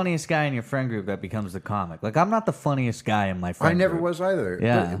never the funniest guy in your friend group that becomes the comic. Like, I'm not the funniest guy in my friend I never group. was either.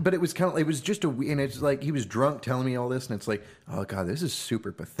 Yeah. But it was kind of, it was just and it's like he was drunk telling me all this, and it's like, oh God, this is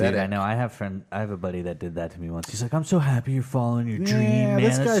super pathetic. Dude, I know. I have a buddy that did that to me once. He's like, I'm so happy you're following your dream, Yeah, man.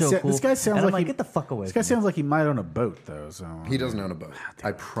 this guy, That's so cool. this guy sounds and I'm like get the fuck away This from guy me. sounds like he might own a boat, though. So He doesn't own a boat.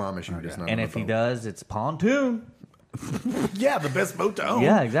 I promise you, he does not. And own if a he boat. does, it's pontoon. yeah, the best boat to own.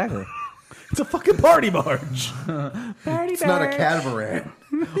 Yeah, exactly. It's a fucking party barge. It's not a catamaran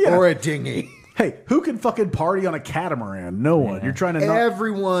or a dinghy. Hey, who can fucking party on a catamaran? No one. You're trying to not.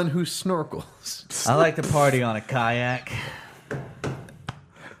 Everyone who snorkels. I like to party on a kayak.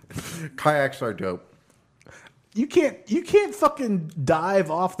 Kayaks are dope. You can't fucking dive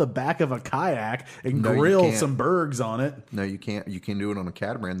off the back of a kayak and No, you grill can't. some bergs on it. No, you can't. You can do it on a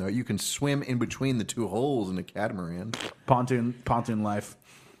catamaran though. You can swim in between the two holes in a catamaran. Pontoon life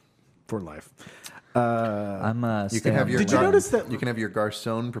for life. I'm You can have your. Did you notice that- You can have your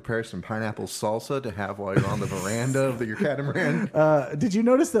garçon prepare some pineapple salsa to have while you're on the veranda of your catamaran. Did you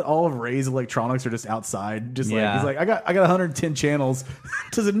notice that all of Ray's electronics are just outside? Just like Yeah. he's like, I got 110 channels.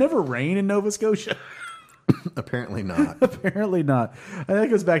 Does it never rain in Nova Scotia? Apparently not. Apparently not. And that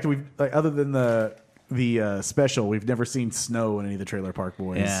goes back to we've like other than the special, we've never seen snow in any of the Trailer Park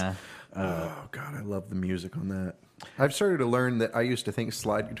Boys. Yeah. Oh God, I love the music on that. I've started to learn that I used to think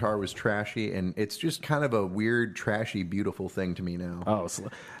slide guitar was trashy, and it's just kind of a weird, trashy, beautiful thing to me now. Oh,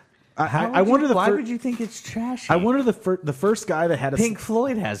 I wonder Why would you think it's trashy? I wonder the first guy that had a Pink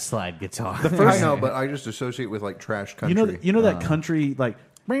Floyd has slide guitar. I know, but I just associate with like trash country. you know that country like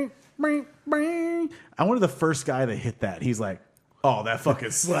bing, bing, bing. I wonder the first guy that hit that. He's like, Oh, that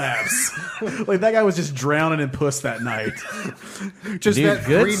fucking slaps. Like, that guy was just drowning in puss that night. Just Dude, that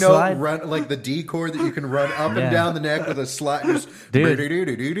good 3-note slide. run, like the D chord that you can run up Yeah. and down the neck with a slide. Just Dude.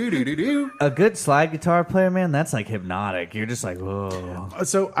 do-do-do-do-do-do-do. A good slide guitar player, man, that's like hypnotic. You're just like, whoa.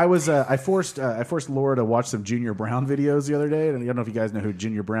 So I forced Laura to watch some Junior Brown videos the other day, and I don't know if you guys know who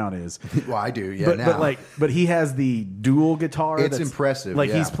Junior Brown is. Well, I do, yeah. now. But he has the dual guitar. It's that's impressive, Like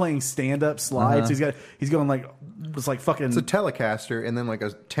yeah. he's playing stand up slides. He's going like it's like fucking. It's a Telecaster and then like a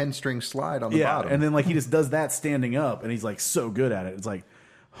 10-string slide on the bottom. and then like he just does that standing up, and he's like so good at it. It's like,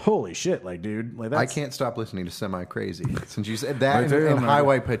 holy shit, like dude, like that's, I can't stop listening to Semi Crazy. Since you said that, I and, do, and man.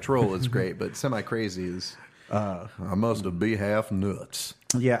 Highway Patrol is great, but Semi Crazy is. I must have be half nuts.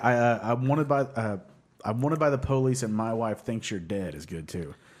 Yeah, I'm wanted by the police, and my wife thinks you're dead is good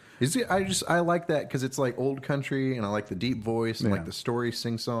too. Is it? I like that because it's like old country, and I like the deep voice and like the story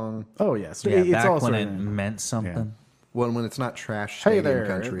sing song. Oh yes, Yeah, it's back all when sort it of- meant something. Well, when it's not trash. Hey stadium there,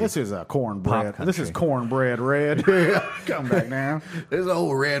 country. this is cornbread. Pop This is country. cornbread red. Come back now. There's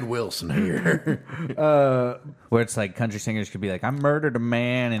old Red Wilson here. Where it's like country singers could be like, I murdered a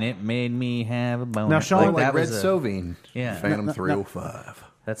man and it made me have a boner. Now, Sean, like that Red was Sovine. Yeah. Phantom 305.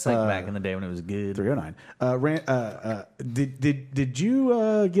 That's like back in the day when it was good. 309. Did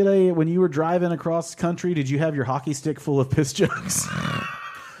you get when you were driving across country? Did you have your hockey stick full of piss jugs?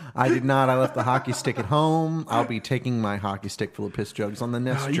 I did not. I left the hockey stick at home. I'll be taking my hockey stick full of piss jugs on the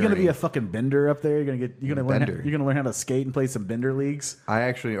next Are you journey. gonna be a fucking bender up there? You're gonna learn how to skate and play some bender leagues. I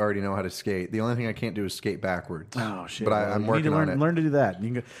actually already know how to skate. The only thing I can't do is skate backwards. Oh shit! But well, I'm you working need to on it. Learn to do that.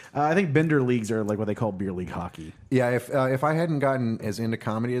 You can go, I think bender leagues are like what they call beer league hockey. Yeah, if I hadn't gotten as into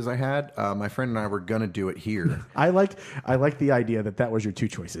comedy as I had, my friend and I were gonna do it here. I like the idea that was your two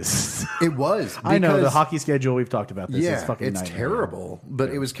choices. It was. I know the because- hockey schedule. We've talked about this. Yeah, It's fucking it's nightmare. terrible. But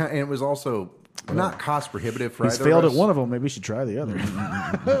it was kind. And it was also not cost prohibitive for He's either failed of at us. one of them. Maybe we should try the other.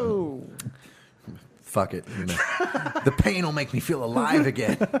 Oh. Fuck it. You know. The pain will make me feel alive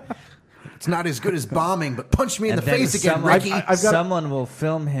again. It's not as good as bombing, but punch me in the then face again, someone, Ricky. I've got- someone will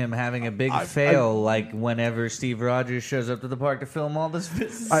film him having a big fail, like whenever Steve Rogers shows up to the park to film all this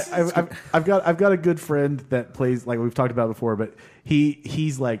business. I've got a good friend that plays, like we've talked about before, but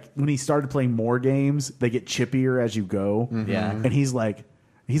he's like, when he started playing more games, they get chippier as you go. Yeah. And he's like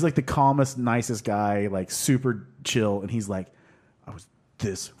the calmest, nicest guy, like super chill. And he's like, I was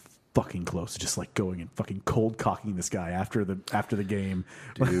this fucking close to just like going and fucking cold cocking this guy after the game.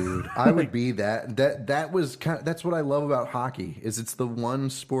 Dude, I would be that. That was kind of, that's what I love about hockey. Is it's the one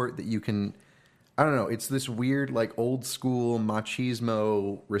sport that you can. I don't know. It's this weird, like old school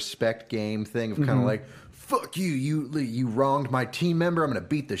machismo respect game thing of kind of like, fuck you, you wronged my team member. I'm going to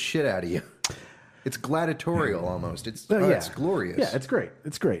beat the shit out of you. It's gladiatorial almost. It's it's glorious. Yeah, it's great.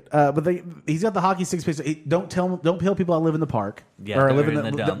 It's great. But he's got the hockey stick space. Don't tell people I live in the park. Yeah, or I don't live live in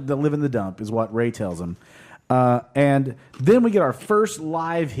in the dump. live in the dump is what Ray tells him. And then we get our first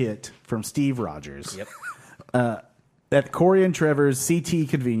live hit from Steve Rogers. Yep. At Corey and Trevor's CT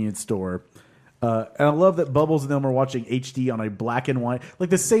convenience store. And I love that Bubbles and them are watching HD on a black and white, like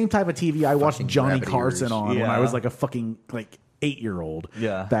the same type of TV I watched Johnny rabbit Carson ears. on when Yeah. I was like a fucking like 8-year-old.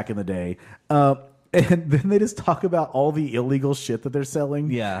 Yeah. Back in the day. And then they just talk about all the illegal shit that they're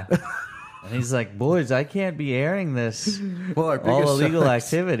selling. Yeah. And he's like, boys, I can't be airing this. Well, our All biggest illegal sellers-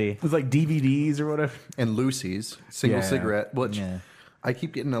 activity. It's like DVDs or whatever. and Lucy's single Yeah. cigarette, which Yeah. I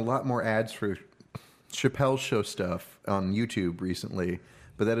keep getting a lot more ads for Chappelle Show stuff on YouTube recently.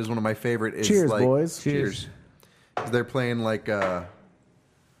 But that is one of my favorite. Is Cheers, like, boys. Cheers. They're playing like.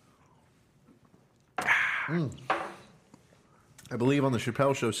 I believe on the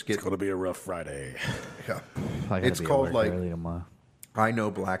Chappelle Show skit. It's going to be a rough Friday. Yeah. I gotta It's be at called work like early tomorrow. I Know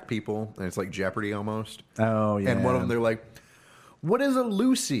Black People, and it's like Jeopardy almost. Oh, yeah. And one of them, they're like, "What is a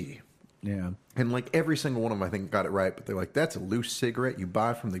Lucy?" Yeah. And like every single one of them, I think, got it right. But they're like, "That's a loose cigarette you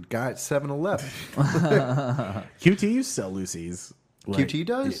buy from the guy at 7-Eleven." QT used to sell Lucy's. QT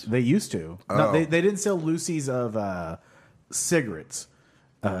does? They used to. Oh. No, they didn't sell Lucy's of cigarettes.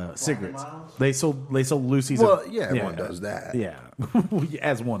 Cigarettes. They sold Lucy's. Well, of, yeah, everyone does that. Yeah,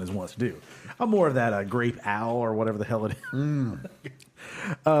 as one wants to do. I'm more of that grape owl or whatever the hell it is.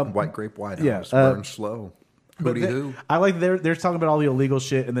 White grape, white yeah, house, burn slow. Hootie hoo. I like they're talking about all the illegal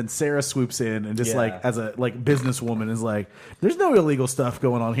shit, and then Sarah swoops in and just Yeah. like as a businesswoman is like, "There's no illegal stuff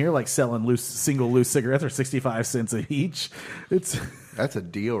going on here, like selling loose cigarettes are 65 cents each." It's That's a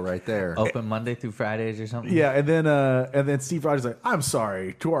deal right there. Open Monday through Fridays or something. Yeah, and then Steve Rogers like, I'm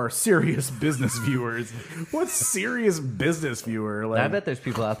sorry to our serious business viewers. What's serious business viewer? Like, I bet there's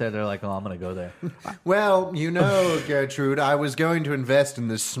people out there that are like, "Oh, I'm gonna go there." Well, Gertrude, I was going to invest in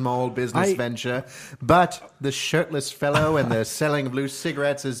this small business venture, but the shirtless fellow and the selling of loose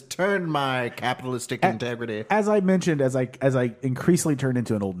cigarettes has turned my capitalistic integrity. As I mentioned, as I increasingly turned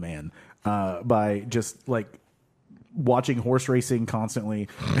into an old man by just like watching horse racing constantly,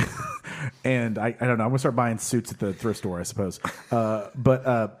 and I don't know. I'm gonna start buying suits at the thrift store, I suppose.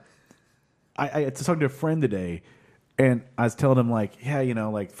 But I was talking to a friend today, and I was telling him like, yeah,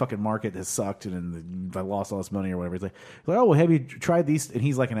 like fucking market has sucked, and I lost all this money or whatever. He's like, oh, well, have you tried these? And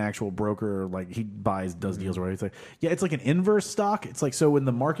he's like an actual broker, like he does deals or whatever. He's like, yeah, it's like an inverse stock. It's like, so when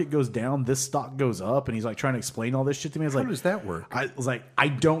the market goes down, this stock goes up, and he's like trying to explain all this shit to me. I was like, how does that work? I was like, I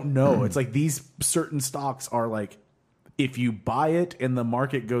don't know. It's like these certain stocks are like, if you buy it and the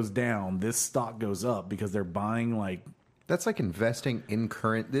market goes down, this stock goes up because they're buying like. That's like investing in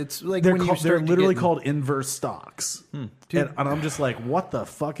current. It's like They're, when you they're start literally getting, called inverse stocks. And I'm just like, what the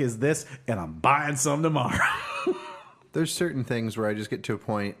fuck is this? And I'm buying some tomorrow. There's certain things where I just get to a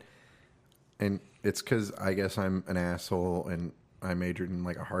point, and it's because I guess I'm an asshole and I majored in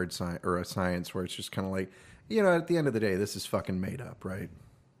like a hard science or a science where it's just kind of like, at the end of the day, this is fucking made up, right?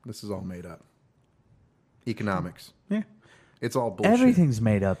 This is all made up. Economics. Yeah. It's all bullshit. Everything's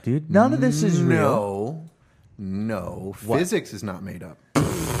made up, dude. None of this is real. No. Physics is not made up.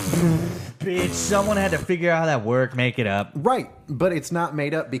 Bitch, someone had to figure out how that worked, make it up. Right. But it's not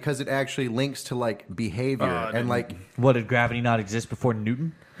made up because it actually links to like behavior and like. What, did gravity not exist before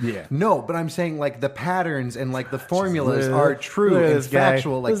Newton? Yeah. No, but I'm saying like the patterns and like the formulas are true and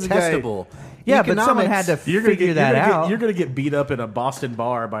factual, like testable. Yeah, but someone had to figure that out. You're going to get beat up in a Boston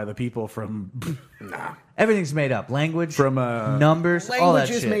bar by the people from. Everything's made up. Language, From, numbers, all that Language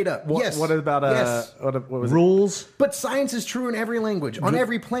is shit. made up. What, yes. what about yes. what was it? Rules. But science is true in every language on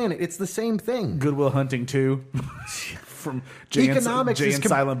every planet. It's the same thing. Goodwill Hunting 2 from Jay Economics and is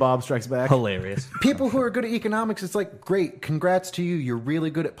Silent Bob Strikes Back. Hilarious. People who are good at economics, it's like, great, congrats to you. You're really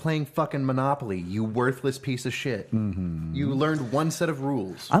good at playing fucking Monopoly, you worthless piece of shit. Mm-hmm. You learned one set of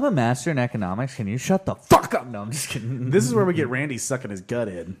rules. I'm a master in economics. Can you shut the fuck up? No, I'm just kidding. This is where we get Randy sucking his gut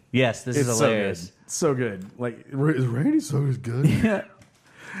in. Yes, this is hilarious. So good. Like, is Randy sucking his gut? Yeah.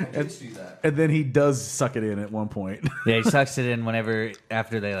 And then he does suck it in at one point. Yeah, he sucks it in whenever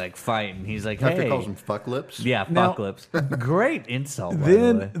after they like fight, and he's like, "Hey, After he calls them fuck lips. yeah, Now- fuck lips." Great insult. By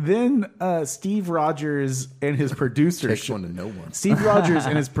the way. Then Steve Rogers and his producers Takes one to know one. Steve Rogers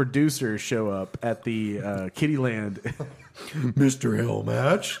and his producers show up at the Kittyland. Mr. Hell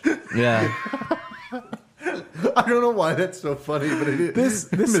Match. Yeah, I don't know why that's so funny, but it is.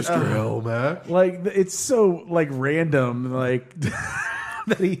 This Mr. Hell Match. like it's so like random like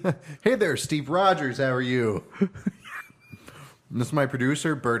that he. Hey there, Steve Rogers. How are you? This is my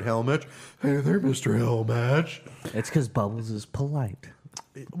producer, Bert Helmich. Hey there, Mr. Helmich. it's because Bubbles is polite.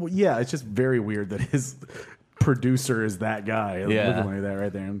 Well, yeah, it's just very weird that his producer is that guy. Yeah. Looking like that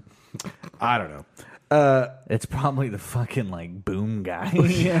right there. I don't know. It's probably the fucking like boom guy.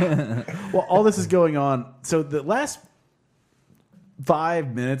 Well, all this is going on. So the last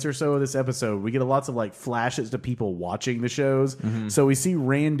 5 minutes or so of this episode, we get lots of like flashes to people watching the shows. Mm-hmm. So we see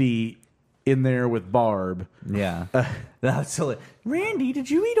Randy in there with Barb. Yeah, that's so. Randy, did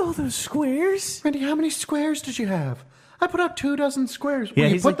you eat all those squares? Randy, how many squares did you have? I put out 24 squares. Yeah, Well,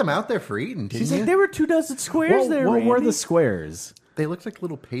 you he's put like- them out there for eating, didn't He's you? like, there were 24 squares there. What were Randy." the squares? They looked like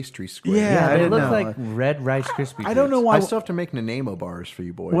little pastry squares. Yeah, Yeah, I they didn't look know. like red Rice Krispie. I don't know why. I still have to make Nanaimo bars for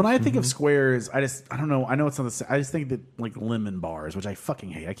you boys. When I think of squares, I don't know. I know it's not the same. I just think that like lemon bars, which I fucking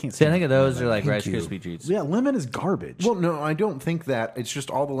hate. I can't See, I stand think of those are like Thank Rice you. Krispie treats. Yeah, lemon is garbage. Well, no, I don't think that. It's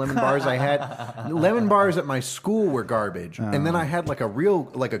just all the lemon bars I had. Lemon bars at my school were garbage, and then I had like a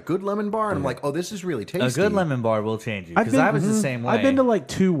good lemon bar, and I'm like, oh, this is really tasty. A good lemon bar will change you I've because been- I was the same way. I've been to like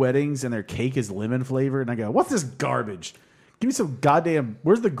 2 weddings and their cake is lemon flavored, and I go, "What's this garbage? Give me some goddamn.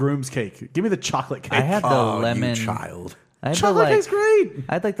 Where's the groom's cake? Give me the chocolate cake." I had the Oh, lemon you child. I had chocolate the, cake's great.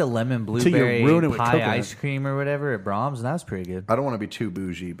 I had like the lemon you blueberry ruin it with pie coconut. ice cream or whatever at Brahms, and that was pretty good. I don't want to be too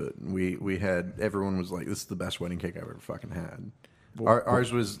bougie, but we had everyone was like, "This is the best wedding cake I've ever fucking had."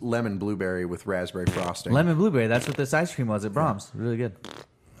 Ours was lemon blueberry with raspberry frosting. Lemon blueberry, that's what this ice cream was at Brahms. Really good.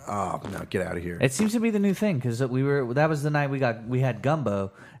 Oh no, get out of here! It seems to be the new thing because that was the night we had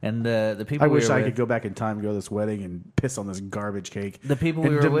gumbo, and the people I we wish were I with, could go back in time and go to this wedding and piss on this garbage cake. The people and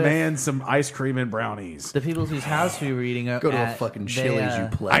we were with- demand some ice cream and brownies. the people whose house we were eating at. Go to a fucking Chili's, you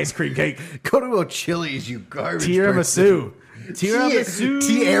play. Ice cream cake, Go to a Chili's, you garbage. tiramisu. Tiramisu.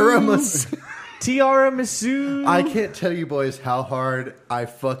 Tiramisu. Tiramisu. I can't tell you boys how hard I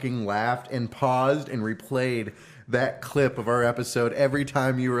fucking laughed and paused and replayed that clip of our episode every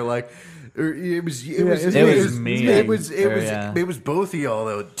time you were like, it was me. It was both of y'all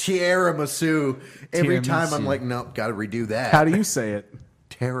though. Tiramisu. Every time I'm like, nope, got to redo that. How do you say it?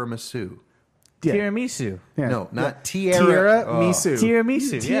 Tiramisu. Yeah. Tiramisu. Yeah. No, not tiara. Tiramisu.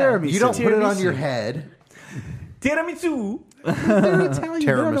 Tiramisu. Yeah. Tiramisu. You don't put it on Tiramisu. your head. Tiramisu. They're Italian. They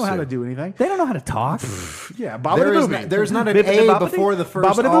don't know Tiramisu. how to do anything. They don't know how to talk. Yeah, There's not an Bippity A boppity? before the first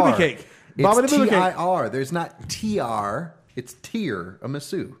Bobbity R. boopy cake. It's Bobbity boopy cake. T-I-R. There's not T-R. It's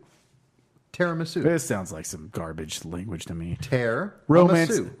tiramisu. Tiramisu. This sounds like some garbage language to me.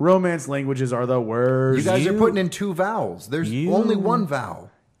 Tiramisu. Romance languages are the worst. You guys are putting in two vowels. There's only one vowel.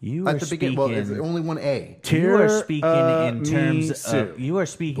 You at are the beginning. Well, speaking- there's only one A. You are speaking in terms Tiramisu. of you are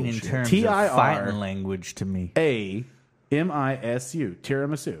speaking in terms TIR. of fighting language to me. A-M-I-S-U.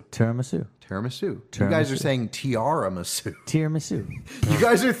 Tiramisu. Tiramisu. Tiramisu. You guys are saying tiramisu. Tiramisu. You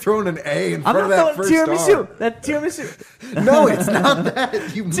guys are throwing an A in I'm front of not that throwing first tiramisu. R. That's tiramisu. No, it's not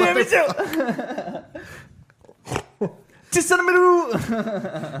that. You motherfucker. Tiramisu.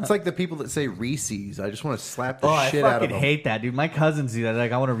 Tiramisu. It's like the people that say Reese's. I just want to slap the Oh, I shit out of fucking them. hate that, dude. My cousins do that.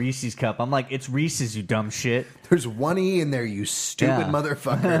 Like, I want a Reese's cup. I'm like, it's Reese's, you dumb shit. There's one E in there, you stupid Yeah.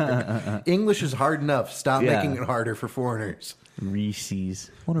 motherfucker. English is hard enough. Stop Yeah. making it harder for foreigners. Reese's.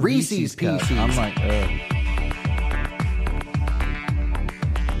 I want a Reese's cup. Pieces. I'm like,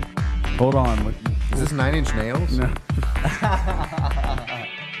 Hold on. Is this 9 Inch Nails? No.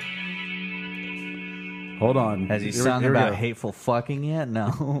 Hold on. has he Here we- sung here we about go. hateful fucking yet? No.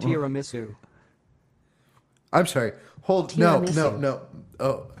 Tiramisu. I'm sorry. Tiramisu. No.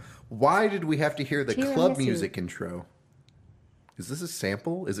 Oh, why did we have to hear the club Tiramisu. music intro? Is this a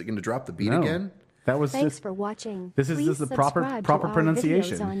sample? Is it going to drop the beat No. again? That was Thanks just. for watching. This is Please the proper subscribe to proper our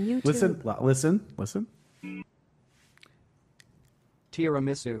pronunciation. videos on YouTube. Listen.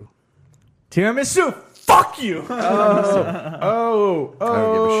 Tiramisu. Tiramisu. Fuck you. Oh,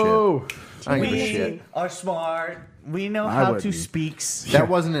 I don't give a shit. We are smart. We know I how to wouldn't. speaks. That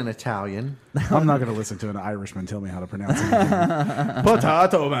wasn't in Italian. I'm not going to listen to an Irishman tell me how to pronounce it.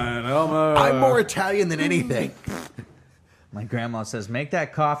 Potato man. I'm more Italian than anything. My grandma says, make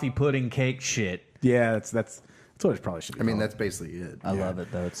that coffee pudding cake shit. Yeah, that's what it probably should be. I mean, called. that's basically it. I love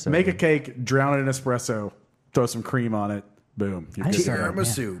it, though. It's so Make a good. cake, drown it in espresso, throw some cream on it. Boom. You're good to go.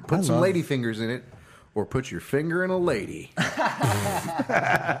 Tiramisu. man. Put I some love- lady fingers in it, or put your finger in a lady.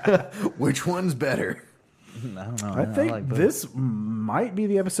 Which one's better? I don't know. I think like both. this might be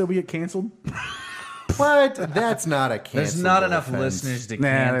the episode we get canceled. What? That's not a cancel. There's not enough listeners to Nah,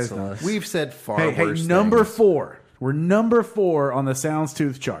 there's cancel not. us. We've said far Hey, worse number things. 4. We're number 4 on the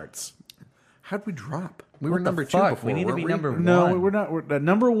Soundstooth charts. How'd we drop? We were the number 2 fuck? before. We need to weren't be we? number No, one. we're not.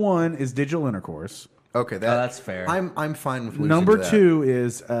 Number 1 is Digital Intercourse. Okay, that's fair. I'm fine with losing Number to that. 2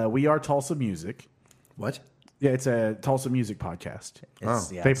 is We Are Tulsa Music. What? Yeah, it's a Tulsa music podcast.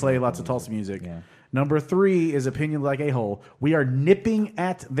 It's- yeah, They it's play not lots of cool. Tulsa music. Yeah. Number 3 is Opinion Like a Hole. We are nipping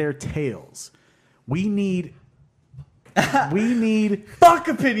at their tails. We need Fuck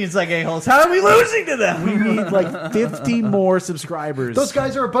opinions like a-holes. How are we losing to them? we need like 50 more subscribers. Those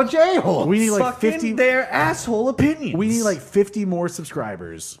guys are a bunch of a-holes. We need like Fucking 50 their asshole opinions. We need like 50 more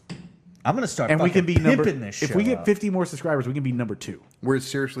subscribers. I'm gonna start. And we can be number this. If we show get up. 50 more subscribers, we can be number 2. We're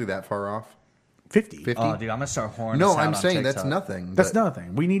seriously that far off? 50. 50? Oh, dude, I'm gonna start horning. No, us out I'm on saying that's TikTok. nothing. That's but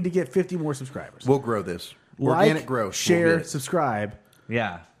nothing. We need to get 50 more subscribers. We'll grow this. Organic Like, growth. We'll share, get it. subscribe.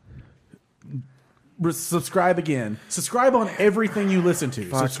 Yeah. Subscribe again. Subscribe on everything you listen to.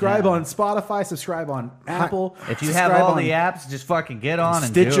 Subscribe yeah. on Spotify. Subscribe on Apple. If you have subscribe all on the apps, just fucking get on and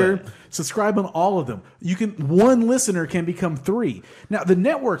Stitcher. do it. Subscribe on all of them. You can. One listener can become 3. Now the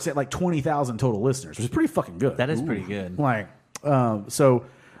network's at like 20,000 total listeners, which is pretty fucking good. That is pretty good. Like,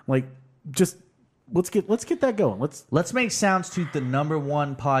 just let's get that going. Let's make Soundstooth the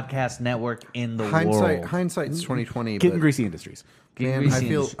 #1 podcast network in the world. Hindsight's 2020. Getting but Greasy Industries. man, Greasy I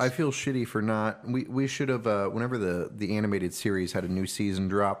feel Industries. shitty for not. We should have. Whenever the animated series had a new season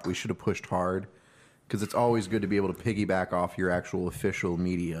drop, we should have pushed hard because it's always good to be able to piggyback off your actual official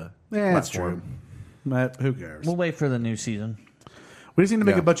media. Yeah, that's platform. true. But who cares? We'll wait for the new season. We just need to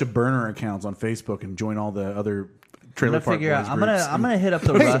make Yeah. a bunch of burner accounts on Facebook and join all the other I'm trailer gonna park figure out. boys I'm groups. gonna hit up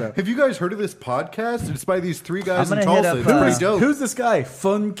the. Hey, have you guys heard of this podcast? It's by these 3 guys I'm in gonna hit Tulsa. up, It's pretty uh, dope. Who's this guy?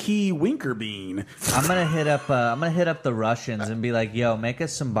 Funky Winkerbean. I'm gonna hit up. I'm gonna hit up the Russians and be like, "Yo, make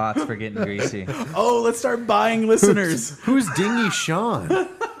us some bots for getting greasy." Oh, let's start buying listeners. Who's Dingy Sean?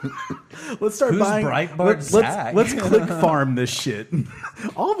 Let's start Who's buying. Breitbart Zach? Let's click farm this shit.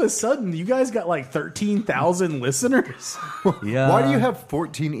 All of a sudden, you guys got like 13,000 listeners. Yeah. Why do you have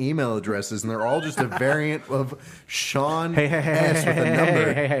 14 email addresses and they're all just a variant of Sean S with a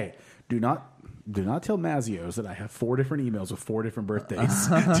number? Hey. Do not tell Mazios that I have 4 different emails with 4 different birthdays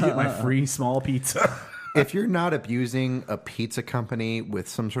to get my free small pizza. If you're not abusing a pizza company with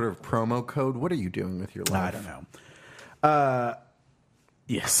some sort of promo code, what are you doing with your life? I don't know.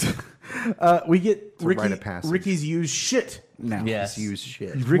 Yes. We get a rite of passage. Ricky's used shit now. Yes. Just use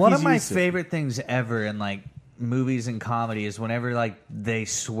shit. Ricky's One of my used it. favorite things ever in like movies and comedy is whenever like they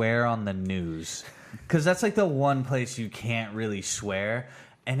swear on the news, because that's like the one place you can't really swear,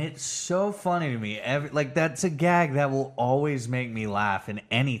 and it's so funny to me. Like that's a gag that will always make me laugh in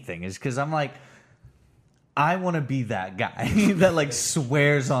anything. Is because I'm like, I want to be that guy that like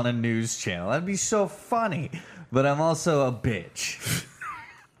swears on a news channel. That'd be so funny. But I'm also a bitch.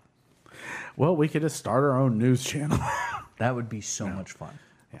 Well, we could just start our own news channel. That would be so much fun.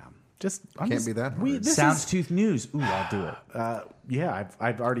 Yeah. Can't be that hard. Soundstooth News. Ooh, I'll do it. Yeah,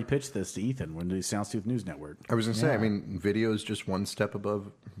 I've already pitched this to Ethan when the Soundstooth News Network. I was going to say, I mean, video is just one step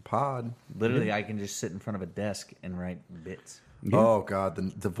above pod. Literally, I can just sit in front of a desk and write bits. Oh, God,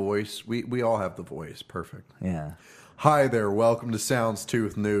 the voice. We all have the voice. Perfect. Yeah. Hi there. Welcome to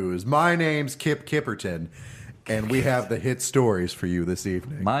Soundstooth News. My name's Kip Kipperton, and we have the hit stories for you this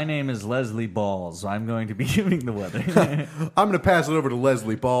evening. My name is Leslie Balls. I'm going to be giving the weather. I'm going to pass it over to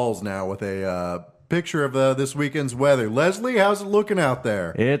Leslie Balls now with a picture of this weekend's weather. Leslie, how's it looking out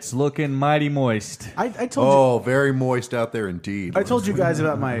there? It's looking mighty moist. I told Very moist out there indeed. I told you guys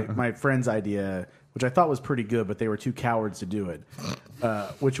about my friend's idea, which I thought was pretty good, but they were too cowards to do it.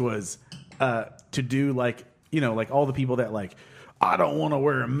 Which was to do like all the people that like, I don't want to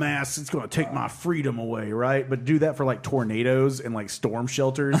wear a mask. It's going to take my freedom away, right? But do that for like tornadoes and like storm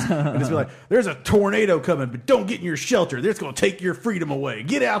shelters. And just be like, there's a tornado coming, but don't get in your shelter. It's going to take your freedom away.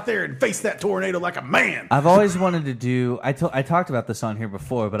 Get out there and face that tornado like a man. I've always wanted to do. I talked about this on here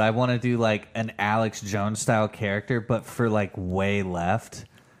before, but I want to do like an Alex Jones style character, but for like way left.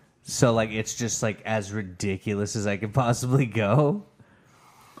 So like it's just like as ridiculous as I could possibly go.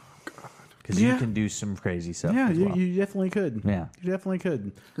 Because you can do some crazy stuff. Yeah, as well. you definitely could. Yeah. You definitely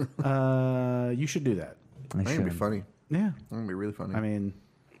could. You should do that. I That's going to be should. funny. Yeah. That's going to be really funny. I mean,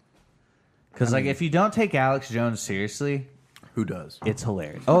 Because like if you don't take Alex Jones seriously, who does? it's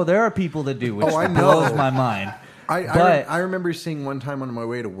hilarious. Oh, there are people that do, which Oh, I know. blows my mind. I remember seeing one time on my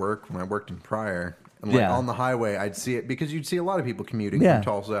way to work when I worked in Pryor, and like Yeah. on the highway, I'd see it because you'd see a lot of people commuting Yeah. from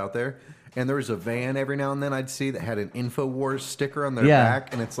Tulsa out there, and there was a van every now and then I'd see that had an InfoWars sticker on their Yeah.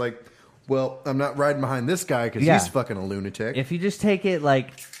 back, and it's like, well, I'm not riding behind this guy because Yeah. he's fucking a lunatic. If you just take it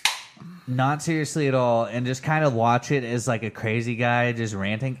like not seriously at all and just kind of watch it as like a crazy guy just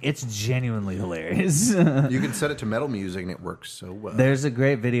ranting, it's genuinely hilarious. You can set it to metal music and it works so well. There's a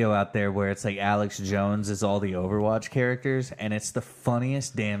great video out there where it's like Alex Jones is all the Overwatch characters, and it's the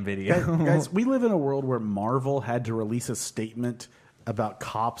funniest damn video. guys, we live in a world where Marvel had to release a statement about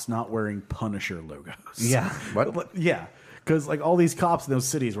cops not wearing Punisher logos. Yeah. What? Yeah. Because like all these cops in those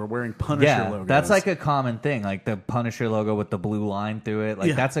cities were wearing Punisher logos. That's like a common thing, like the Punisher logo with the blue line through it. Like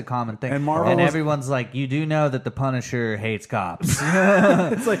Yeah. that's a common thing. And Marvel was- everyone's like, you do know that the Punisher hates cops.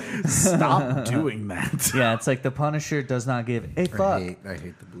 It's like, stop doing that. Yeah, it's like the Punisher does not give a fuck. I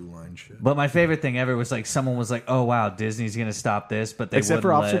hate the blue line shit. But my favorite thing ever was like someone was like, "Oh wow, Disney's gonna stop this," but they Except for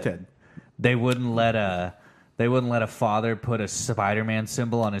wouldn't Officer let, Ted. They wouldn't let a father put a Spider-Man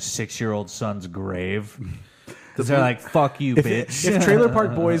symbol on his 6-year-old son's grave. Because they're like, "Fuck you, bitch." If Trailer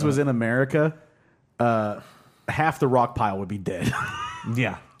Park Boys was in America, half the rock pile would be dead.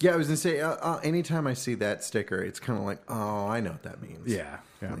 Yeah. Yeah, I was gonna say. Anytime I see that sticker, it's kind of like, oh, I know what that means. yeah.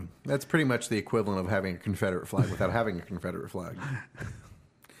 That's pretty much the equivalent of having a Confederate flag without having a Confederate flag.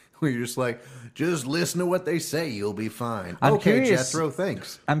 Where you're just like, just listen to what they say, you'll be fine. I'm okay, curious- Jethro,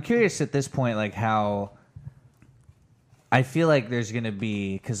 thanks. I'm curious at this point, like how. I feel like there's gonna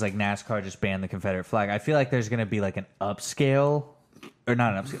be, because like NASCAR just banned the Confederate flag. I feel like there's gonna be like an upscale, or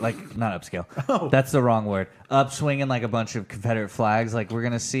not an upscale, like not upscale. Oh. That's the wrong word. Upswinging like a bunch of Confederate flags. Like we're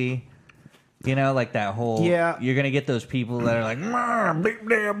gonna see, you know, like that whole. Yeah. You're gonna get those people that are like, "Doop,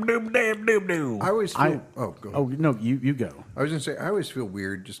 damn, doop, damn, doop, doop." I always feel. go ahead. Oh, no, you go. I was gonna say I always feel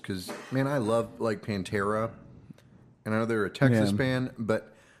weird just because, man, I love like Pantera, and I know they're a Texas Yeah. band,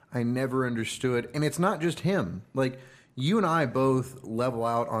 but I never understood. And it's not just him. Like you and I both level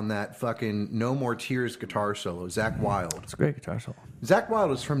out on that fucking No More Tears guitar solo. Zach Wilde. It's a great guitar solo. Zach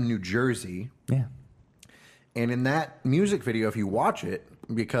Wilde is from New Jersey. Yeah. And in that music video, if you watch it,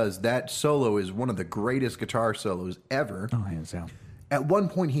 because that solo is one of the greatest guitar solos ever, Oh, hands down. at one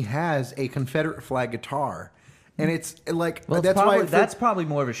point he has a Confederate flag guitar. And it's like Well, that's probably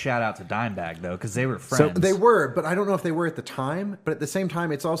more of a shout out to Dimebag though, because they were friends. So they were, but I don't know if they were at the time. But at the same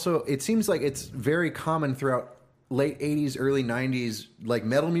time, it seems like it's very common throughout late 80s, early 90s, like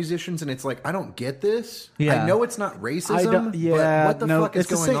metal musicians, and it's like, I don't get this. Yeah. I know it's not racism, but what the fuck is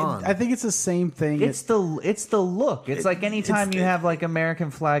going on? I think it's the same thing. It's the look. It's like anytime you have like American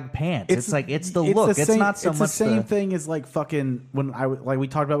flag pants. It's the look. It's not so much the same thing as like fucking when we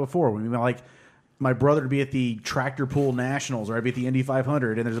talked about before when we like. My brother would be at the Tractor Pool Nationals, or I'd be at the Indy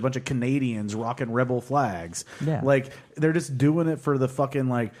 500, and there's a bunch of Canadians rocking rebel flags. Yeah. Like, they're just doing it for the fucking,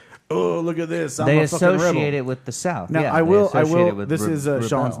 like, oh, look at this. I'm they a fucking rebel. associate it with the South. Now, yeah, I will. with This is rebel.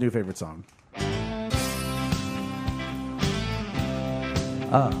 Sean's new favorite song.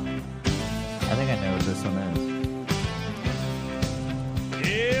 Oh. I think I know what this one is.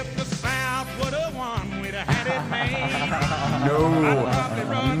 If the South would have won, we'd have had it made.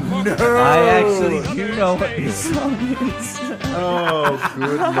 I actually do know what this song is. Oh,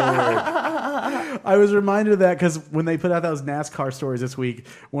 good lord! I was reminded of that because when they put out those NASCAR stories this week,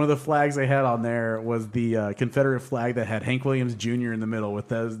 one of the flags they had on there was the Confederate flag that had Hank Williams Jr. in the middle with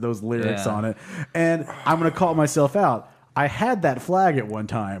those lyrics on it. And I'm going to call myself out. I had that flag at one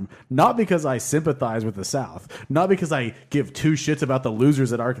time, not because I sympathize with the South, not because I give two shits about the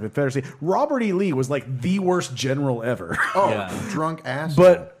losers at our Confederacy. Robert E. Lee was like the worst general ever. Drunk ass.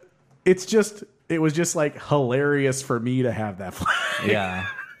 But it was just like hilarious for me to have that flag. Yeah.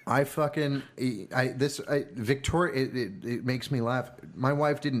 Victoria, it makes me laugh. My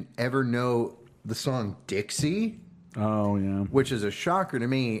wife didn't ever know the song Dixie. Oh, yeah. Which is a shocker to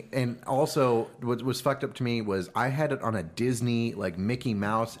me. And also, what was fucked up to me was I had it on a Disney, like, Mickey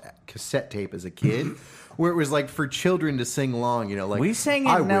Mouse cassette tape as a kid, where it was, like, for children to sing along, you know, like, we sang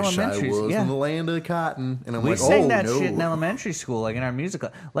it in elementary I was yeah. in the land of cotton. And I'm we like, sang oh, that no. shit in elementary school, like, in our musical.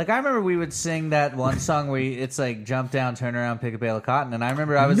 Like, I remember we would sing that one song where it's, like, jump down, turn around, pick a bale of cotton. And I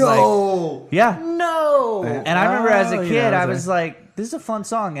remember I was like... Yeah. No! And I remember as a kid, yeah, I was like, this is a fun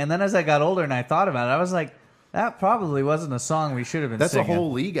song. And then as I got older and I thought about it, I was like... That probably wasn't a song we should have been That's singing. a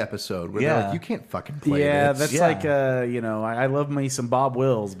whole League episode where they're like, you can't fucking play Yeah, this. that's like, I love me some Bob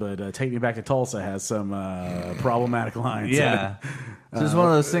Wills, but Take Me Back to Tulsa has some problematic lines. Yeah. It's just one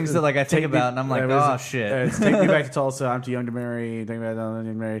of those things that like I think about and I'm like, oh, shit. It's Take Me Back to Tulsa, I'm Too Young to Marry, Take Me Back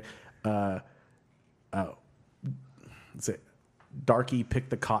to Marry. Let's see. Darky Pick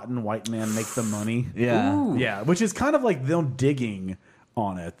the Cotton, White Man Make the Money. Yeah. Ooh. Yeah, which is kind of like them digging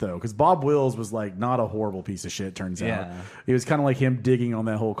on it though, because Bob Wills was like not a horrible piece of shit. Turns out, it was kind of like him digging on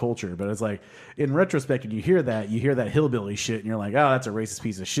that whole culture. But it's like in retrospect, when you hear that hillbilly shit, and you're like, oh, that's a racist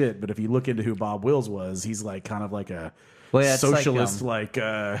piece of shit. But if you look into who Bob Wills was, he's like kind of like a socialist,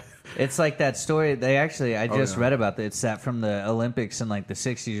 it's like that story. I just read about that. It's that from the Olympics in like the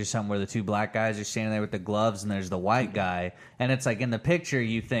 60s or something, where the two black guys are standing there with the gloves, and there's the white guy, and it's like in the picture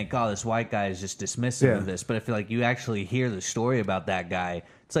you think, oh, this white guy is just dismissive of this, but if like you actually hear the story about that guy,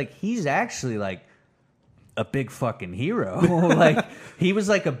 it's like he's actually like a big fucking hero. Like he was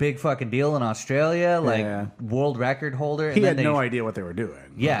like a big fucking deal in Australia, like world record holder. And he had no idea what they were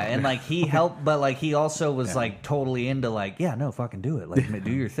doing. Yeah, and like he helped, but like he also was like totally into like, yeah, no, fucking do it, like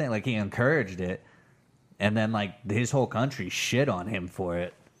do your thing. Like he encouraged it, and then like his whole country shit on him for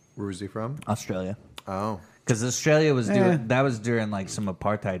it. Where was he from? Australia. Oh, because Australia was doing that was during like some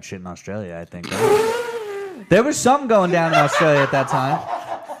apartheid shit in Australia, I think. Right? There was something going down in Australia at that time.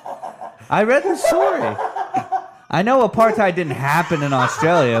 I read the story. I know apartheid didn't happen in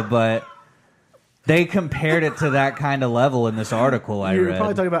Australia, but they compared it to that kind of level in this article I read. You're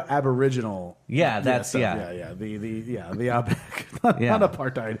probably talking about Aboriginal. Yeah, that's the not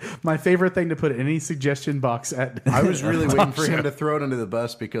apartheid. My favorite thing to put in any suggestion box at. I was really waiting for him to throw it under the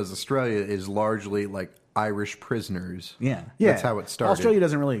bus because Australia is largely like Irish prisoners. Yeah, that's how it started. Australia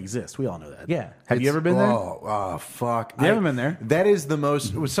doesn't really exist. We all know that. Yeah, have you ever been there? Oh, fuck! You haven't been there. That is the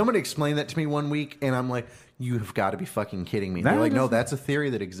most. Somebody explained that to me one week, and I'm like, you have got to be fucking kidding me. They're like, no, that's a theory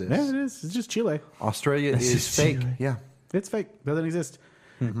that exists. Yeah, it is. It's just Chile. Australia is fake. Chile. Yeah, it's fake. Doesn't exist.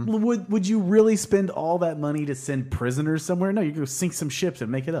 Would you really spend all that money to send prisoners somewhere? No, you go sink some ships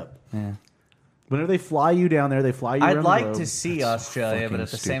and make it up. Yeah. Whenever they fly you down there, they fly you around I'd the like globe. to see Australia, but at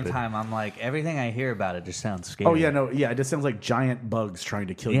the same stupid. time, I'm like, everything I hear about it just sounds scary. Oh, yeah, it just sounds like giant bugs trying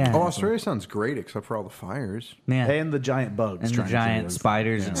to kill Yeah. you. Oh, Australia sounds great except for all the fires. Yeah. And the giant bugs. And the trying to kill giant you.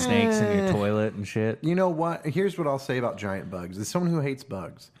 spiders and snakes in your toilet and shit. You know what? Here's what I'll say about giant bugs. As someone who hates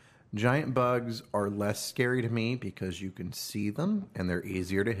bugs, giant bugs are less scary to me because you can see them and they're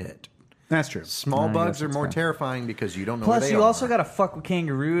easier to hit. That's true. Small I guess bugs are that's more fair. terrifying because you don't know where Plus, they you are. also got to fuck with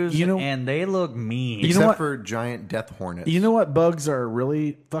kangaroos, You know- and they look mean. You know Except what? for giant death hornets. You know what bugs are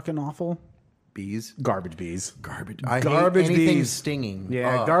really fucking awful? Bees? Garbage bees. Garbage. I Garbage hate anything bees. stinging.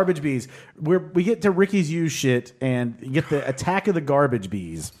 Yeah, Ugh. garbage bees. We get to Ricky's Use shit, and you get the attack of the garbage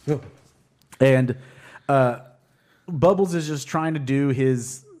bees. And Bubbles is just trying to do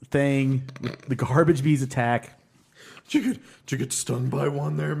his thing. The garbage bees attack. Did you get stung by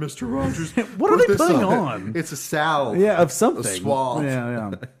one there, Mr. Rogers? What are Put they this putting on? It's a salve. Yeah, of something. A swab.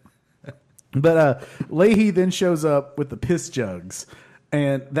 Yeah. But Leahy then shows up with the piss jugs,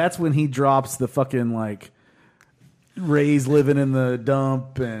 and that's when he drops the fucking like Ray's living in the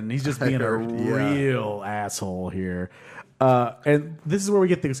dump, and he's just being a Yeah. real asshole here. And this is where we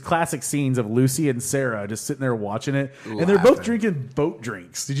get these classic scenes of Lucy and Sarah just sitting there watching it, and they're both Laughing. drinking boat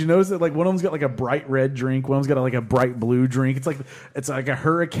drinks. Did you notice that? Like one of them's got like a bright red drink, one of them's got like a bright blue drink. It's like a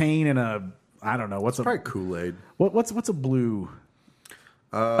hurricane and a I don't know what's a Probably Kool-Aid. what's a blue.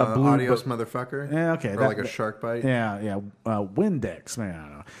 A blue Adios, boat- motherfucker. Yeah, okay. Or that- like a shark bite. Yeah. Windex, man. I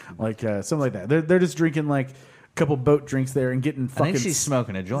don't know. Like something like that. They're just drinking like a couple boat drinks there and getting I fucking. think she's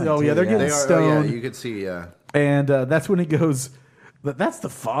smoking a joint. Oh yeah, too, they're getting They are. Oh, stoned, yeah, you could see. Yeah. and that's when he goes. That's the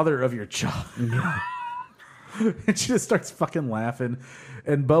father of your child. And she just starts fucking laughing,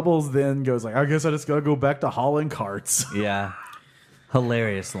 and Bubbles then goes like, "I guess I just gotta go back to hauling carts." Yeah.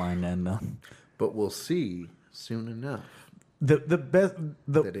 Hilarious line then, though. But we'll see soon enough The best.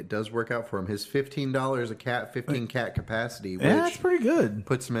 that it does work out for him. His $15 a cat, 15 cat capacity, which Yeah, that's pretty good.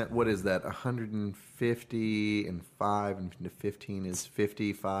 puts him at what is that? 150 and 5 into 15 is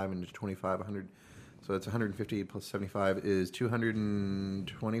 55 into 25 100. So it's 150 plus 75 is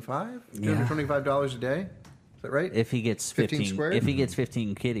 225. $225 a day. Is that right? If he gets 15 15, squared? if he gets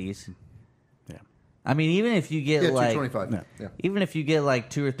 15 kitties. Yeah. I mean, even if you get yeah, like, 225. Yeah. even if you get like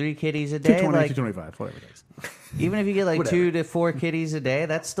 2 or 3 kitties a day, 220, like 225, whatever it is. even if you get like Whatever. 2 to 4 kitties a day,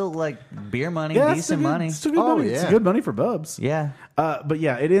 that's still like beer money, Yeah, decent money. It's still good Oh, money. It's yeah. good money for Bubs. Yeah. But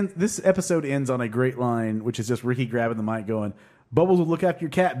yeah, it ends. This episode ends on a great line, which is just Ricky grabbing the mic, going, "Bubbles will look after your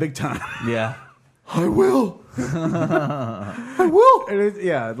cat big time." Yeah. I will. I will.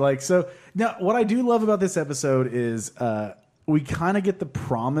 Yeah, like so. Now, what I do love about this episode is we kind of get the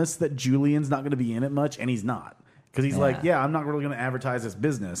promise that Julian's not going to be in it much, and he's not. Because he's like, yeah, I'm not really going to advertise this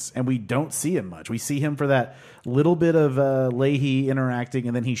business. And we don't see him much. We see him for that little bit of Leahy interacting,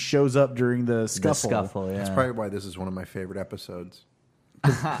 and then he shows up during the The scuffle. scuffle, yeah. That's probably why this is one of my favorite episodes.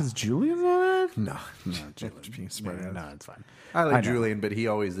 Because Julian's on it? No, just being smart. No, it's fine. I like I know. Julian, but he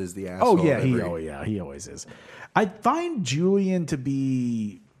always is the asshole. Oh, yeah, every- he always is. I find Julian to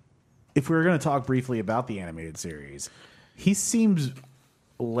be, if we were going to talk briefly about the animated series, he seems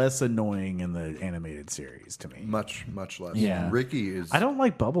less annoying in the animated series to me. much less. Yeah. Ricky is. I don't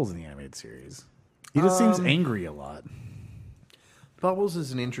like Bubbles in the animated series. He just seems angry a lot. Bubbles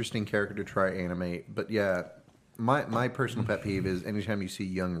is an interesting character to try animate, but yeah, my personal pet peeve is anytime you see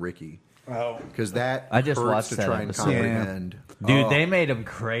young Ricky. Oh, because that I just hurts watched to that try and episode. comprehend. Dude, Oh, they made him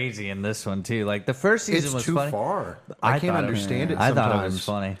crazy in this one too. Like the first season it's was too funny. far. I can't thought understand it. I thought it sometimes. was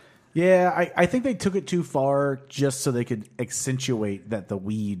funny. Yeah, I think they took it too far just so they could accentuate that the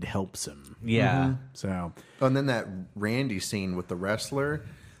weed helps him. Yeah. So, Oh, and then that Randy scene with the wrestler.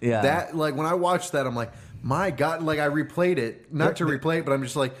 Yeah. That like when I watched that, I'm like, my God! Like I replayed it, not to replay it, but I'm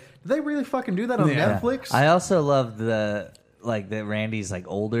just like, did they really fucking do that on Yeah. Netflix? I also love the like that Randy's like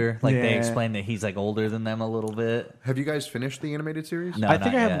older. Like they Yeah. explain that he's like older than them a little bit. Have you guys finished the animated series? No, I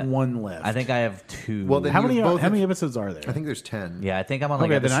think not I have yet. one left. I think I have 2. Well, then how you many both have- episodes are there? I think there's 10. yeah, I think I'm on like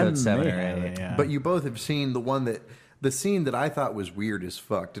then I episode 7 may or have 8. it, yeah. But you both have seen the scene that I thought was weird as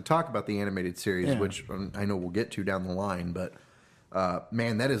fuck. To talk about the animated series, Yeah. which I know we'll get to down the line, but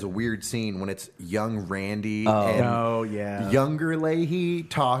man, that is a weird scene when it's young Randy and Oh, yeah. younger Leahy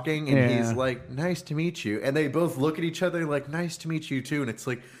talking, and Yeah. he's like, "Nice to meet you," and they both look at each other like, "Nice to meet you too," and it's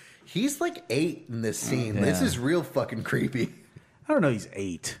like, he's like 8 in this scene. This Yeah. is real fucking creepy. I don't know. He's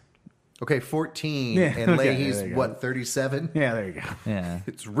 8. Okay, 14, Yeah, and okay, Leahy's there you go. what, 37? Yeah, there you go. Yeah.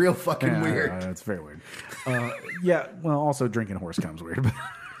 It's real fucking Yeah, weird. That's very weird. Yeah, well, also drinking horse comes weird. But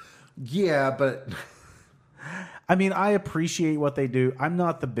Yeah, but I mean, I appreciate what they do. I'm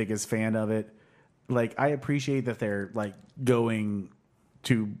not the biggest fan of it. Like, I appreciate that they're like going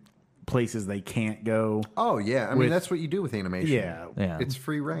to places they can't go. oh yeah, I mean With- that's what you do with animation. Yeah, Yeah. It's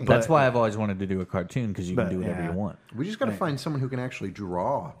free reign. That's why I've always wanted to do a cartoon because you can But, do whatever yeah. you want. we just got to find someone who can actually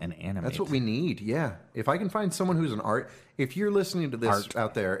draw And animate. That's what we need. Yeah, if I can find someone who's an art, if you're listening to this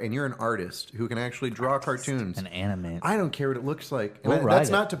out there and you're an artist who can actually draw cartoons, And animate. I don't care what it looks like. And We'll that's write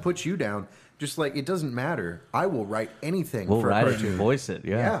it. not to put you down. Just like, it doesn't matter. I will write anything We'll for a write it cartoon. and voice it.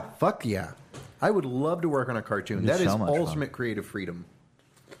 Yeah, Yeah. fuck yeah. I would love to work on a cartoon. It'd be That is so much fun. ultimate creative freedom.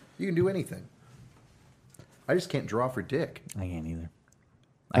 You can do anything. I just can't draw for dick. I can't either.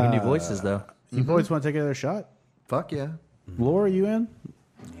 I can do voices though. You boys want to take another shot? Fuck yeah. Laura, you in?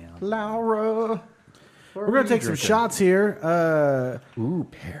 Laura. We're going to take some shots here. Ooh,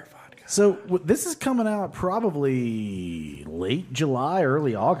 pear vodka. So this is coming out probably late July,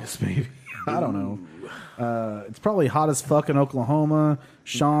 early August, maybe. I don't know. It's probably hot as fuck in Oklahoma.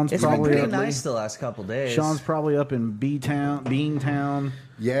 Sean's It's been probably pretty up, nice the last couple days. Sean's probably up in Beantown.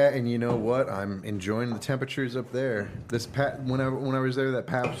 Yeah, and you know what? I'm enjoying the temperatures up there. When I was there that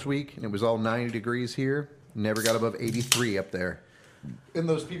past week, and it was all 90 degrees here, never got above 83 up there. And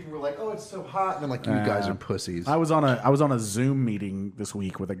those people were like, "Oh, it's so hot," and I'm like, "You guys are pussies." I was on a Zoom meeting this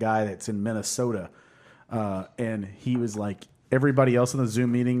week with a guy that's in Minnesota, and he was like, everybody else in the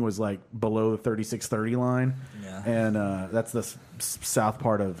Zoom meeting was like below the 36-30 line, Yeah. and that's the south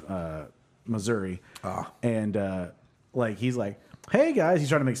part of Missouri, and like he's like, "Hey guys," he's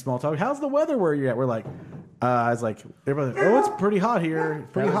trying to make small talk. "How's the weather where you're at?" We're like, I was like, everybody, "Oh, it's pretty hot here.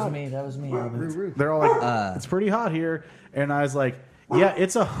 Pretty That was hot." me. That was me. They're all like, "It's pretty hot here," and I was like, "Yeah,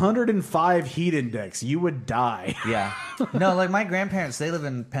 it's 105 heat index. You would die." Yeah. No, like my grandparents, they live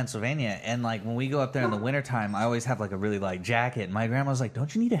in Pennsylvania, and like when we go up there in the wintertime, I always have like a really light jacket. And my grandma's like,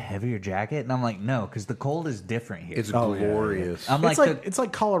 "Don't you need a heavier jacket?" And I'm like, "No, because the cold is different here." It's Oh, yeah, glorious. I'm It's like, like it's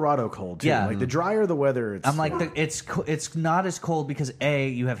like Colorado cold too. Yeah. Like the drier the weather, it's I'm like, it's not as cold because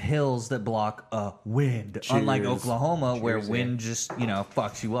you have hills that block wind, unlike Cheers. Oklahoma where Cheers, wind just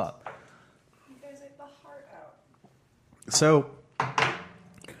fucks you up. You guys like the heart out. so.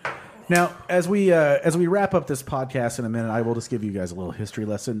 Now, as we wrap up this podcast in a minute, I will just give you guys a little history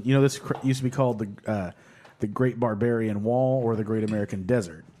lesson. You know, this used to be called the Great Barbarian Wall or the Great American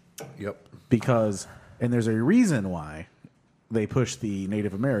Desert Yep. because, and there's a reason why they pushed the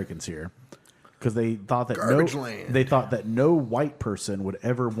Native Americans here because they thought that Garbage land. they thought that no white person would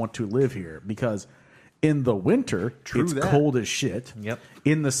ever want to live here because in the winter it's that. cold as shit. Yep.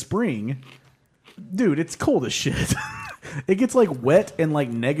 In the spring, dude, it's cold as shit. It gets like wet and like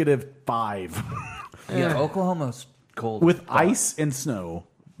 -5 Yeah, Oklahoma's cold with ice and snow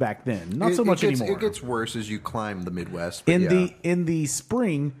back then. Not so much anymore. It gets worse as you climb the Midwest. But in the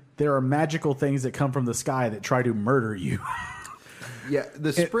spring, there are magical things that come from the sky that try to murder you.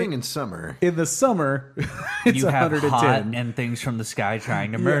 the spring and summer. In the summer, it's you have 110. hot and things from the sky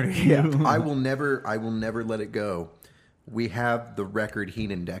trying to murder you. Yeah. I will never let it go. We have the record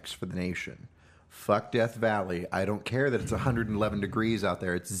heat index for the nation. Fuck Death Valley. I don't care that it's 111 degrees out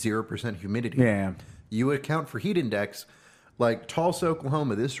there. It's 0% humidity. Yeah. You account for heat index. Like Tulsa,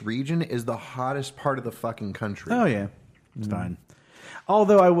 Oklahoma, this region is the hottest part of the fucking country. Oh yeah, it's fine.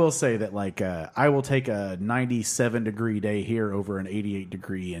 Although I will say that like I will take a 97-degree day here over an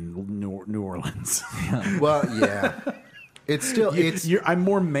 88-degree in New Orleans. Well, yeah. It's still I'm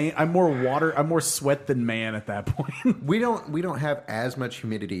more sweat than man at that point. we don't have as much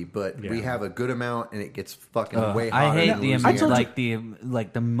humidity, but we Yeah. have a good amount, and it gets fucking way hotter. I hate than the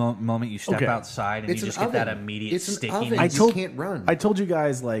Louisiana. moment you step Okay. outside and It's you an just get that oven. immediate It's an stickiness. oven. You can't run. I told you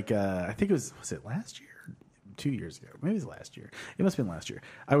guys like I think was it last year, 2 years ago, maybe it was last year. It must have been last year.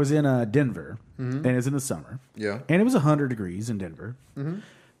 I was in Denver, and it's in the summer. Yeah. and it was 100 degrees in Denver.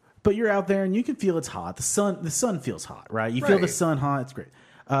 But you're out there and you can feel it's hot. The sun feels hot, right? You feel the Right. sun hot. It's great.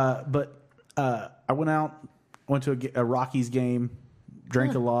 But I went to a Rockies game,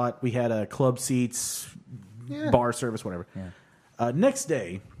 drank a lot. We had club seats, bar service, whatever. Next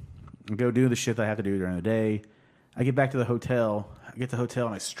day, I go do the shit that I have to do during the day. I get back to the hotel. I get to the hotel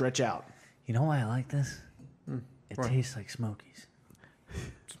and I stretch out. You know why I like this? It tastes like Smokies.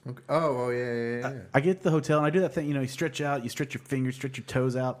 Oh, yeah. I get to the hotel and I do that thing. You stretch out. You stretch your fingers, stretch your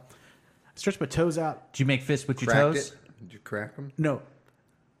toes out. I stretch my toes out. Did you make fists with your Cracked toes? it? Did you crack them? No,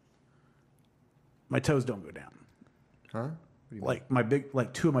 my toes don't go down. Huh?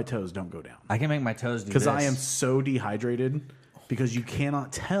 Like two of my toes don't go down I can make my toes do because this. I am so dehydrated. Because you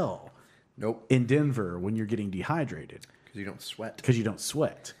cannot tell Nope. in Denver when you're getting dehydrated Because you don't sweat. because you don't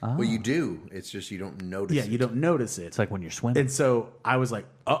sweat. Well, you do. It's just you don't notice. Yeah, it. you don't notice it. It's like when you're swimming. And so I was like,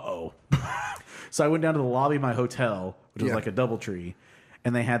 uh-oh. So I went down to the lobby of my hotel, which was Yeah. like a DoubleTree,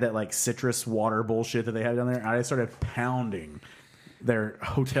 and they had that like citrus water bullshit that they had down there. And I started pounding their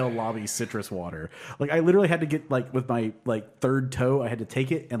hotel lobby citrus water. Like I literally had to get like with my like third toe, I had to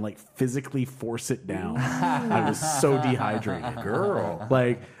take it and like physically force it down. I was so dehydrated. Girl.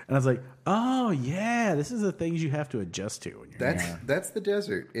 Like, and I was like, oh yeah, this is the things you have to adjust to when you're That's the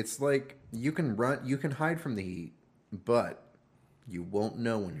desert. It's like you can run, you can hide from the heat, but you won't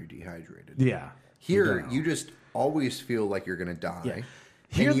know when you're dehydrated. Yeah. Here, don't. you just always feel like you're going to die. Yeah. And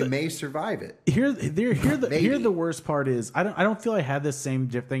Here you the- may survive it. Here Maybe. the worst part is I don't feel I had this same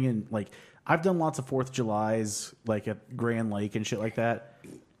thing in like I've done lots of 4th of Julys like at Grand Lake and shit like that.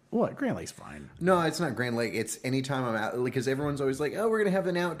 What? Grand Lake's fine. No, it's not Grand Lake. It's anytime I'm out, because everyone's always like, "Oh, we're gonna have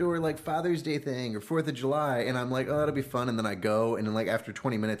an outdoor like Father's Day thing or 4th of July," and I'm like, "Oh, that'll be fun." And then I go, and then like after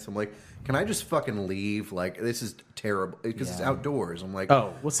 20 minutes, I'm like, "Can I just fucking leave? Like this is terrible because it's outdoors." I'm like,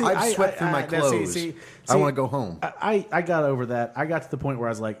 Oh, well, see, I've sweat through my clothes. I want to go home." I got over that. I got to the point where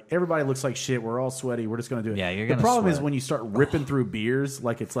I was like, everybody looks like shit. We're all sweaty. We're just going to do it. Yeah, you're The gonna problem is sweat. when you start ripping through beers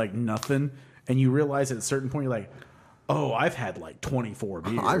like it's like nothing, and you realize at a certain point you're like, oh, I've had like 24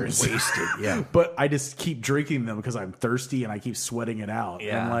 beers. I'm wasted. Yeah. But I just keep drinking them because I'm thirsty and I keep sweating it out.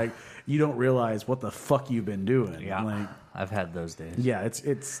 Yeah. And like, you don't realize what the fuck you've been doing. Yeah, Like, I've had those days. yeah, it's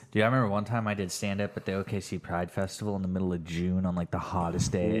Dude, I remember one time I did stand up at the OKC Pride Festival in the middle of June on like the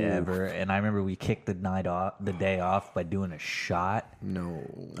hottest day ever, and I remember we kicked the day off by doing a shot. No.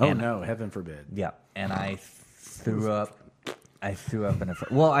 oh no, heaven forbid. Yeah, and I threw up. I threw up in a.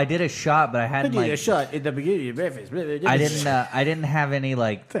 Well, I did a shot, but I hadn't like. a shot at the beginning of breakfast. I didn't. I didn't have any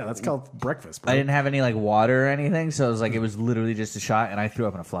like. Yeah, that's called breakfast, bro. I didn't have any like water or anything, so it was like it was literally just a shot, and I threw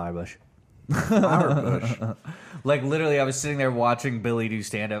up in a flower bush. Like literally, I was sitting there watching Billy do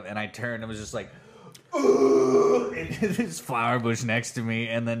stand up, and I turned and was just like, and this flower bush next to me,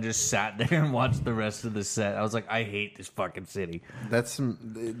 and then just sat there and watched the rest of the set. I was like, I hate this fucking city.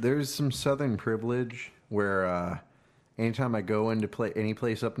 There's some Southern privilege where anytime I go into any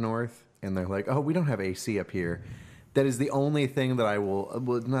place up north, and they're like, "Oh, we don't have AC up here." That is the only thing that I will.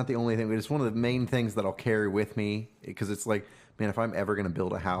 Well, not the only thing, but it's one of the main things that I'll carry with me because it's like, man, if I'm ever going to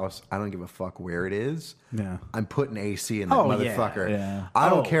build a house, I don't give a fuck where it is. Yeah. I'm putting AC in that Oh, yeah. motherfucker. Yeah. I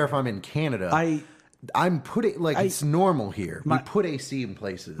don't Oh. care if I'm in Canada. I'm putting it's normal here. We put AC in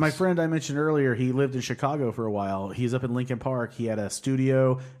places. My friend I mentioned earlier, he lived in Chicago for a while. He's up in Lincoln Park. He had a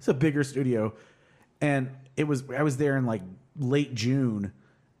studio. It's a bigger studio, and I was there in like late June,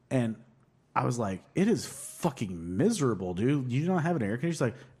 and I was like, it is fucking miserable, dude. You don't have an air conditioner? He's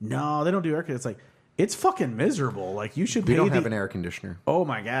like, no, they don't do air conditioning. It's like, it's fucking miserable. Like you should. we pay don't the- have an air conditioner. Oh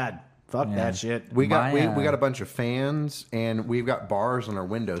my god, fuck that shit. We got My, we got a bunch of fans, and we've got bars on our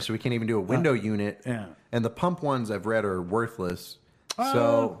windows, so we can't even do a window unit. yeah. And the pump ones I've read are worthless. Oh,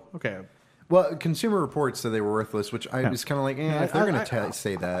 So, okay. well, Consumer Reports said they were worthless, which I was kind of like, if they're going to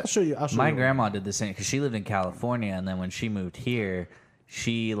say I'll that. show you. I'll show My you. grandma did the same because she lived in California, and then when she moved here,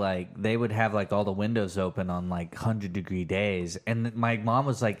 she like they would have like all the windows open on like 100-degree days, and my mom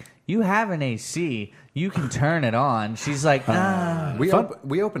was like, "You have an AC, you can turn it on." She's like,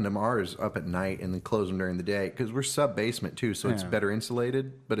 We opened them ours up at night and then close them during the day because we're sub basement too, so it's better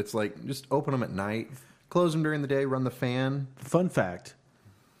insulated. But it's like just open them at night, close them during the day, run the fan. Fun fact: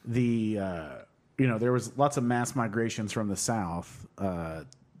 there was lots of mass migrations from the South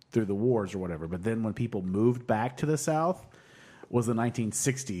through the wars or whatever. But then when people moved back to the South, was the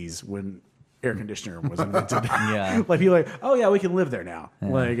 1960s when air conditioner was invented. Yeah. Like people are like, oh yeah, we can live there now.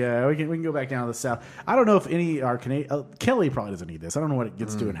 Like we can go back down to the South. I don't know if any our Canadian Kelly probably doesn't need this. I don't know what it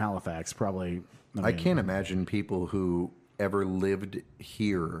gets to in Halifax. Probably. I can't imagine people who ever lived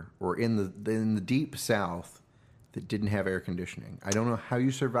here or in the deep South that didn't have air conditioning. I don't know how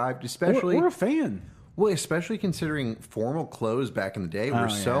you survived, especially We're a fan. well, especially considering formal clothes back in the day were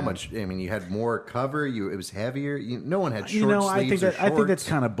so much. I mean, you had more cover. It was heavier. No one had short I think sleeves or that I think that's shorts.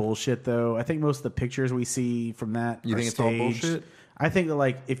 kind of bullshit, though. I think most of the pictures we see from that You are think it's all staged. bullshit? I think that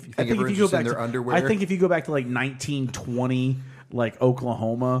like if think you everyone's go just in back their to underwear? I think if you go back to like 1920, like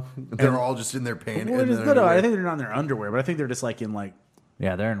Oklahoma, They're all just in their pants. well, no, I think they're not in their underwear, but I think they're just like in like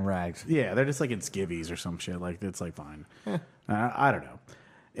 "Yeah, they're in rags." yeah, they're just like in skivvies or some shit. Like it's like fine. I don't know.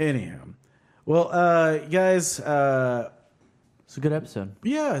 Anyhow, well, guys. It's a good episode.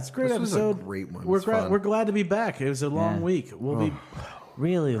 Yeah, it's a great This was a episode. great one. It We're was fun. we're glad to be back. It was a long Yeah. week. We'll be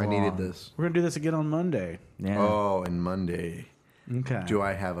Really, I long. needed this. we're gonna do this again on Monday. Yeah. Oh, and Monday. Okay. Do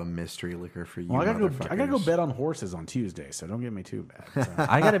I have a mystery liquor for you? Well, I gotta go motherfuckers? bet on horses on Tuesday, so don't get me too bad. So.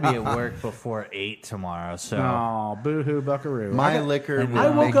 I got to be at work before 8 tomorrow, so Oh, boo-hoo, buckaroo. My liquor. I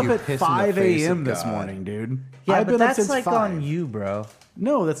will woke make up you at piss in the 5 face a.m. of this God. morning, dude. yeah, I've but been up that's since like 5. on you, bro.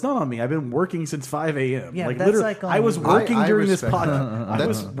 No, that's not on me. I've been working since 5 a.m. Yeah, like that's literally, like on I was you. working I during this respect podcast. that. I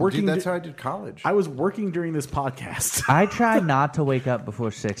was working. Dude, that's how I did college. I was working during this podcast. I try not to wake up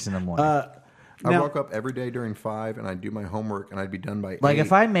before 6 in the morning. I Now- woke up every day during 5, and I'd do my homework, and I'd be done by 8. Like,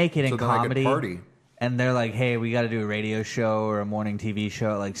 if I make it in so then comedy- I could party. and they're like, "Hey, we got to do a radio show or a morning TV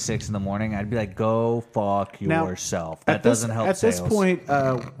show at like 6 in the morning," I'd be like, "Go fuck Now, yourself." That doesn't help At sales. this point,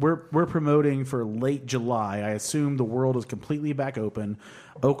 we're promoting for late July. I assume the world is completely back open.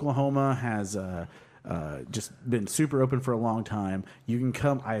 Oklahoma has just been super open for a long time. You can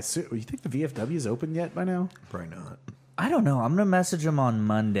come. I assume. You think the VFW is open yet by now? Probably not. I don't know. I'm gonna message them on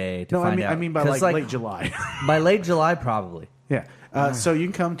Monday to No, find out. I mean by 'Cause, late July. By late July, probably. Yeah. So you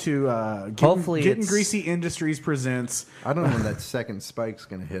can come to Hopefully Getting it's- Greasy Industries presents. I don't know when that second spike's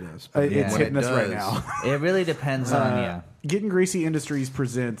going to hit us. But It's when hitting it us right does, now. It really depends on Getting Greasy Industries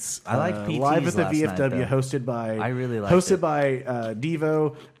presents I liked PTs live at the last night, VFW, though. hosted by I really liked hosted it. by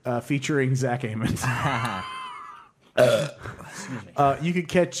Devo, featuring Zach Amon. You could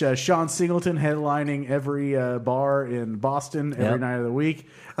catch Sean Singleton headlining every bar in Boston every Yep. night of the week,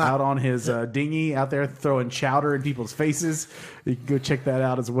 out on his dinghy, out there throwing chowder in people's faces. You can go check that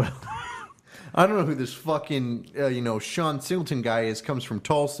out as well. I don't know who this fucking Sean Singleton guy is. Comes from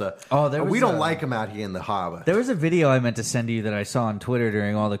Tulsa. Oh, there we was don't a- like him out here in the harbor. There was a video I meant to send to you that I saw on Twitter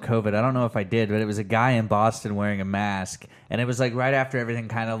during all the COVID. I don't know if I did, but it was a guy in Boston wearing a mask, and it was like right after everything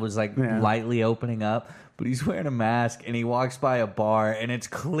kind of was like lightly opening up. But he's wearing a mask, and he walks by a bar, and it's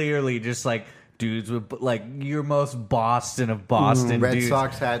clearly just like dudes with like your most Boston of Boston Red dudes.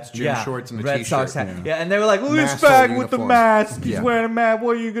 Sox hats, gym shorts, and a Red t-shirt. Sox hat. Yeah, and they were like, "Look at this Master fag with the uniform. mask. He's Yeah. wearing a mask.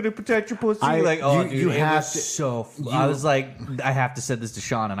 What are you going to protect your pussy?" Like, oh, you- dude, you it have was to- so. I was like, I have to send this to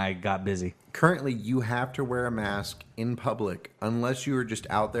Sean, and I got busy. Currently, you have to wear a mask in public unless you are just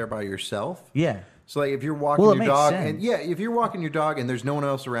out there by yourself. Yeah. So, like, if you're walking Well, it your makes dog, sense. and if you're walking your dog and there's no one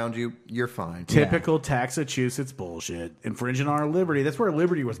else around you, you're fine. Typical Massachusetts bullshit. Infringing our liberty. That's where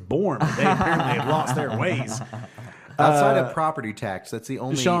liberty was born, but they apparently have lost their ways. Outside of property tax, that's the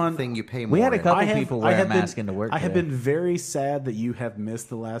only Sean, thing you pay more. we had a in. couple people wear a mask into work I have today. been very sad that you have missed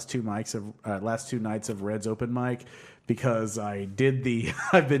the last two nights of Red's open mic because I did the.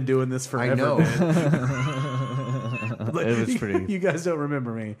 I've been doing this forever. I know. It was pretty. You guys don't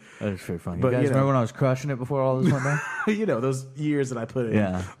remember me. That was pretty funny. But, you guys you know. remember when I was crushing it before all this went down? You know those years that I put in.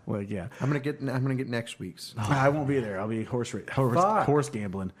 Yeah. Like yeah. I'm gonna get next week's. I won't be there. I'll be horse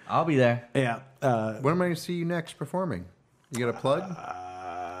gambling. I'll be there. Yeah. When am I gonna see you next performing? You got a plug?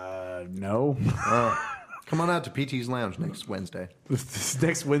 No. Come on out to PT's Lounge next Wednesday.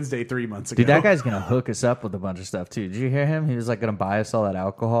 Next Wednesday, 3 months ago. Dude, that guy's gonna hook us up with a bunch of stuff too. Did you hear him? He was like gonna buy us all that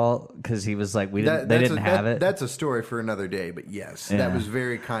alcohol because he was like, they didn't have it. That's a story for another day. But yes, Yeah. that was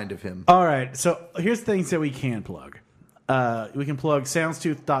very kind of him. All right, so here's things that we can plug. We can plug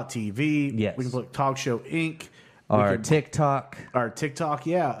Soundstooth.tv. Yes. We can plug Talk Show Inc. Our TikTok. Our TikTok,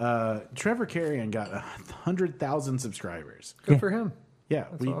 yeah. Trevor Carrion got 100,000 subscribers. Good for him. Yeah,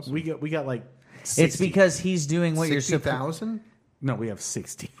 awesome. we got like 60. It's because he's doing what you're supposed. 60,000. No, we have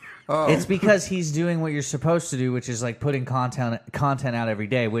 60. It's because he's doing what you're supposed to do, which is like putting content out every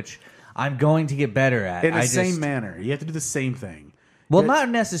day, which I'm going to get better at. In the same manner. You have to do the same thing. Well, not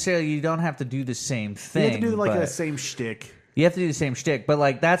necessarily. You don't have to do the same thing. You have to do like but the same shtick. You have to do the same shtick, but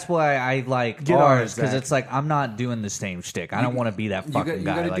like that's why I like Get ours ours, because Zach. it's like I'm not doing the same shtick. I don't want to be that fucking You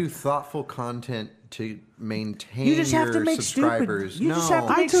guy. got to Like, do thoughtful content to maintain you just your have to make subscribers. stupid. You just have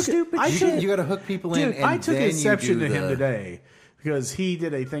to No. make stupid shit. You got to hook people in. Dude, And I took then exception you to do him the- today because he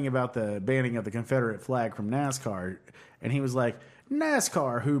did a thing about the banning of the Confederate flag from NASCAR, and he was like,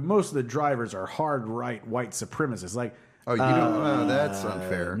 NASCAR, who most of the drivers are hard right white supremacists. Like, Oh, you don't. Oh, that's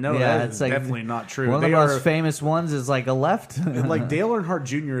unfair. no, yeah, that it's is like definitely not true. One of They the are most famous ones is like a left. like Dale Earnhardt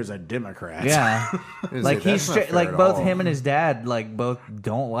Jr. is a Democrat. Yeah, Is like it? That's he's not fair like at both all. him and his dad like both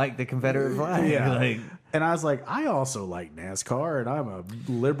don't like the Confederate flag. Yeah. Like, And I was like, I also like NASCAR, and I'm a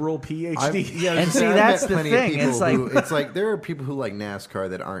liberal PhD. Yeah, And I've see, met that's the plenty of thing. people It's like- who- it's like there are people who like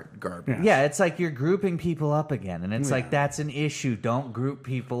NASCAR that aren't garbage. yeah, it's like you're grouping people up again, and it's like that's an issue. Don't group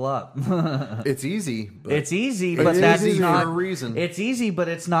people up. It's easy. But It's easy, It's but that's easy for not a reason. It's easy, but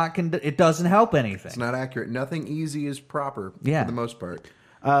it's not. It doesn't help anything. It's not accurate. Nothing easy is proper Yeah. for the most part.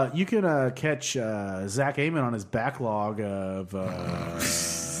 You can catch Zach Amon on his backlog of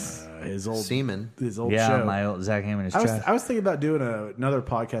his old Semen. his old Yeah, show. my old Zach Hammond is I trash. was thinking about doing another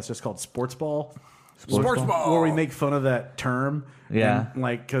podcast just called Sports Ball. Sports ball. Where we make fun of that term. Yeah. And,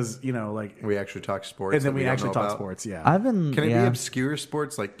 like, because, like. We actually talk sports. And then that we don't actually know talk about. sports, yeah. I've been. Can it yeah. be obscure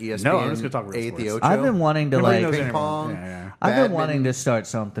sports like ESPN? No, I'm just gonna talk real 8 sports. the Ocho? I've been wanting to Nobody like. knows ping anyone. pong. Yeah. I've been badminton. wanting to start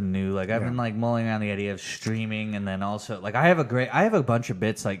something new. Like I've been like mulling around the idea of streaming, and then also like I have a bunch of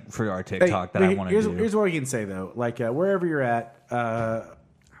bits like for our TikTok that I want to do. Here's what we can say, though. Like, wherever you're at,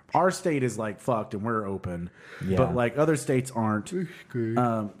 our state is, like, fucked and we're open. Yeah. But, like, other states aren't.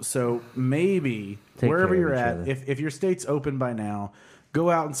 So maybe Take wherever care of you're each at, other. if your state's open by now, go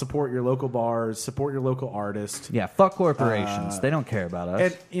out and support your local bars, support your local artist. Yeah, fuck corporations. They don't care about us.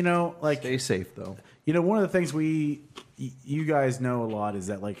 And you know, like Stay safe though. you know, one of the things you guys know a lot is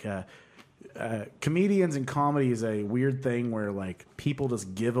that like comedians and comedy is a weird thing where like people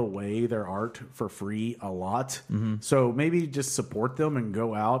just give away their art for free a lot. So maybe just support them and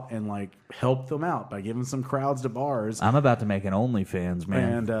go out and like help them out by giving some crowds to bars. I'm about to make an OnlyFans,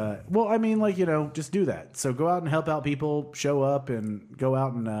 man. And well, I mean, like, you know, just do that. So go out and help out people, show up and go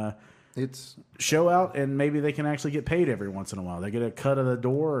out and show out, and maybe they can actually get paid every once in a while. They get a cut of the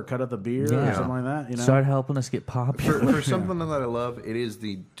door or cut of the beer or something like that. You know, Start helping us get popular. For something that I love, it is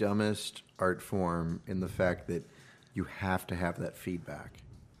the dumbest art form in the fact that you have to have that feedback.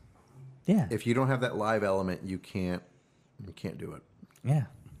 Yeah. If you don't have that live element, you can't do it. Yeah.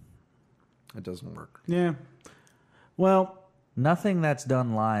 It doesn't work. Yeah. Well, Nothing that's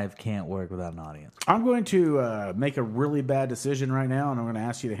done live can't work without an audience. I'm going to make a really bad decision right now, and I'm going to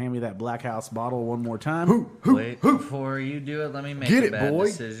ask you to hand me that Black House bottle one more time. Wait, before you do it, let me make a bad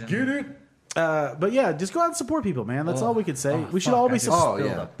decision. Get it. But yeah, just go out and support people, man. That's all we can say. We should fuck, all I be. just Oh,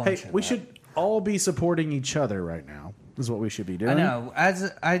 spilled yeah. a bunch Hey, of we that. should all be supporting each other right now. Is what we should be doing. I know.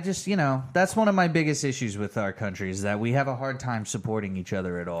 As I just, that's one of my biggest issues with our country is that we have a hard time supporting each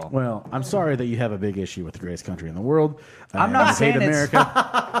other at all. Well, I'm sorry that you have a big issue with the greatest country in the world. I'm not saying hate it's- America.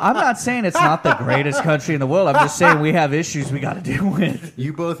 I'm not saying it's not the greatest country in the world. I'm just saying we have issues we got to deal with.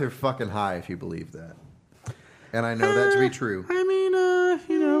 You both are fucking high if you believe that. And I know that to be true. I mean,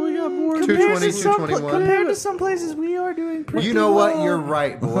 you know, we got more. 220, 221. Compared to some places, we are doing pretty You know what? well. You're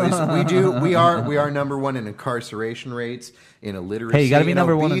right, boys. We are number one in incarceration rates, in illiteracy, Hey, you gotta be in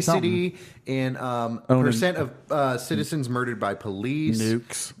number one in obesity, in percent of citizens murdered by police,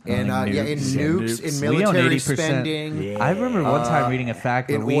 Nukes. and in nukes, in We own military 80%. spending, I remember one time reading a fact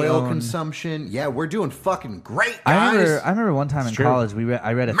that in we oil own. consumption. Yeah, we're doing fucking great, I guys. remember one time in true. college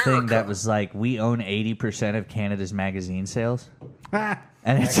I read a thing America. that was like we own 80% of Canada's magazine sales,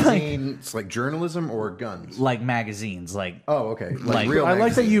 and it's Magazine, it's like journalism or guns. like magazines, like Oh, okay. Like- real I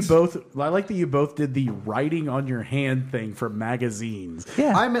like that you magazines. both. I like that you both did the writing on your hand thing for magazines.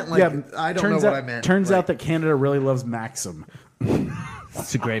 yeah, I meant like I don't know turns what out, I meant. Turns like, out that Canada really loves Maxim.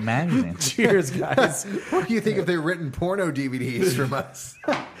 it's a great magazine. Cheers, guys. What do you think if they're written porno DVDs from us?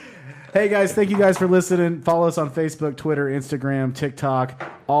 Hey guys, thank you guys for listening. Follow us on Facebook, Twitter, Instagram, TikTok,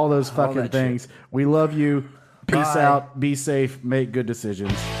 all those fucking that things. We love you. Peace Bye. out. Be safe. Make good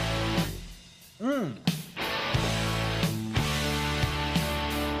decisions.